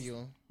is. That one for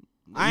you.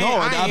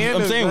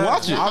 I'm saying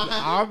watch it.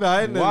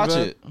 Watch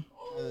it.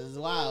 It's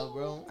wild,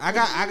 bro. I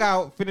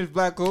got finished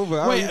Black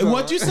Clover. Wait,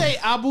 what you say?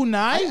 Abu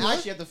Nai? I What?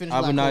 actually have to finish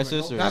Abu Black Nai Clover.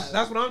 sisters.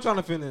 That's what I'm trying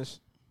to finish.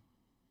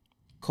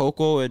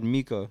 Coco and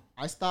Mika.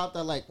 I stopped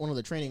at like one of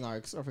the training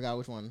arcs. I forgot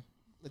which one.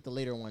 Like the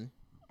later one.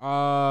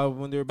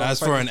 When they're about As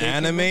to for fight an the fake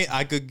anime, ones.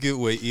 I could get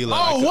with Eli.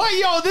 Oh, what?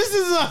 Yo, this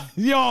is a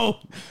yo.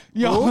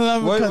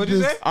 Who? What'd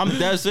you say? I'm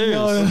dead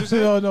serious.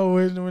 No,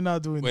 we're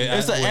not doing Wait, that.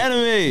 It's an Wait.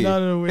 anime.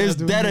 No, we're It's not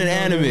doing dead that.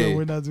 an No, anime.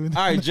 we're not doing that.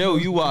 All right, Joe,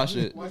 you watch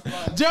it.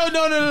 Joe,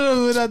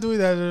 no, we're not doing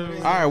that. No.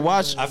 All right,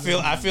 watch. I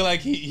feel like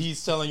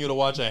he's telling you to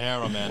watch a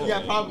harem anime. Yeah,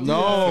 probably. No,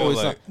 I feel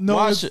it's like- not. No,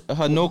 Watch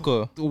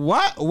Hanoka.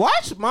 What?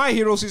 Watch My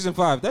Hero season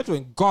 5. That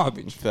joint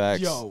garbage.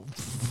 Facts. Yo,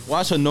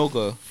 Watch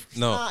Hanoka.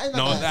 No, Nah, it's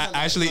no. not bad.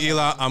 Actually,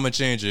 Eli, I'm gonna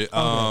change it.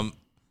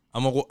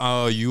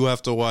 You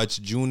have to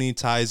watch Juni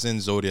Taisen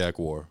Zodiac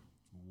War.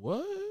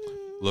 what?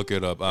 Look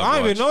it up. I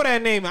don't even know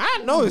that name.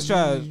 I know it's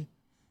trash.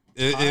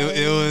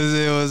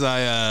 It was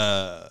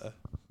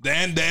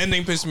the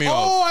ending pissed me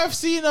off. Oh, I've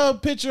seen a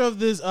picture of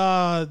this.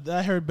 I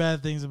heard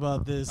bad things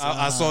about this.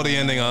 I saw the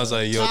ending. I was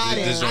like, yo,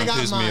 this I joint got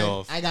pissed mine. me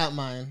off. I got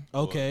mine.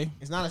 Okay.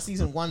 It's not a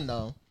season 1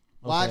 though.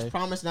 Watch Okay.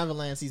 Promised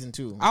Neverland season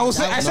 2. I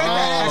said that. I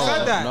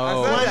said that.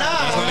 No. Why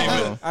That's not? not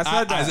even. I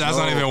said that. That's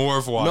not even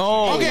worth watching.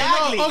 No. Okay,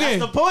 Exactly. no, okay.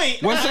 That's the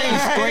point. We're saying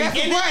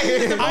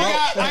straight.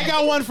 I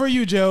got one for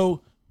you,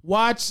 Joe.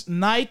 Watch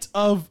Night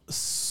of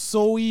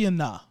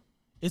Soina.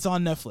 It's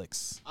on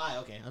Netflix.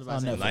 Okay. I was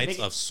about to On say. Knights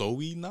of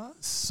Soina?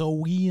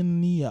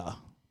 Soina.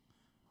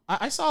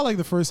 I saw like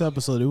the first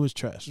episode. It was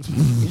trash. It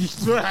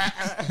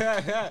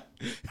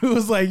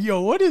was like,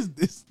 yo, what is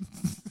this?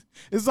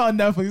 It's on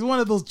Netflix. It's one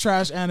of those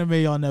trash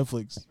anime on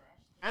Netflix.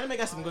 Anime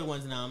got some good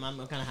ones now. I'm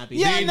kind of happy.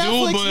 Yeah, They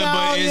Netflix do, but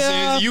now,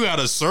 yeah. you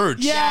gotta search.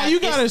 Yeah, you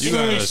gotta it's, You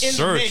gotta it's in the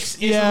search. mix.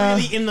 It's Yeah.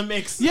 really in the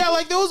mix. Yeah,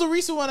 like there was a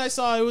recent one I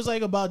saw. It was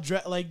like about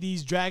like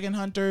these dragon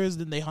hunters.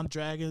 Then they hunt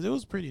dragons. It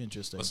was pretty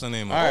interesting. What's the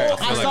name of All right. it? I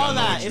feel like saw know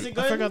that. what Is you- it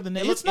good? I forgot the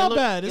name. It It's not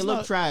bad. It It's looked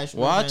not- trash.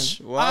 Watch.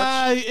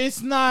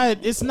 It's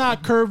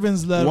not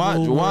Kerbin's level.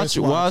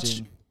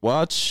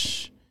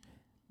 Watch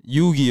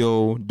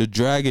Yu-Gi-Oh! The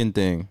Dragon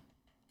thing.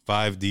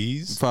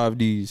 5Ds?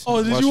 5Ds.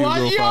 Oh, did you watch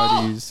Yu-Gi-Oh! yo?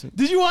 5Ds.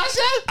 Did you watch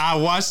that? I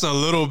watched a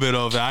little bit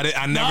of it.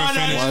 I never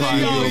finished no,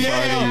 5 yo, Ds.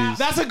 yeah.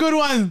 That's a good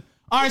one.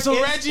 All right,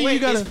 so Reggie, you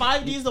gotta. Is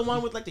 5Ds the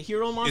one with like the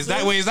hero monster? Is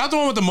that the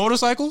one with the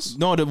motorcycles?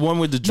 No, the one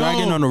with the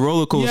dragon No. on the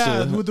roller coaster.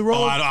 Yeah, with the Oh,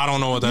 roll. I don't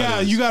know what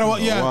that is. Yeah, you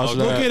gotta. Yeah, Watch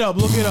look that. it up.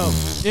 Look it up.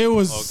 It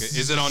was. Okay,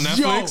 is it on Yo.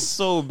 Netflix?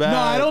 So bad. No,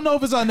 I don't know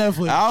if it's on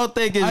Netflix. I don't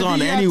think it's I think on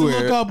you have anywhere.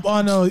 to look up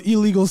on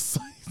illegal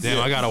site. Damn,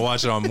 I gotta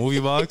watch it on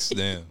MovieBox.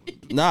 Damn.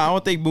 Nah, I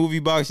don't think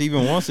MovieBox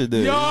even wants it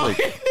there. Yo, It's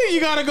like, you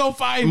gotta go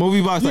find.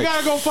 MovieBox, You like-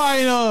 gotta go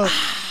find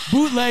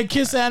bootleg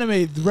Kiss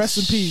Anime. Rest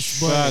in peace.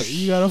 But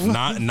you gotta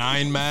find.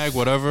 Nine mag,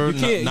 whatever.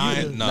 can't-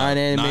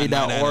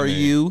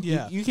 Nineanime.ru.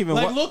 Yeah, You can even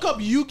like wa- look up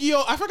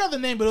Yu-Gi-Oh. I forgot the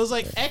name, but it was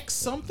like X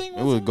something.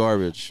 It was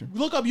garbage.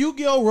 Look up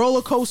Yu-Gi-Oh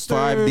roller coasters.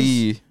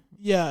 5D.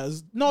 Yeah,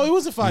 no, it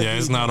wasn't 5D. Yeah,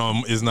 it's not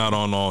on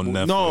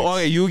Netflix. No,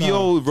 okay,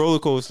 Yu-Gi-Oh! Roller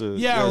coaster. Yeah,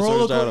 You gotta roller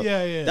search that co- up.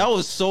 yeah, yeah. That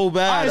was so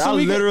bad. All right, so I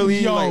we got- literally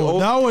yo, like. Oh,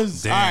 that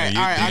was. Damn,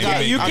 All right, I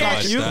got- You I can't.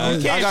 watch You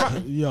that. can't. I got- fi-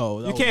 Yo,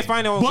 that You was- can't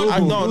find it on But-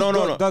 Google.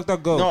 No.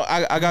 DuckDuckGo. No,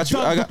 I got you.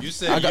 I got.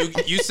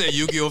 You said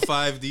Yu-Gi-Oh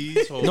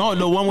 5Ds. Hold No, on.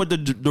 the one with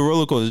the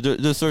roller coaster.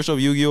 Just search up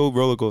Yu-Gi-Oh!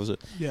 Roller coaster.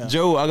 Yeah.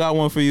 Joe, I got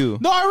one for you.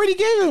 No, I already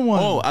gave him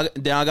one. Oh,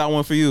 then I got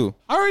one for you.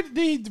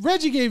 Reggie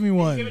gave me Give it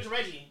one. to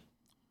Reggie.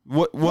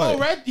 What?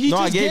 He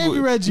just gave me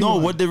Reggie No,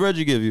 one. what did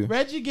Reggie give you?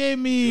 Reggie gave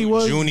me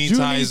was Juni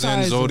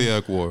Taisen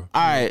Zodiac War.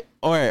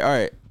 All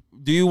right.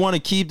 Do you want to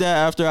keep that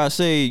after I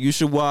say you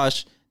should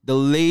watch the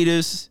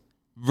latest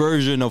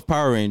version of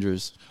Power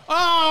Rangers?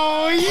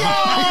 Oh,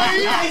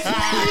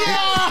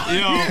 Yo,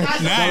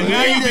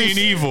 now you being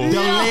evil. The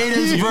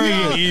latest You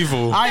being version.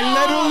 evil. I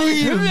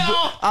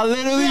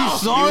literally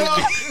saw it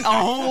the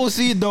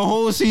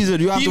whole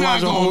season. You have He to not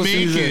watch the gonna whole make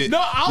season. it. No,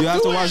 I'll You have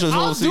do to it. watch this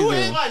whole I'll do season.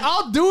 it.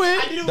 I'll do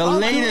it. The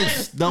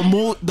latest, the I'll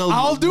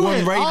do one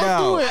it. right I'll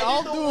now. do it.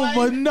 I'll do it.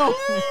 But no.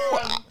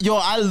 Yo,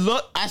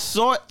 I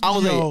saw it. I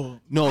was Yo. like,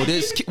 no,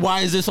 this.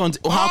 Why is this on?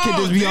 How can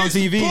this be on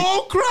TV?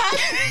 Bull crap.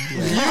 Yo.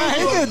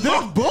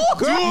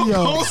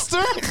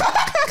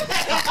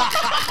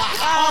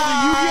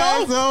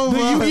 The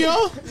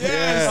Yu-Gi-Oh?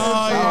 Yes.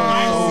 Oh, yeah. I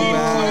seen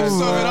bad.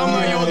 clips of it. I'm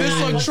like, yo, this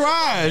look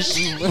trash.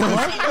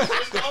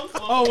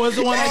 Oh, was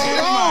the one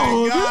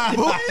I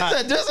Who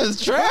said this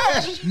is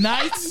trash?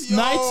 Knights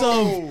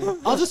of.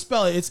 I'll just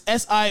spell it. It's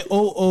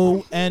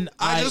SIOONIA.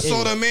 I just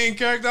saw the main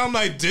character. I'm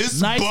like,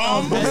 this Knights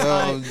bum. of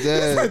I'm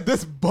dead.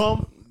 This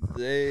bum.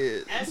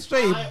 Dead.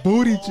 Straight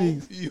booty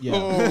cheeks.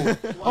 Yeah.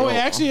 Oh wait,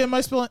 actually, am I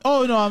spelling?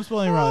 Oh no, I'm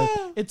spelling wrong.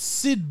 It's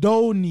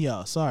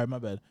Sidonia. Sorry, my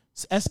bad.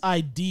 It's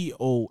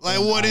SIDO. Like,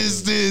 what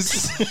is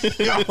this?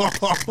 They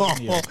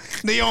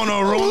on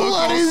a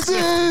roller coaster.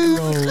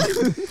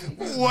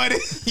 What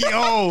is,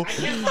 yo,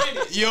 Can't find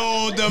it.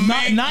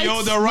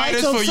 yo, the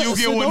writers for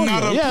Yu-Gi-Oh would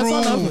not Yeah,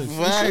 it's on approve.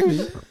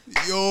 Netflix.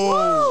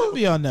 Yo,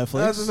 Be on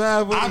Netflix.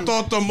 I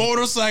thought the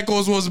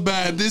motorcycles was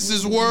bad. This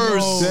is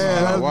worse. Watch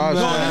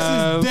No,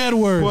 that. this is dead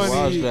words.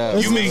 Watch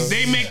that.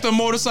 They make the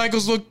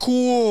motorcycles look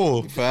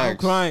cool. Facts. I'm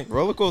crying.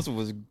 Roller coaster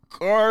was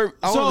garbage.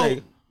 I was So,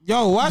 like,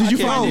 Yo, what? Did you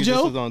can't find believe it, Joe?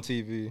 This was on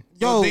TV.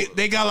 Yo,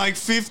 They got like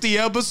 50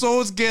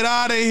 episodes. Get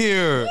out of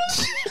here.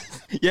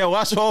 Yeah,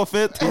 watch all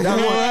 50.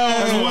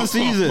 That's one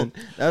season.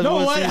 That's No,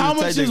 one what? season, How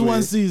much is technically.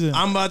 one season?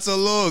 I'm about to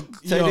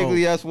look.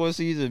 Technically, that's one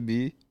season,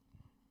 B.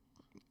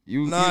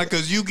 Nah,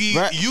 cause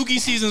Yugi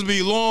seasons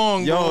be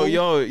long. Yo,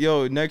 bro.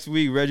 yo, next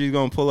week Reggie's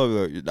gonna pull up.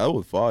 Like, that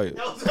was fire.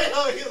 That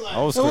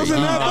was It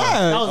wasn't that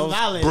bad. That was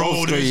valid.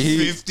 Bro, there's He-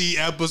 50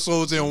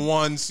 episodes in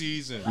one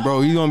season.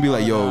 Bro, he's gonna be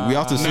like, yo, we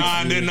have to.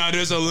 Nah,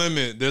 there's a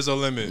limit. There's a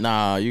limit.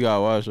 Nah, you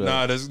gotta watch that.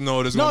 Nah, there's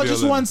No, gonna be just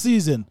a limit. one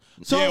season.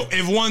 So Yeah,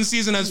 if one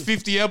season has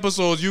 50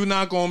 episodes, you're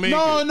not gonna make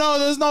no, it.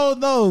 there's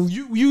no.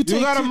 You take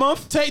got a two-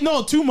 month? Take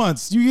 2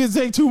 months. You can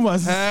take 2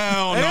 months.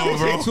 Hell It no, only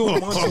bro. takes 2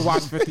 months to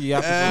watch 50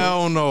 episodes.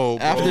 Hell no,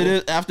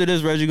 bro. After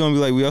this, Reggie gonna be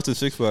like, we have to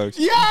 6 packs.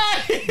 Yeah.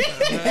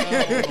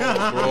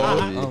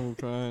 I'm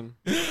trying.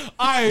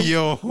 All right.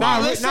 Yo.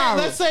 let's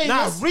say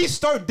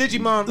restart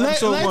Digimon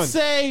episode 1. let's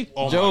say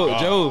Oh my Joe, God.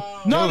 Joe,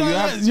 no. you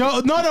have, No.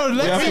 have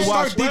Let's to restart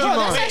watch- Digimon.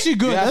 That's actually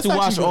good. you have That's to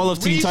watch actually all good.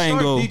 of Teen Titan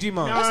Go.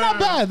 Digimon. That's not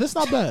bad. That's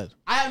not bad.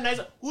 I have nice.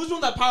 Who's doing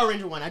that Power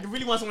Ranger one? I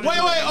really want someone. Wait.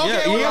 to do it. Okay.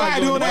 Yeah, wait, Eli wait,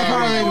 doing wait, that Power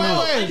Ranger wait, one.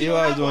 wait, wait.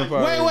 Eli's doing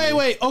Power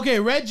Wait. Okay,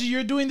 Reggie,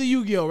 you're doing the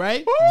Yu-Gi-Oh,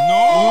 right?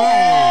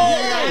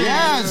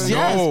 Yes.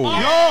 No.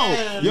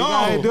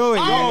 Yo, do it.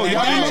 All Yo, right, If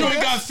y'all that remember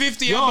joint got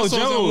 50 episodes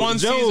in one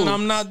season,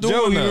 I'm not doing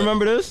Joe, that. you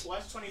remember this?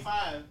 Watch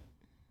 25.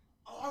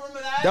 Oh, I remember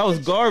that. That was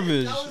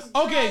garbage.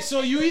 Okay,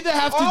 so you either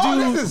have to Oh,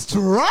 do. this is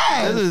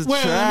trash. This is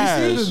Wait, trash.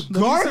 let me see.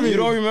 Garbage. You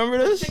don't remember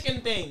this?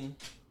 chicken thing.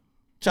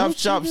 Chop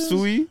chop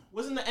suey.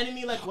 Wasn't the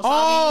enemy like wasabi?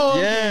 Oh,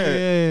 Yeah.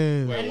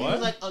 okay. The enemy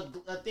was like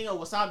a thing of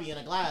wasabi in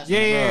a glass. Yeah,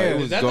 It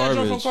was Is that that joint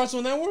from garbage.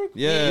 Cartoon Network?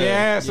 Yeah.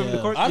 Yeah, some of the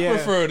Yeah. I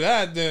prefer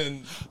that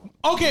than.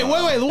 Okay, wait.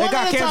 One It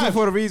got at a canceled time.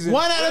 for the reason.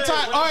 One at a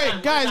time. One All at a right,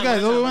 time,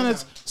 guys. one at a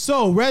time.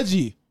 So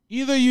Reggie,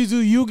 either you do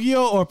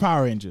Yu-Gi-Oh or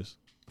Power Rangers.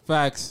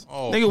 Facts.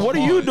 Oh, Nigga, what are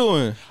come you on.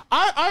 doing?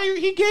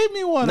 He gave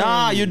me one.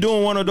 Nah, already. you're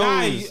doing one of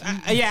those.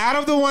 Yeah, out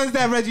of the ones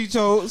that Reggie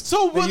chose.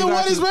 So then you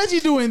what got is to- Reggie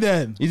doing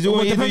then? He's doing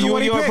Well, either depends on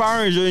what he Yu-Gi-Oh or picks.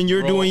 Power Ranger, and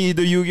you're Bro. doing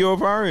either Yu-Gi-Oh or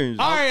Power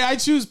Ranger. All right, I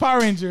choose Power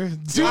Ranger.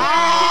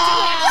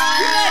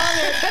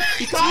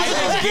 I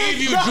just gave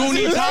you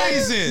Junie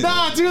Tyson.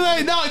 Nah, too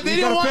late. No, they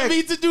didn't gotta want pick.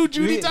 me to do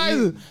Judy You-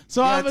 Tyson,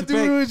 so I'm have gonna to do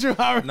pick. with your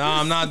Power Ranger. Nah,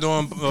 I'm not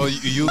doing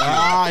Yu-Gi-Oh.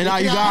 Nah,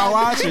 you gotta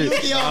watch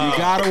it. You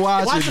gotta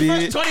watch Watch it, the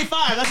first bitch.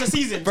 25. That's a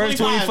season. First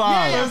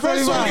 25. Yeah,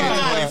 first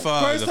 25.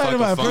 First the time fucking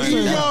about final. first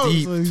time. That's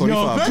deep.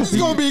 25. Reggie's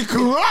gonna be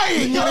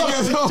crying when he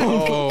gets home.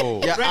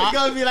 Oh. Yeah, Ready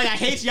gonna be like, I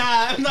hate y'all.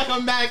 I'm not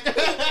coming back.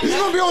 He's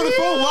gonna be on the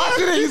phone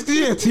watching it. He's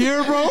getting a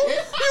tear, bro.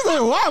 He's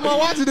like, why am I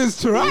watching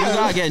this you trash?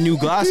 gotta get new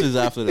glasses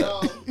after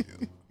that.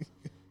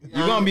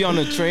 You're gonna be on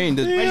the train.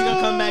 Ready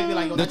gonna come back and be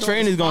like, The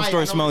train is gonna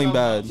start smelling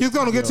bad. He's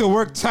gonna get to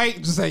work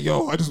tight, just like,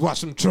 yo, I just watched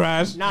some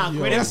trash. Nah,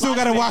 quit And I it. still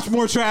gotta watch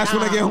more trash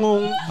when I get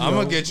home. I'm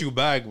gonna get you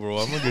back, bro.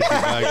 I'm gonna get you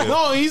back.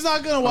 No, he's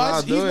not gonna watch.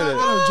 not He's doing not it.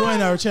 gonna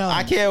join our challenge.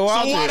 I can't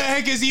watch So why it. the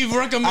heck is he I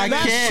recommending?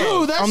 That's can't.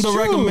 true. That's I'm the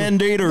true.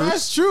 recommendator.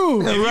 That's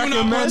true. If you're not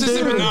Recommended.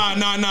 participating,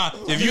 nah.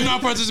 If you're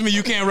not participating,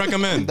 you can't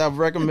recommend. That Can't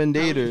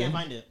recommendator.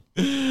 find it.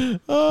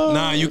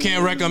 Nah, you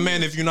can't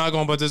recommend if you're not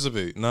gonna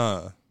participate.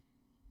 Nah.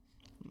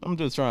 I'm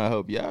just trying to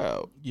help you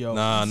out. Yo,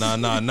 Nah.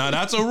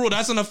 That's a rule.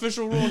 That's an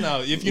official rule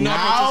now. If you're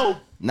not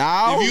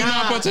Now? if you're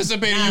not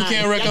participating, you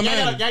can't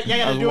recommend. Y'all gotta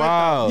That's do it.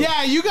 wild.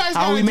 yeah, you guys.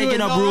 How gotta we do making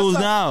it. up No, rules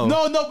that's not-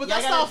 now? No, but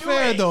that's Y'all not gotta do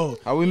fair it. though.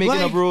 How we making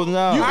Like, up rules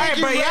now? you- All right,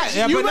 but You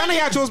but none of reckon-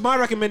 y'all chose my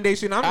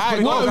recommendation. I'm just All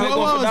right, putting What, it go what, for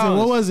what was it? downs.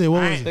 What was it? What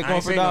I was ain't- it? They're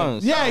going for say no.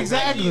 downs. Yeah,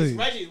 exactly.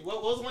 Reggie,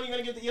 what was the one you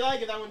gonna give to Eli?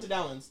 Give that one to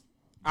Downs.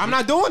 I'm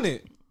not doing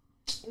it.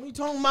 What are you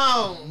talking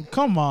about?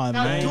 Come on,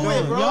 Gotta man. do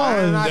it, bro. Y'all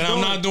Then are,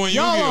 I'm not doing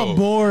y'all are Yu-Gi-Oh.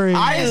 boring.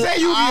 I He said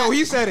Yu-Gi-Oh.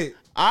 He said it.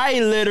 I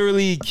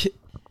literally,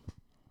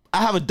 I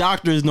have a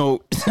doctor's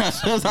note.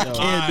 That's just I can't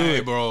do Alright,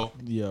 it. bro.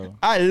 Yo,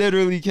 I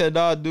literally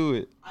cannot do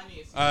it.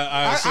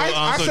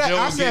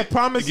 I said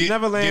Promise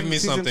Neverland Give me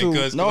season something, 2.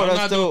 cause No, I'm that's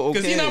not still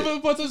because he's okay.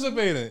 not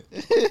participating.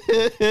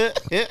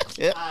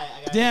 I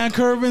got Dan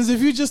Curvins,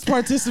 if you just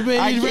participated,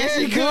 I Reggie can't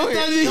could do have it.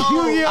 done the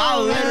No, Yu-Gi-Oh! I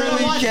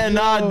literally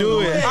cannot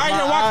do it. All right, My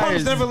then watch eyes.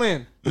 Promise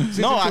Neverland.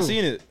 No, I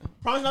seen it.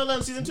 Promise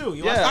Neverland season 2.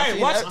 You Yeah. watched All it? right,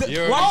 watch that.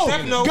 You're watch already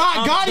Death seen Note.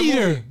 God the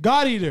Eater. movie.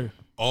 God Eater.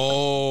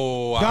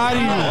 Oh, God I-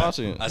 Eater. I'm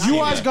watching it. I You seen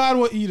watch that.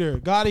 God Eater.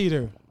 God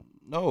Eater.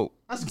 No.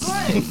 That's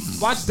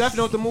good. Watch Death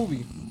Note the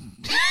movie.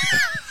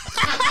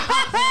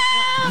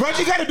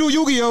 Reggie got to do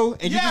Yu-Gi-Oh,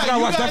 and you Yeah, just gotta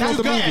you watch gotta Death Note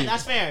do the that. movie.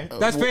 That's fair.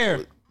 That's fair.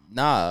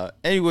 Nah.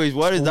 Anyways,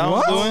 what is that one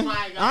What? Oh doing? my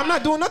God. I'm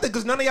not doing nothing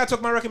because none of y'all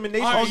took my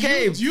recommendation.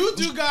 Okay. You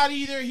do God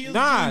Eater. He'll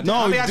Nah, do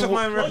none of No, y'all took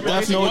my Death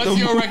recommendation. Note. What's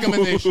your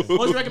recommendation?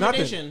 What's your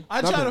recommendation? I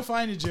try Nothing. to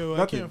find it, Joe. I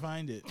Nothing. can't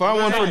find it. Find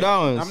one for Right.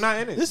 downs. I'm not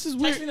in it. This is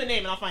Text me weird. the name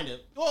and I'll find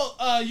it.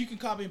 Well, you can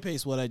copy and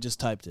paste what I just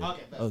typed in.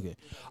 Okay, bet. Okay.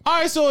 All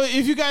right. So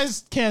if you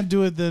guys can't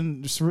do it,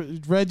 then just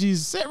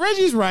Reggie's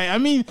right. I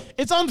mean,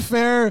 it's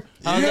unfair.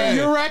 Okay.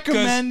 You're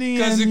recommending.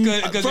 Because and you you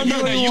can don't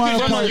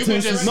just wanna you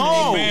can just No,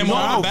 spam no,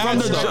 all the from bad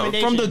the stuff. jump,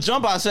 from the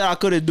jump, I said I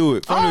couldn't do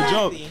it. From the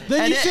jump,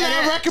 Then you And should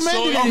have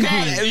recommended so- anything.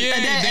 okay. Yeah,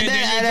 and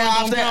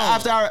then then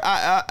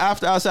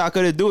after I said I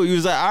couldn't do it, he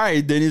was like, all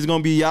right, then it's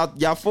gonna be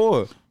y'all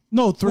four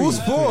No, 3. Who's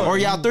four? or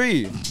y'all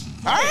three.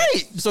 All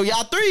right, so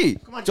y'all 3.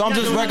 on, So I'm you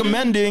just gotta do it.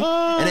 recommending,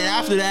 and then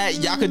after that,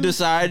 y'all could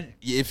decide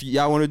if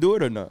y'all want to do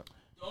it or not.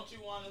 Don't you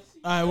want to see?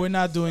 All right, we're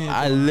not doing it.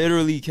 I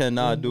literally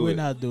cannot do We're it.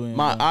 not doing it,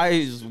 My man.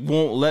 eyes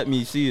won't let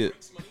me see it.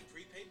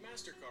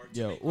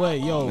 Yo,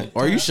 wait, yo.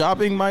 Are you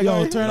shopping, my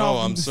Yo, guy? turn No,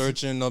 off. I'm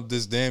searching up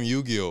this damn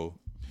Yu-Gi-Oh.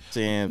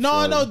 Damn, No,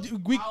 son. no. Do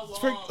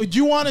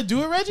you want to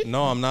do it, Reggie?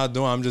 No, I'm not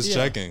doing. I'm just Yeah.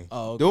 checking.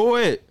 Oh, okay. Do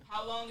it.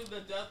 How long is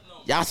the death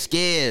note? Y'all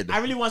scared. I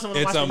really want someone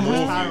to It's watch a the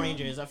movie. Power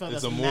Rangers. I feel like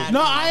It's that's a mad. movie.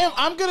 No,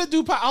 I'm gonna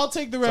do. I'll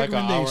take the like an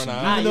hour and a recommendation.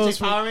 half. Ah, Even you though take it's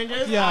for- Power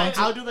Rangers? Yeah,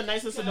 I'll do the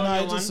nicest no,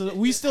 Sidonia one.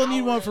 we still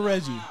need one for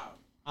Reggie.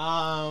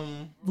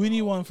 We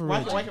need one for why,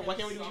 Reggie. why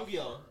can't we do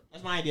Yu-Gi-Oh?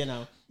 That's my idea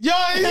now. Yo,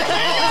 That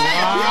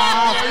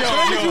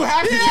means you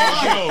have to take it.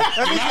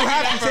 That means you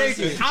have to take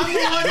it. I'm the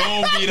one.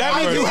 Don't be that That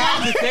means you person.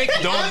 have to take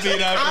it. Don't be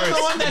that I'm the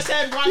person. one that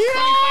said watch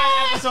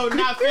 25 episodes,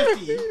 not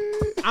 50.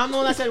 I'm the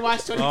one that said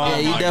watch 25. Yeah,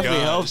 he my definitely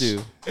gosh. helped you.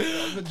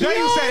 Jay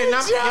who said it,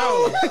 not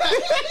yo.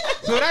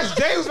 So that's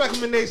Jay's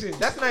recommendation.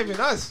 That's not even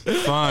us.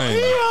 Fine.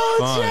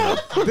 Fine.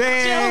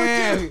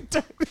 Damn.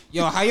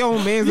 Yo, how your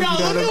own man's Yo,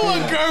 gonna look do at what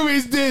that?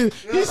 Gervis did.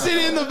 He's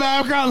sitting in the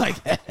background like,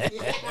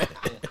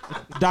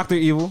 Dr.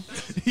 Evil.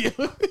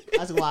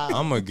 That's wild.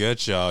 I'm gonna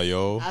get y'all,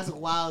 yo. That's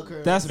wild,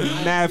 Kurt. That's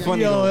mad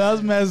funny. yo, though.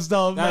 that's messed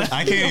up, man. That's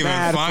I can't even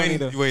mad funny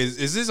find. though. Wait,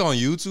 is this on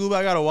YouTube?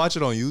 I gotta watch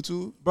it on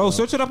YouTube. Bro,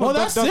 search it up Well, on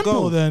that's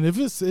simple DuckDuckGo. then. If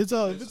it's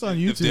on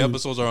YouTube, If the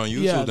episodes are on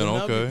YouTube, yeah, then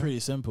that'd be okay. pretty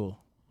simple.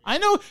 I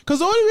know, because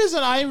the only reason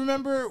I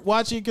remember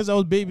watching because I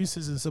was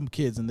babysitting some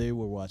kids and they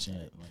were watching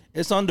it.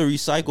 It's on the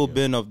recycle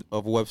bin of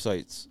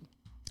websites.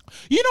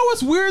 You know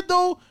what's weird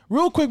though?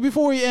 Real quick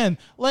before we end,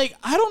 like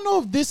I don't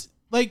know if this,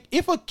 like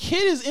if a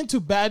kid is into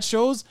bad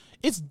shows,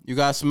 it's You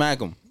gotta smack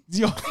them.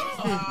 yo.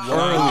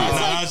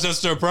 That's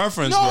just their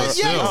preference, No, but yeah,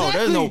 still. exactly.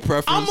 there's no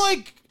preference. I'm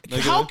like,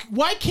 how?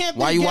 Why can't?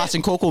 Why they you get-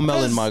 watching Coco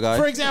Melon, my guy?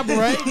 For example,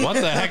 right? What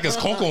the heck is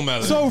Coco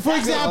Melon? So, for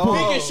example,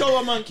 biggest show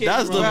among kids.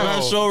 That's the bro.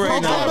 best show right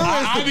Coco now.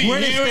 Melon- I be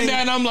greatest hearing thing-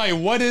 that and I'm like,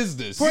 what is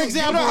this? for You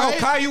example, know how right?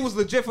 Caillou was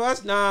legit for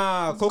us?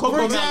 Nah, Coco For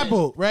Melon.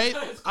 example, right?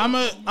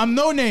 I'm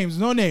no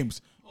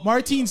names.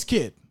 Martine's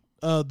kid,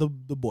 the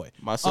boy.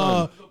 My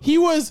son. He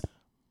was.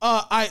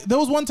 There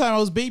was one time I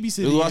was babysitting.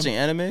 You was him, watching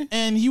anime?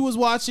 and he was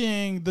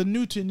watching the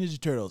new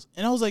Ninja Turtles,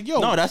 and I was like, "Yo,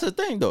 No, that's the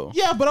thing though.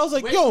 yeah," but I was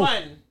like, Which "Yo,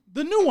 one?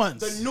 the new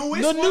ones, The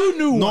newest the one?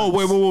 new No,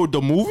 ones." wait,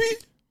 the movie?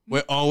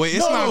 Wait,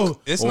 it's No. not.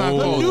 It's not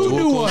Oh, called the new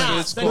Coco. one. Nah,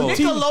 It's the called-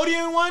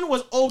 Nickelodeon one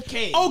was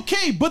okay.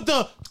 Okay, but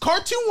the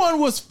cartoon one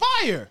was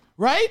fire,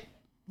 right?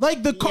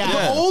 Like the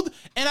Yeah. old,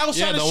 and I was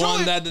Yeah, trying the to show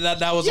one it.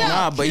 that was Yeah. on.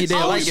 Nah, but he I didn't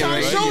was like it, trying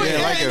right? to He show it,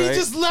 didn't like and it, he right?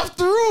 just left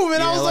the room, and I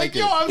didn't was like, like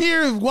 "Yo, it. I'm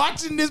here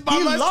watching this by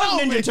You myself."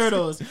 love Ninja And-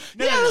 Turtles.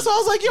 No, Yeah, no, no. so I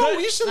was like, "Yo,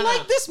 The- you should no, no.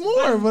 like this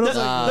more." But I was like,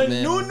 Nah, the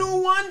man.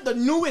 new one, the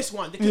newest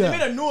one, because Yeah. they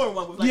made a newer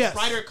one with like Yes.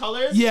 brighter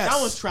colors. Yes.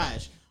 That one's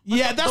trash. But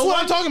 "Yeah, that's the what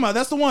one- I'm talking about.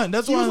 That's the one.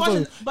 That's He what was I'm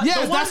watching, talking but about."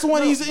 Yes, that's the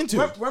one he's into.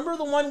 Remember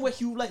the one where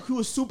he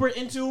was super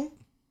into?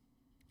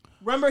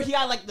 Remember he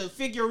had like the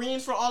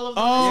figurines for all of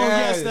them. Oh Yeah.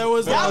 yes, there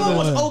was That the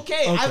one other was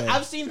okay. Okay.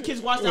 I've seen kids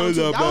watch that one was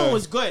too. not That one bad.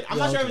 was good. I'm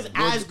not sure if it was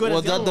as good Was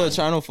as the that other the one.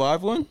 Channel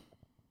 5 one?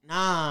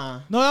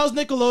 Nah. No, that was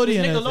Nickelodeon.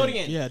 I think.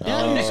 Nickelodeon. Yeah, Then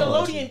that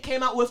was Nickelodeon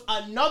came out with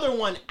another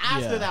one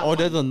after Yeah. that Oh, one.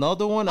 there's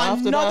another one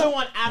after that? Another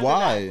one after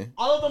Why? that.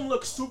 All of them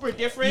look super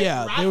different.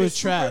 Yeah, Raph they were is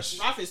super- trash.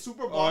 Raph is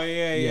super buff. Oh,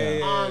 yeah.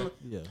 Yeah.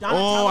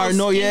 Oh, I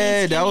know.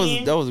 Yeah, that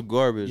was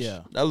garbage. Yeah.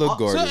 That looked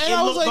So, garbage. And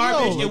I It was looked like,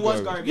 garbage. yo, It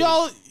was garbage.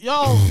 garbage.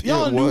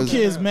 y'all It new was.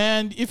 kids,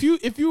 man. If you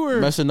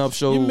were Messing up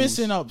shows. you're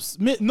missing up.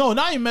 No,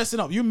 not even messing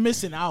up. You're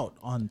missing out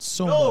on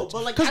so No, much.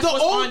 but like that's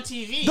what's on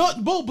TV.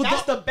 but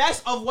That's the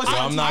best of what's So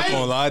on I'm not TV.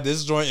 gonna lie,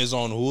 this joint is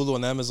on Hulu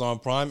and Amazon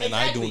Prime, and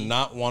I do Exactly.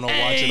 not want to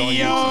watch it on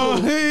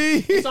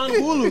YouTube. It's on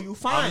Hulu. You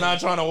fine. I'm not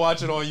trying to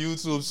watch it on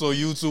YouTube, so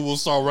YouTube will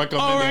start Oh,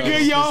 recommending okay,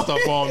 this yo.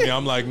 stuff on me.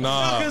 I'm like,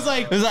 nah. Because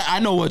like It's like, I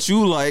know what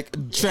you like.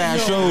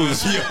 Trash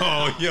shows.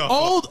 Yo.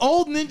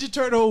 old Ninja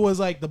Turtle was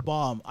like the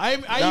bomb. I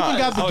even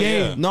got the oh,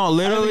 game. yeah. No,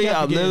 literally,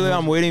 got the game.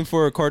 I'm waiting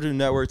for Cartoon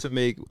Network to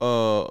make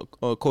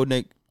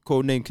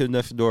Codename Kid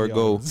Next Door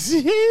go.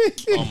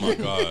 Oh my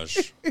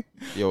gosh.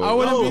 Yo, I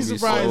wouldn't it's be gonna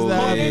surprised so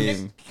that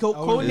lame. It's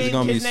Codename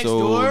gonna be Kids Next so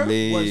Door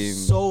lame.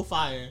 was so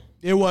fire.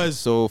 It was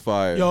So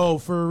fire. yo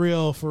for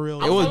real. it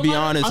was talking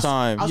beyond about its I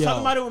time. was Yo.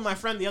 talking about it with my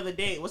friend the other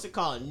day. What's it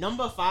called?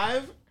 Number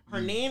 5. Her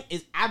name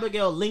is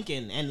Abigail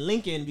Lincoln, and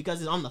Lincoln because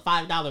it's on the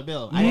 $5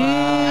 bill.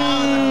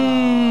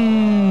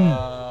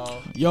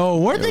 Yo,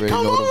 where'd You they already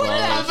come know up the with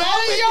vibes. that,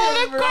 man? Yo,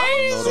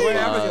 that's So where crazy.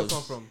 Abigail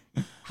come from?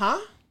 Huh?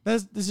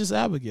 That's just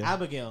Abigail.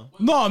 Abigail.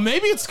 No,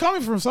 maybe it's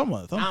coming from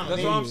someone. I don't know, That's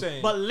maybe. what I'm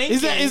saying. But Lincoln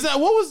Is that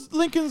what was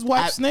Lincoln's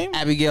wife's name?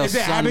 Abigail's Is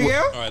it son.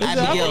 Abigail? All right,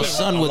 Abigail's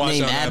son was Watch it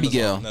named on Amazon.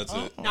 Abigail. That's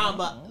it. Nah,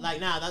 but like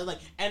that's like,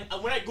 and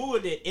when I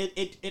googled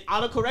it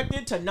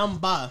autocorrected to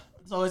number,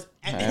 so it's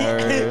You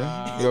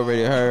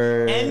already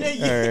heard.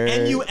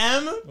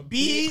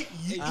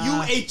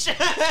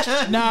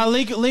 NUMBUH. Nah,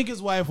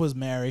 Lincoln's wife was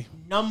Mary.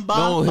 Number.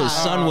 No, his 5.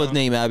 son was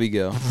named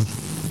Abigail.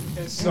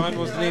 His son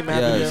was named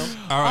Abigail. Yes.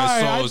 All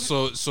right, All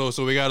right,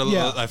 so we gotta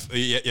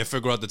Yeah.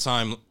 figure out the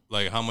time,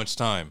 like how much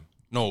time?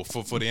 No,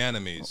 for the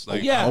animes,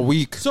 like Yeah, A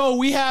week. So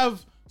we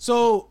have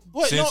So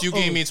wait, Since no, you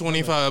gave me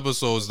 25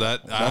 episodes,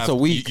 that's a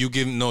week. You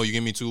give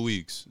me 2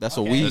 weeks. That's a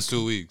Okay. week. That's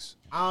 2 weeks.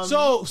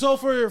 So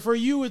for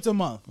you, it's a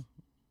month.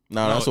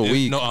 No, that's a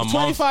week. No, a month.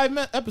 25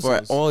 For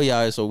episodes. all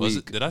y'all, it's a Was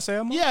week. it, did I say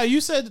a month? Yeah,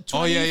 you said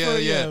 20 Oh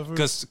yeah. for-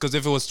 Because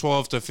if it was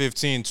 12 to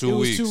 15, 2 it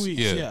was weeks. 2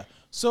 weeks. Yeah.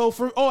 So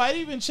for I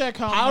didn't even check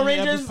how Power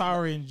many Rangers?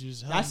 Power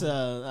Rangers. How That's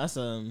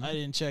many- a. I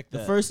didn't check The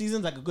that. first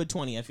season's like a good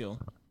 20. I feel.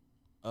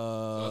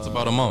 That's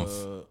about a month.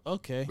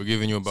 Okay. We're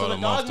giving you So about the a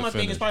month Dogma to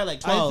thing is finish. probably like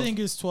 12. I think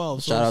it's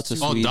 12. Shout out to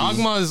it's Oh, Sweetie.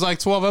 Dogma is like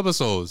 12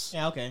 episodes.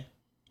 Yeah. Okay.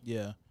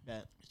 Yeah.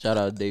 Bet. Shout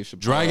out to Dave Chappelle.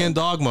 Dragon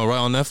Dogma, right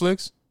on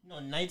Netflix? No,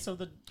 Knights of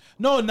the.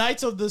 No,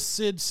 Knights of the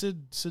Sid. Shout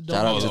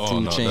out Oh, to oh,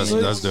 2 no,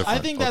 Chainz. that's different. I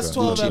think that's Okay.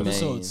 12 Gucci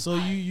episodes. Mane.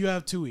 So you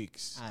have 2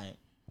 weeks. All right.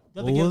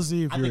 Well, we'll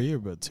see if you're here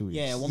about 2 weeks.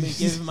 Yeah, want me to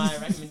give my Shout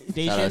out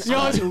recommendation? to on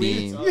 2 Scotty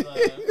weeks.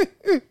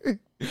 Beam.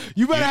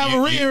 You better have a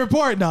you- written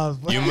report now.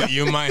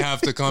 You might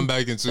have to come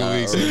back in 2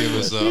 weeks and give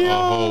us a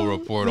whole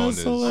report on that's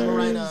this. hilarious.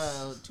 I'm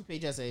gonna write a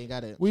 2-page essay.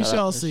 Got it. We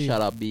shall see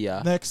Shout out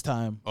B.I. next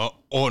time. No,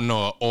 an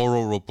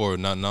oral report,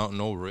 not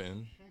no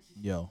written.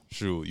 Yo.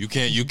 Shoot, you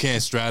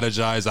can't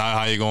strategize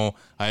how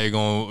you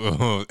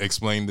gonna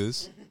explain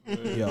this Yo.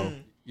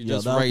 You Yo,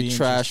 just that'll write be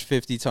trash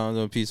 50 times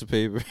on a piece of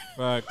paper.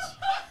 Facts.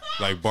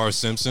 like Bart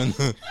Simpson.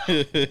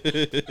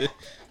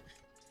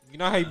 You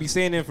know how you be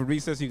saying it for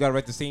recess? You gotta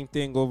write the same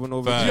thing over and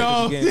over Facts. again. 'cause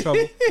Yo. you get in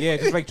trouble. Yeah,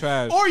 just like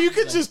trash. Or you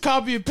could just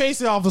copy and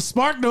paste it off of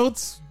Spark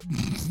Notes.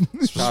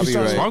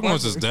 Copyright. Spark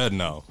Notes is dead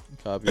now.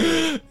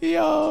 Copyright.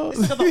 Yo.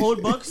 Still the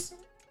old books.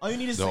 All you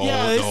need is The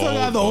Yeah, they old- still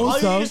got the old old all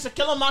you need is stuff.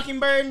 To Kill a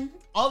Mockingbird.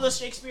 All the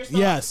Shakespeare stuff.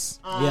 Yes.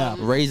 Yeah.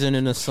 Raisin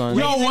in the sun.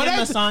 Yo, Raisin what in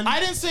the Sun.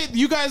 I didn't say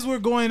you guys were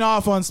going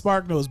off on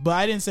Spark Notes, but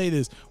I didn't say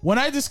this. When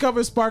I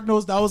discovered Spark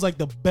Notes, that was like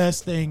the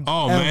best thing.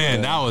 Oh, ever.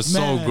 man, that was so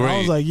Man, I great.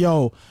 was like,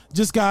 yo,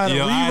 just gotta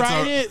Yo, I rewrite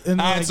had to, it.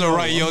 And I had like, to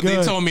write. Yo, I'm they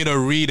good. told me to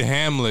read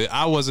Hamlet.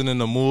 I wasn't in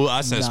the mood.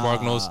 I said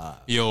Spark Nah. Notes.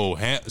 Yo,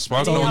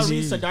 Spark They Notes. gotta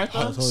read Siddhartha.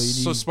 That's all you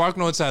need. So Spark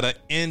Notes had an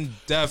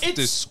in-depth It's-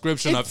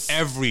 description of it's-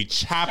 every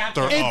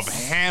chapter of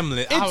It's-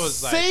 Hamlet. It I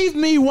was like, saved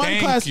me one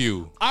thank class.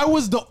 you. I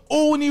was the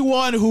only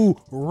one who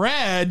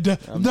read the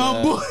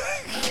bad. book.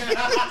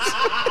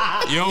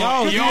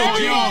 yo,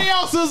 Everybody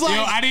else was like,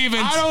 I didn't even.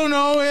 I don't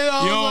know it.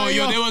 I was like,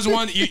 Yo, there was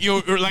one.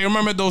 You like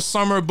remember those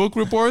summer book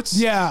reports?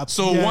 Yeah.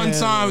 So Yeah, one yeah,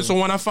 time, yeah. so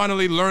when I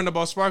finally learned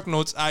about Spark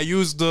Notes, I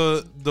used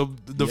the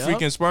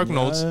freaking Spark Yeah.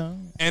 Notes,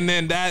 and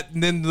then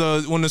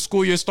when the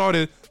school year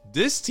started,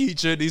 this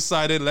teacher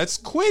decided let's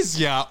quiz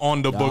ya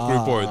on the book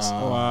reports.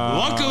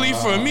 Luckily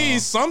for me,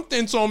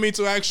 something told me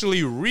to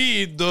actually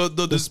read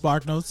the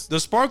Spark Notes. the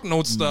Spark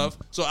Notes stuff,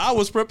 so I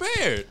was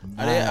prepared.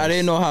 I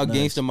didn't know how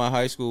gangster my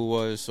high school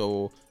was,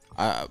 so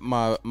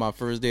my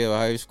first day of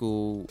high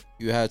school,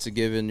 you had to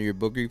give in your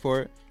book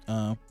report.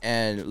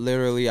 And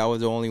literally, I was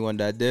the only one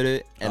that did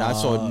it, and I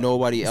saw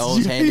nobody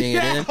else handing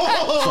it in, so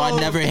I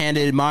never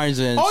handed mine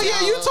in. Oh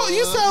yeah, you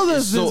told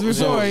us this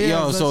before.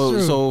 Yes, that's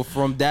true. So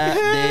from that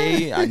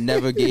day, I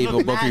never gave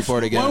a book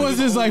report again. What was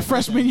this, like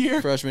freshman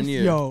year? Freshman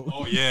year. Yo.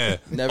 Oh yeah,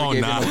 Never oh,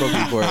 gave nah. in a book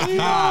report.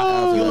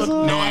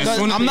 No, as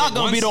soon, I'm not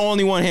gonna be the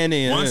only one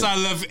handing it. Once in. I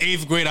left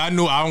 8th grade, I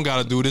knew I don't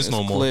gotta do this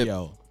no more. clip.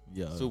 Yo.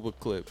 Super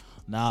clip.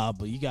 Nah,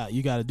 but you got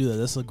to do that.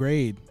 That's a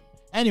grade.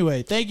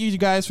 Anyway, thank you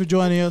guys for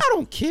joining us. I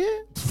don't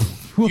care.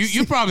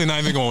 You're probably not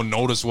even gonna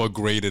notice what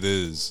grade it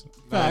is.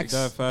 Facts.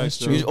 Facts, That's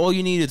though. true. All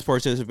you need is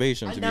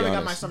participation. I To be never got my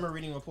honest. summer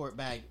reading report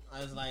back.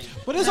 I was like,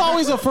 But it's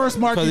always a first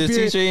marking 'Cause the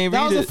period. teacher ain't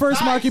That was read the it. first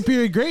Facts. marking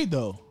period grade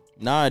though.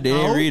 Nah, they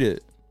didn't No? read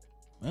it.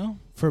 Well,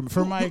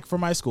 for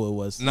my school it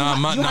was. Nah,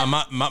 my it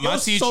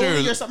was solely your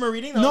teacher. summer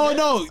reading. That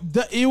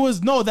was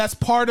it? No, that's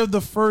part of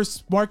the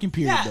first marking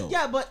period Yeah, though.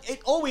 yeah, but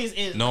it always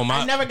is. No,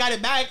 I never got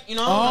it back. You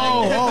know.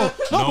 Like- No,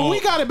 but No. we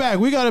got it back.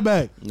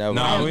 Never.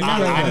 No, we I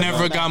never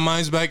never got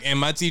mine back, and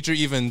my teacher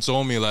even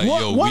told me like,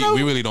 One- "Yo, one of-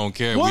 we really don't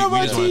care. one We of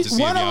our just wanted to te- see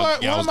if one of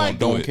our- y'all one was of my- gonna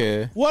do Don't it."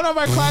 care. One of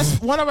our We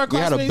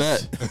had a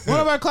classmates, bet. one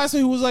of our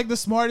classmates who was like the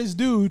smartest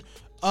dude.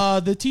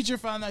 The teacher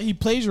found out he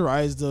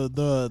plagiarized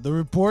the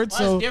report. Well,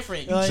 so that's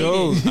different. You like,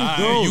 Dude,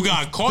 You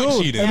got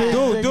caught cheating.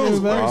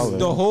 Dude, Wow.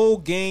 the whole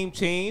game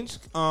changed.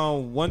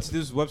 Once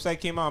this website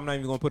came out, I'm not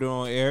even gonna put it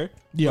on air.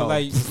 Yo. But,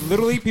 like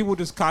literally, people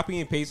just copy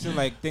and pasting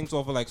like things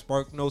off of like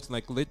Spark Notes and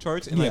like lit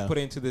charts and Yeah. like put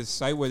it into this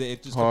site where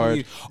it just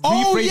Hard.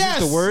 completely rephrases yes.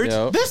 the words.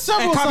 Yep. There's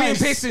several And copy sites.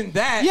 and pasting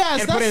that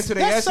Yes, and put it into the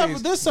that's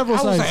essays. there's several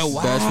I was sites. like,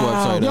 wow. Best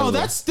website Yo, ever.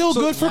 that's still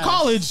good for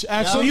college.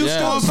 Actually, So you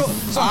Yeah.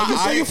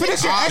 so you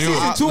finish your essays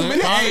in 2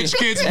 minutes. College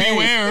kids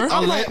beware.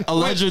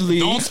 Allegedly,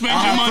 Don't spend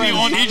I your have money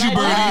on friends- Itchy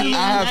Birdie.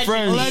 I have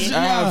friends. Allegedly.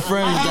 I have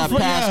friends I that have-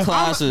 pass yeah.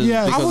 classes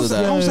Yeah. because of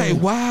that. I was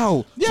like,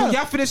 wow. Yeah. So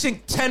y'all finishing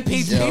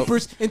 10-page Yep.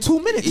 papers in 2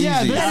 minutes.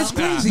 yeah, Easy. that there's is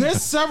crazy.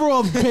 There's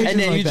several pages And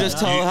then like you that. just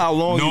tell how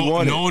long you No,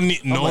 want it.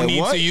 no, no like, need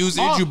what? to use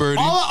All Itchy Birdie.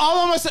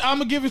 I'm gonna say, I'm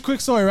gonna give you a quick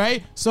story,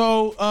 right?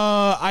 So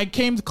I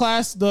came to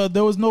class.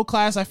 There was no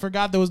class. I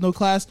forgot there was no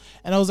class,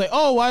 and I was like,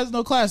 "Oh, why is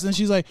no class?" And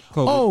she's like,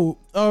 COVID.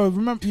 "Oh,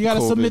 remember you got to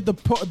COVID. submit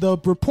the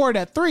report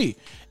at 3."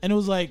 And it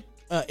was like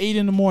 8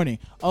 in the morning.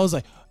 I was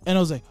like,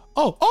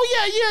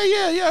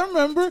 oh yeah, I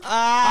remember.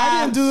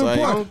 I didn't do the Psych.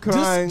 report. I'm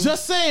crying.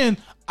 Just saying.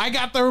 I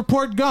got the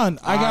report gun.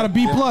 I got a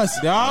B plus.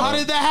 How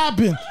did that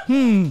happen?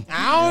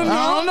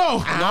 I don't know.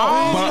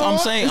 But I'm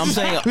saying,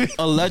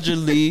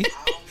 allegedly,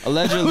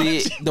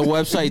 the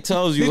website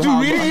tells you. Did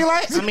you read it,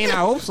 Eli? I mean, I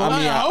hope so. I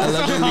mean,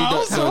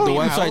 allegedly, the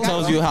website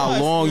tells you how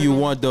long you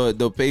want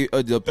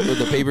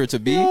the paper to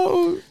be.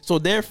 So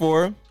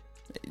therefore,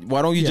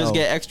 why don't you just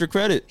get extra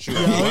credit? The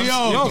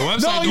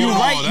website you doing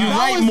right, all You that.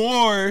 write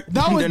more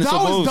That was than it's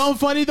supposed. dumb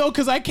funny though,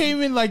 because I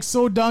came in like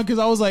so done because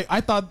I was like,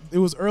 I thought it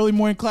was early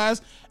morning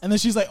class, and then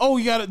she's like, oh,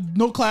 you got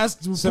no class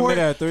to report. Submit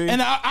at 3.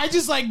 And I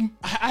just like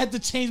I had to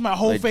change my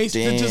whole Like, face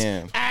to just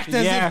damn. act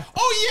as Yeah. if,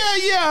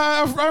 oh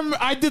yeah,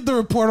 I did the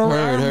report.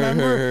 I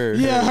remember. Heard.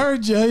 Yeah,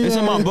 heard you. It's Yeah.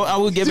 in my book. I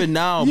would give it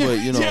now, but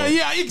you know.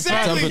 Yeah,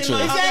 exactly.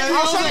 Temperature. Exactly.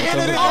 I was trying to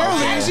hand it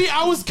Actually,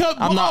 I was cut.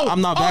 I'm not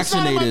it's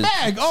not in my vaccinated.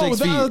 bag.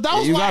 6 feet. That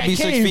was You why gotta I be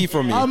 6 came. feet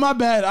from me. Oh, my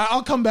bad.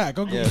 I'll come back.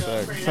 Okay.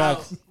 Yeah,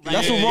 facts.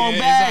 That's Yeah, the wrong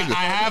yeah,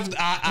 bag.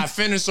 I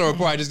finished the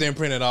report. I just didn't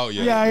print it out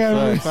yet. Yeah, I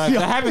got Fact.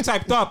 I have it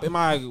typed up in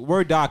my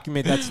Word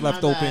document that's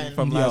left open bad.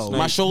 from last night.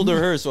 My shoulder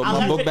hurts, so I my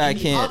left book it bag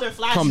in the can't other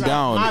flash come drive.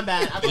 down. My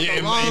bad. I put Yeah,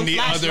 the wrong in the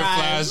flash other drive.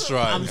 flash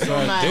drive. I'm so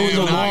mad. It was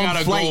a Now I long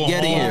gotta flight go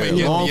getting home here. and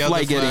get Long the other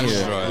flight getting flash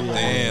here. drive. I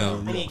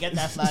Damn. need to get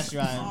that flash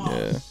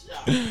drive.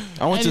 Yeah.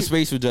 I went to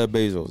space with Jeff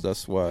Bezos.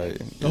 That's why.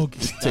 Okay.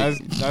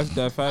 That's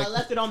that I fact.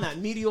 left it on that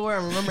meteor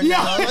and remember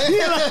Yeah.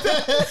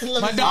 that.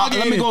 My dog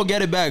Let ate me it. go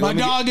get it back. My Let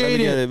me dog let me ate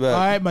get it. it back. All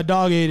right, my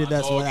dog ate it.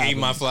 That's Oh, what ate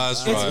happened. my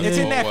flash drive. It's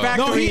in that wow.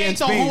 factory. No, he in ate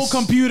the whole space.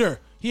 computer.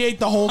 He ate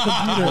the whole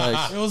computer.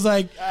 Facts. It was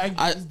like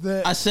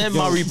I sent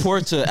my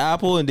report to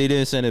Apple and they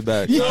didn't send it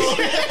back. Yeah,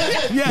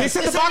 They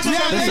said the box was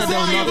empty. They said there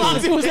was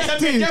nothing. It was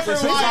empty. The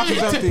box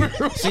was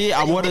empty. See,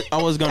 I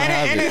was gonna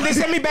have And it. they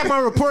sent me back my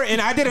report, and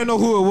I didn't know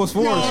who it was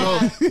for.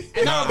 So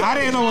I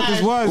didn't know what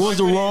this was. It was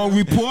the wrong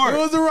report. It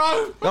was the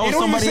wrong. That was It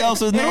don't somebody even say-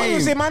 else's They don't even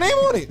name. say my name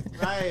on it.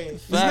 Right.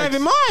 It's not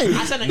even mine.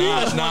 I sent an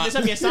English one. They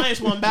sent me a science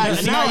one back. It's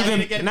and not now I even-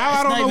 need to get it Now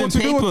I back. don't It's know not what to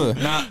even do with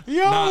paper.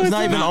 Yo, It's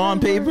not even on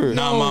paper.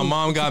 Nah, my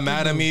mom got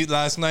mad at me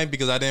last night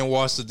because I didn't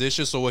wash the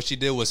dishes. So what she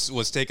did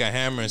was take a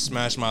hammer and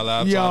smash my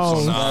laptop. Yo.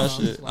 So nah,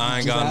 Smash it. I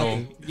ain't got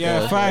no.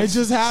 Yeah, It facts.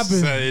 just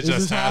happened. It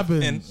just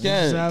happened.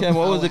 Ken,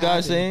 what was the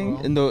guy saying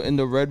in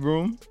the red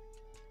room?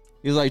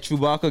 He was like,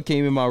 Chewbacca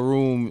came in my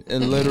room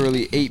and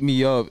literally ate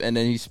me up, and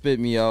then he spit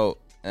me out.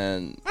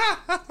 And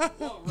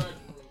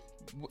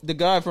the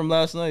guy from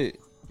last night,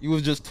 he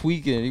was just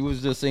tweaking. He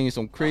was just saying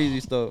some crazy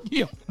stuff.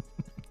 Yo.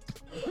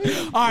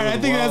 All right, I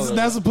think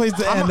that's a place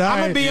to end.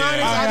 I'm gonna be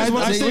honest. I just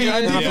went to sleep. I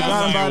Yeah,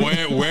 forgot about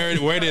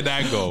it. Where did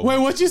that go? Wait,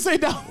 what you say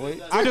now?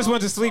 I just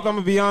went to sleep. I'm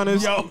gonna be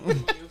honest. Yo.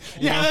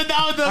 Yeah,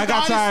 that was I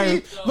got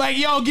tired. Like,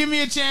 yo, give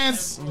me a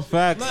chance.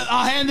 Facts.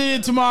 I'll hand it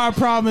in tomorrow, I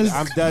promise.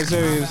 I'm dead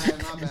serious.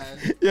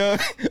 Yeah.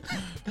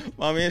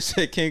 My man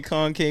said King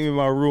Kong came in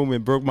my room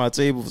and broke my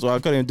table, so I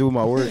couldn't do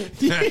my work.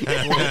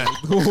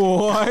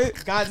 What?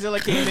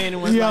 Godzilla came in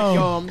and was Yo. like,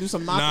 "Yo, I'm gonna do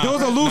some knock." There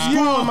was a loose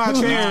screw in my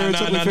chair. It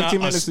took me 15 A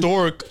minutes. to-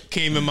 stork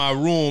came in my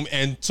room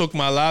and took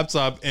my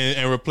laptop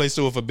and replaced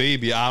it with a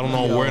baby. I don't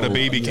know where the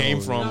baby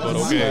came from, but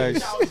okay.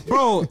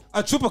 Bro,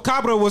 a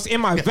chupacabra was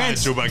in my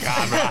vents.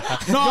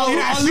 Chupacabra. No, You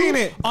not seen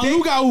it? On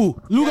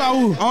Lugau.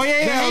 Lugau. Oh yeah,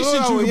 The yeah, Haitian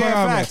yeah,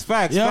 Chupacabra. yeah.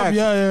 Facts. Yep,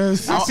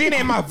 yeah. I seen it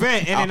in my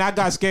vent, and then I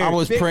got scared. I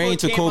was praying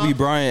to came Kobe up.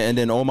 Bryant, and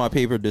then all my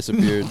paper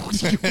disappeared.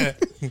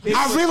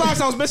 I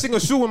realized I was missing a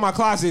shoe in my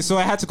closet, so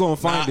I had to go and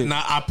find it.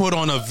 Now I put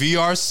on a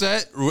VR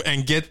set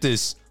and get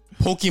this.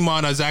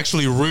 Pokemon is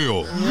actually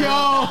real.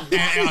 Yo.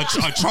 And a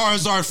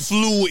Charizard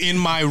flew in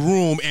my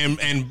room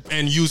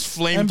and used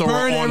And burn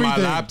flamethrower on my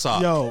everything.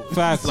 laptop. Yo.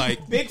 Facts.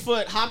 Like,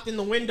 Bigfoot hopped in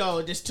the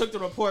window, just took the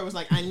report, was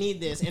like, "I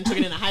need this," and took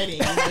it into hiding.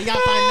 You gotta find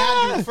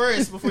that dude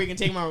first before you can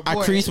take my report.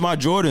 I creased my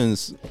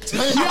Jordans. That's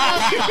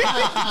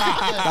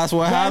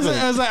what I was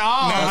happened. like,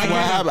 oh. That's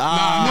what happened.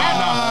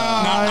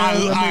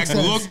 that makes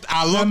sense.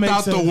 I That looked makes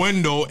out the sense.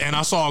 window and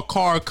I saw a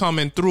car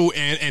coming through,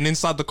 and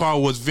inside the car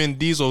was Vin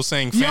Diesel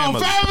saying Yo,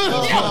 family.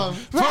 family. Yo.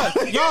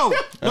 Yo,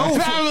 no,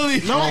 Family.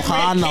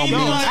 Ohana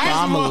means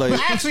family.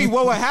 Actually,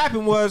 what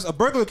happened was a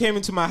burglar came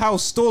into my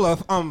house, stole a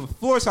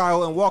floor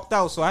tile, and walked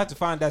out. So I had to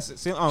find that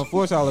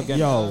floor tile again.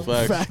 Yo,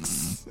 Facts.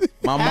 facts.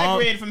 My mom.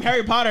 Hagrid from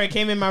Harry Potter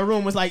came in my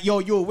room, was like, "Yo,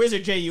 you a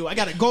wizard, J.U. I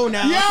gotta go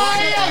now."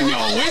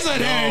 Yo,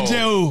 Wizard Hair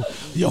Joe.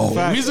 Yo,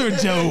 Facts. Wizard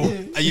Joe.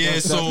 Yeah,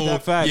 so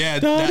that fact. yeah,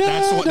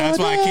 that's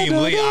why I came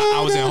late.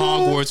 I was in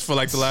Hogwarts for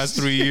like the last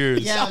 3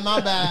 years. Yeah,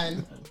 my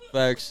bad.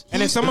 Facts. And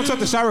then someone took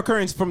the shower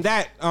curtains from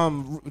that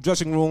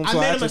dressing room, I so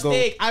I made had a to go.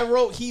 mistake. I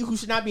wrote "He who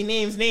should not be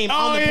named's name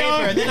on the yeah.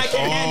 paper, and then I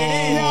can't hand it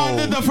in.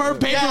 Yo, did the first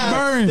paper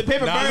burn? The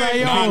paper Nah,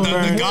 burned. nah, Yo, the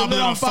lit goblet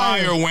on of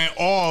fire went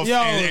off Yo,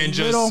 and lit on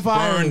just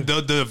fire. burned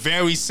the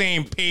very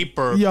same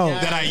paper Yo.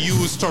 that I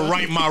used to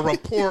write my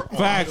report on.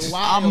 Facts.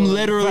 I'm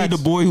literally the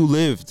boy who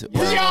lived.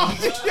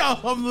 Yo,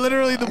 I'm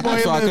literally the boy.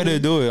 So I that-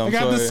 couldn't do it. I'm I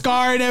got the sorry.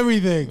 scar and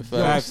everything.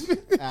 Facts.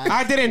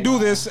 I didn't do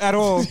this at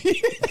all.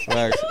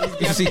 Facts.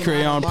 You see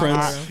crayon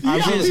prints.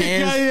 You see his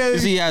hands? Yeah. You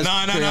see he has No.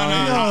 crayon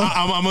hands?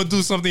 I'm gonna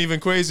do something even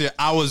crazier.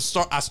 I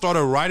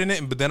started writing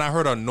it, but then I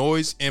heard a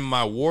noise in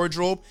my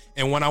wardrobe,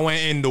 and when I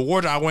went in the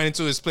wardrobe, I went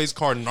into this place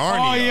called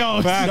Narnia. Oh,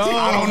 yo. I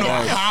don't know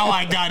how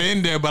I got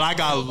in there, but I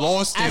got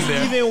lost in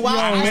there. Even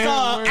wild.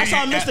 I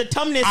saw Mr.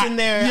 Tumnus in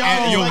there.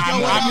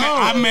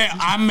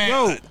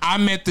 I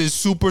met this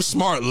super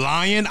smart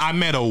lion. I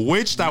met a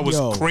witch that was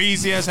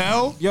crazy as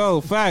hell.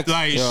 Yo, facts.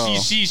 Like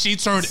she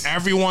turned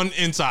everyone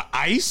into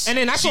ice. And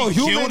then I saw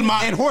human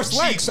and horse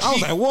legs. I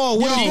was like, whoa,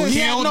 what is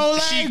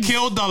this? She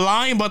killed the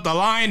lion, but the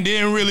lion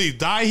didn't really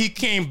die. He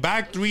came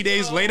back 3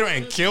 days later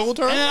and killed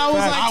her. And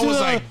I was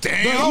like,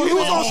 damn, he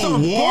was on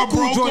some war Goku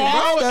broke joint,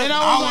 out. bro. And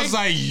I was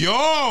like,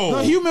 yo.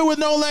 the human with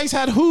no legs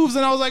had hooves,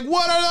 and I was like,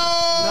 what are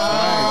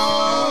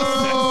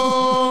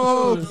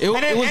those?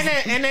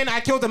 And then I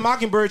killed the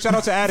mockingbird. Shout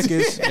out to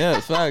Atticus. Yeah,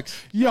 facts.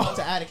 Yo,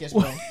 To Atticus,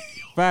 bro.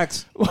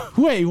 Facts.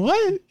 wait,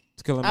 what?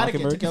 To kill a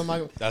Atticus to mockingbird. kill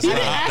Mockingbird. That's not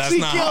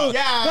how.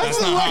 Yeah.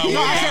 That's not how.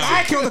 No, I said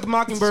I killed the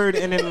mockingbird,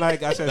 and then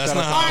like I said, That's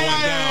shout not out how it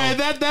went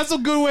down. That's a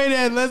good way to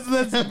end. Let's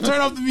turn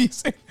off the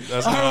music.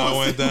 That's not how it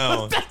went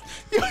down.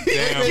 You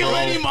didn't kill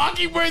any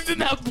mockingbirds in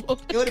that book.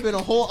 It would have been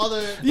a whole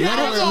other. Yeah,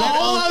 that's a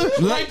whole other.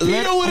 Like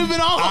Peter would have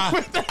been all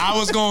over that. I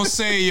was gonna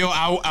say, yo,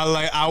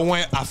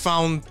 I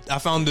found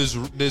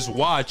this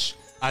watch.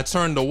 I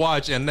turned the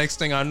watch, and next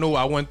thing I knew,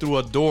 I went through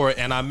a door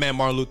and I met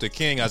Martin Luther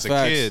King as a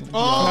Facts. kid.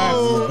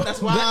 Oh, that's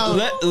wild.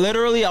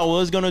 Literally, I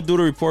was gonna do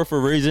the report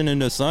for Raisin in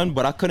the Sun,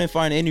 but I couldn't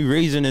find any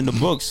raisin in the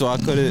book, so I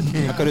couldn't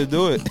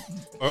do it.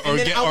 Or And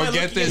then I went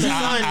get looking this, in the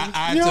I sun.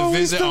 had Yo, to we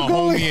visit a still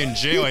going. homie in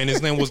jail, and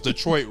his name was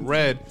Detroit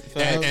Red.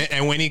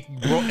 And when he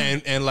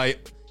and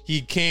like he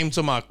came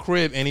to my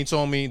crib and he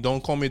told me,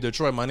 "Don't call me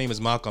Detroit. My name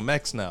is Malcolm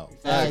X now."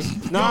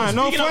 Nah,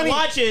 no Speaking of funny.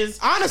 watches,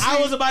 Honestly- I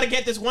was about to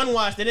get this one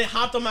watch, then it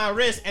hopped on my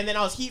wrist, and then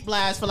I was heat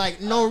blast for like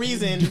no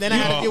reason. Then I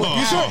had to deal with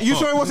that. You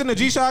sure it wasn't a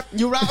G-Shock?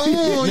 You right?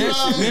 Oh,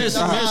 Miss.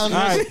 All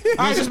right,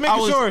 just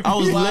making sure. I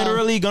was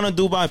literally gonna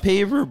do my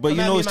paper, but you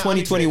That'd know be it's my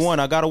 2021.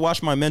 I gotta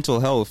watch my mental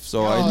health,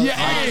 so I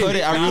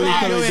really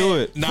couldn't do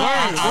it. Nah,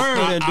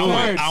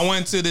 Word. I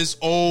went to this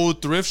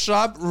old thrift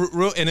shop,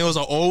 and there was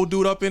an old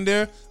dude up in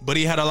there, but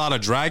he had a lot of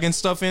dragon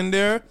stuff in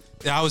there.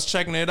 I was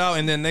checking it out,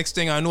 and then next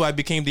thing I knew, I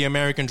became the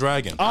American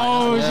Dragon.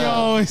 Oh,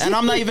 yo. And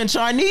I'm not even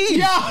Chinese.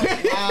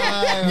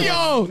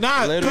 Yo.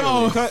 Nah,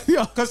 Literally.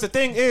 because the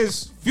thing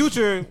is,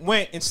 Future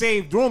went and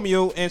saved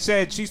Romeo and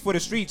said she's for the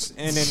streets,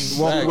 and then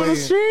walked away.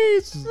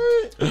 Streets.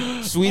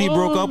 Sweetie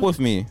broke up with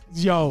me.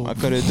 Yo. I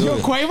couldn't do Yo,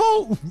 it.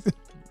 Quavo?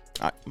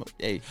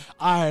 Hey,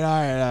 All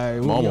right.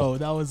 Momo. Yo,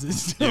 that was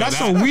it. Yo, That's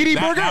a Wheatie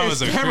burger? That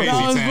was a It's crazy terrible.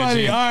 That was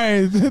funny. tangent. All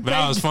right. But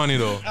that was funny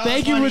though.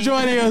 Thank you for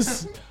joining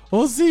us.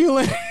 We'll see you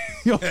later.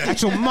 Yo,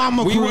 At your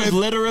mama we was crib.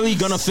 literally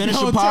gonna finish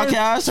yo, the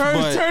podcast, turn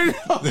but it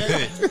up.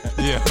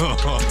 Yeah.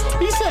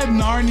 He said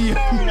Narnia.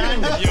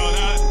 Yo,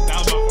 that was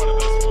by far the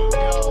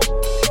best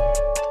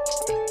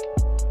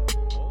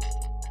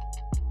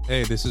one.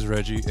 Hey, this is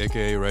Reggie,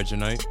 aka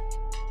Reginite.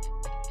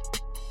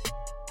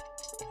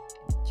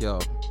 yo.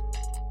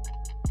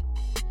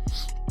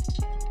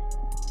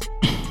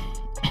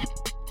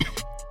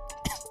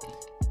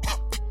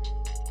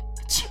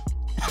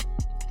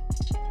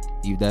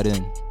 Leave that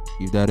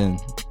in.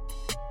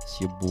 It's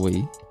your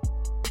boy,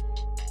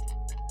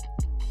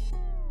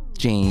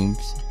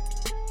 James,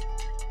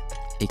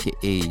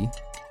 aka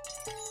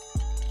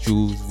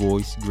Jules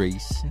Voice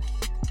Grace,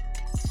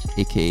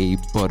 aka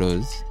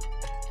Butters,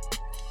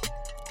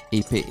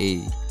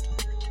 aka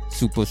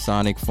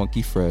Supersonic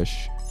Funky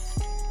Fresh,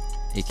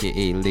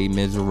 aka Les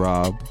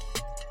Miserables,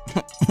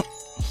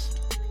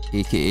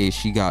 aka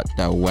She Got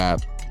That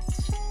Wap,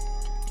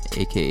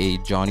 aka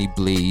Johnny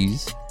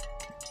Blaze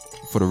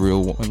for the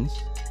real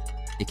ones,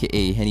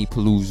 aka Henny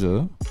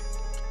Palooza,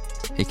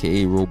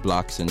 aka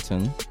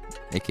Robloxington,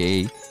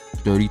 aka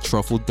Dirty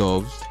Truffle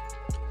Doves,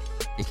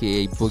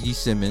 aka Boogie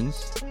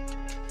Simmons.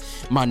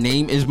 My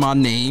name is my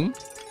name,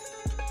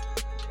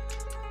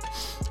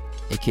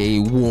 aka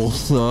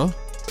Walther,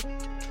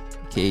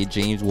 aka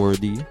James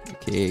Worthy,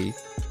 aka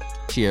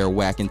Chair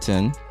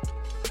Wackington,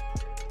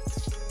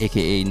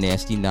 aka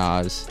Nasty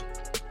Nas.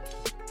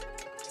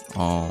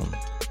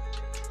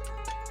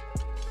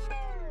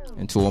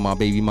 And two of my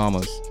baby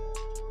mamas.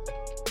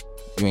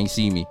 You ain't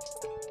see me.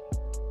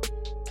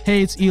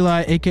 Hey, it's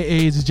Eli,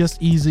 aka It's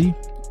Just Easy.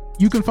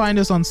 You can find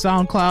us on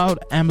SoundCloud,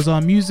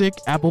 Amazon Music,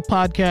 Apple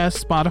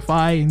Podcasts,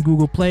 Spotify, and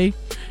Google Play.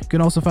 You can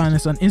also find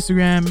us on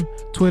Instagram,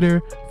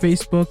 Twitter,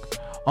 Facebook,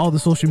 all the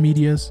social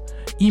medias.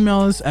 Email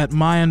us at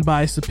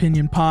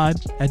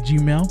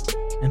myunbiasedopinionpod@gmail.com.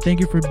 And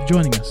thank you for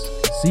joining us.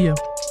 See ya.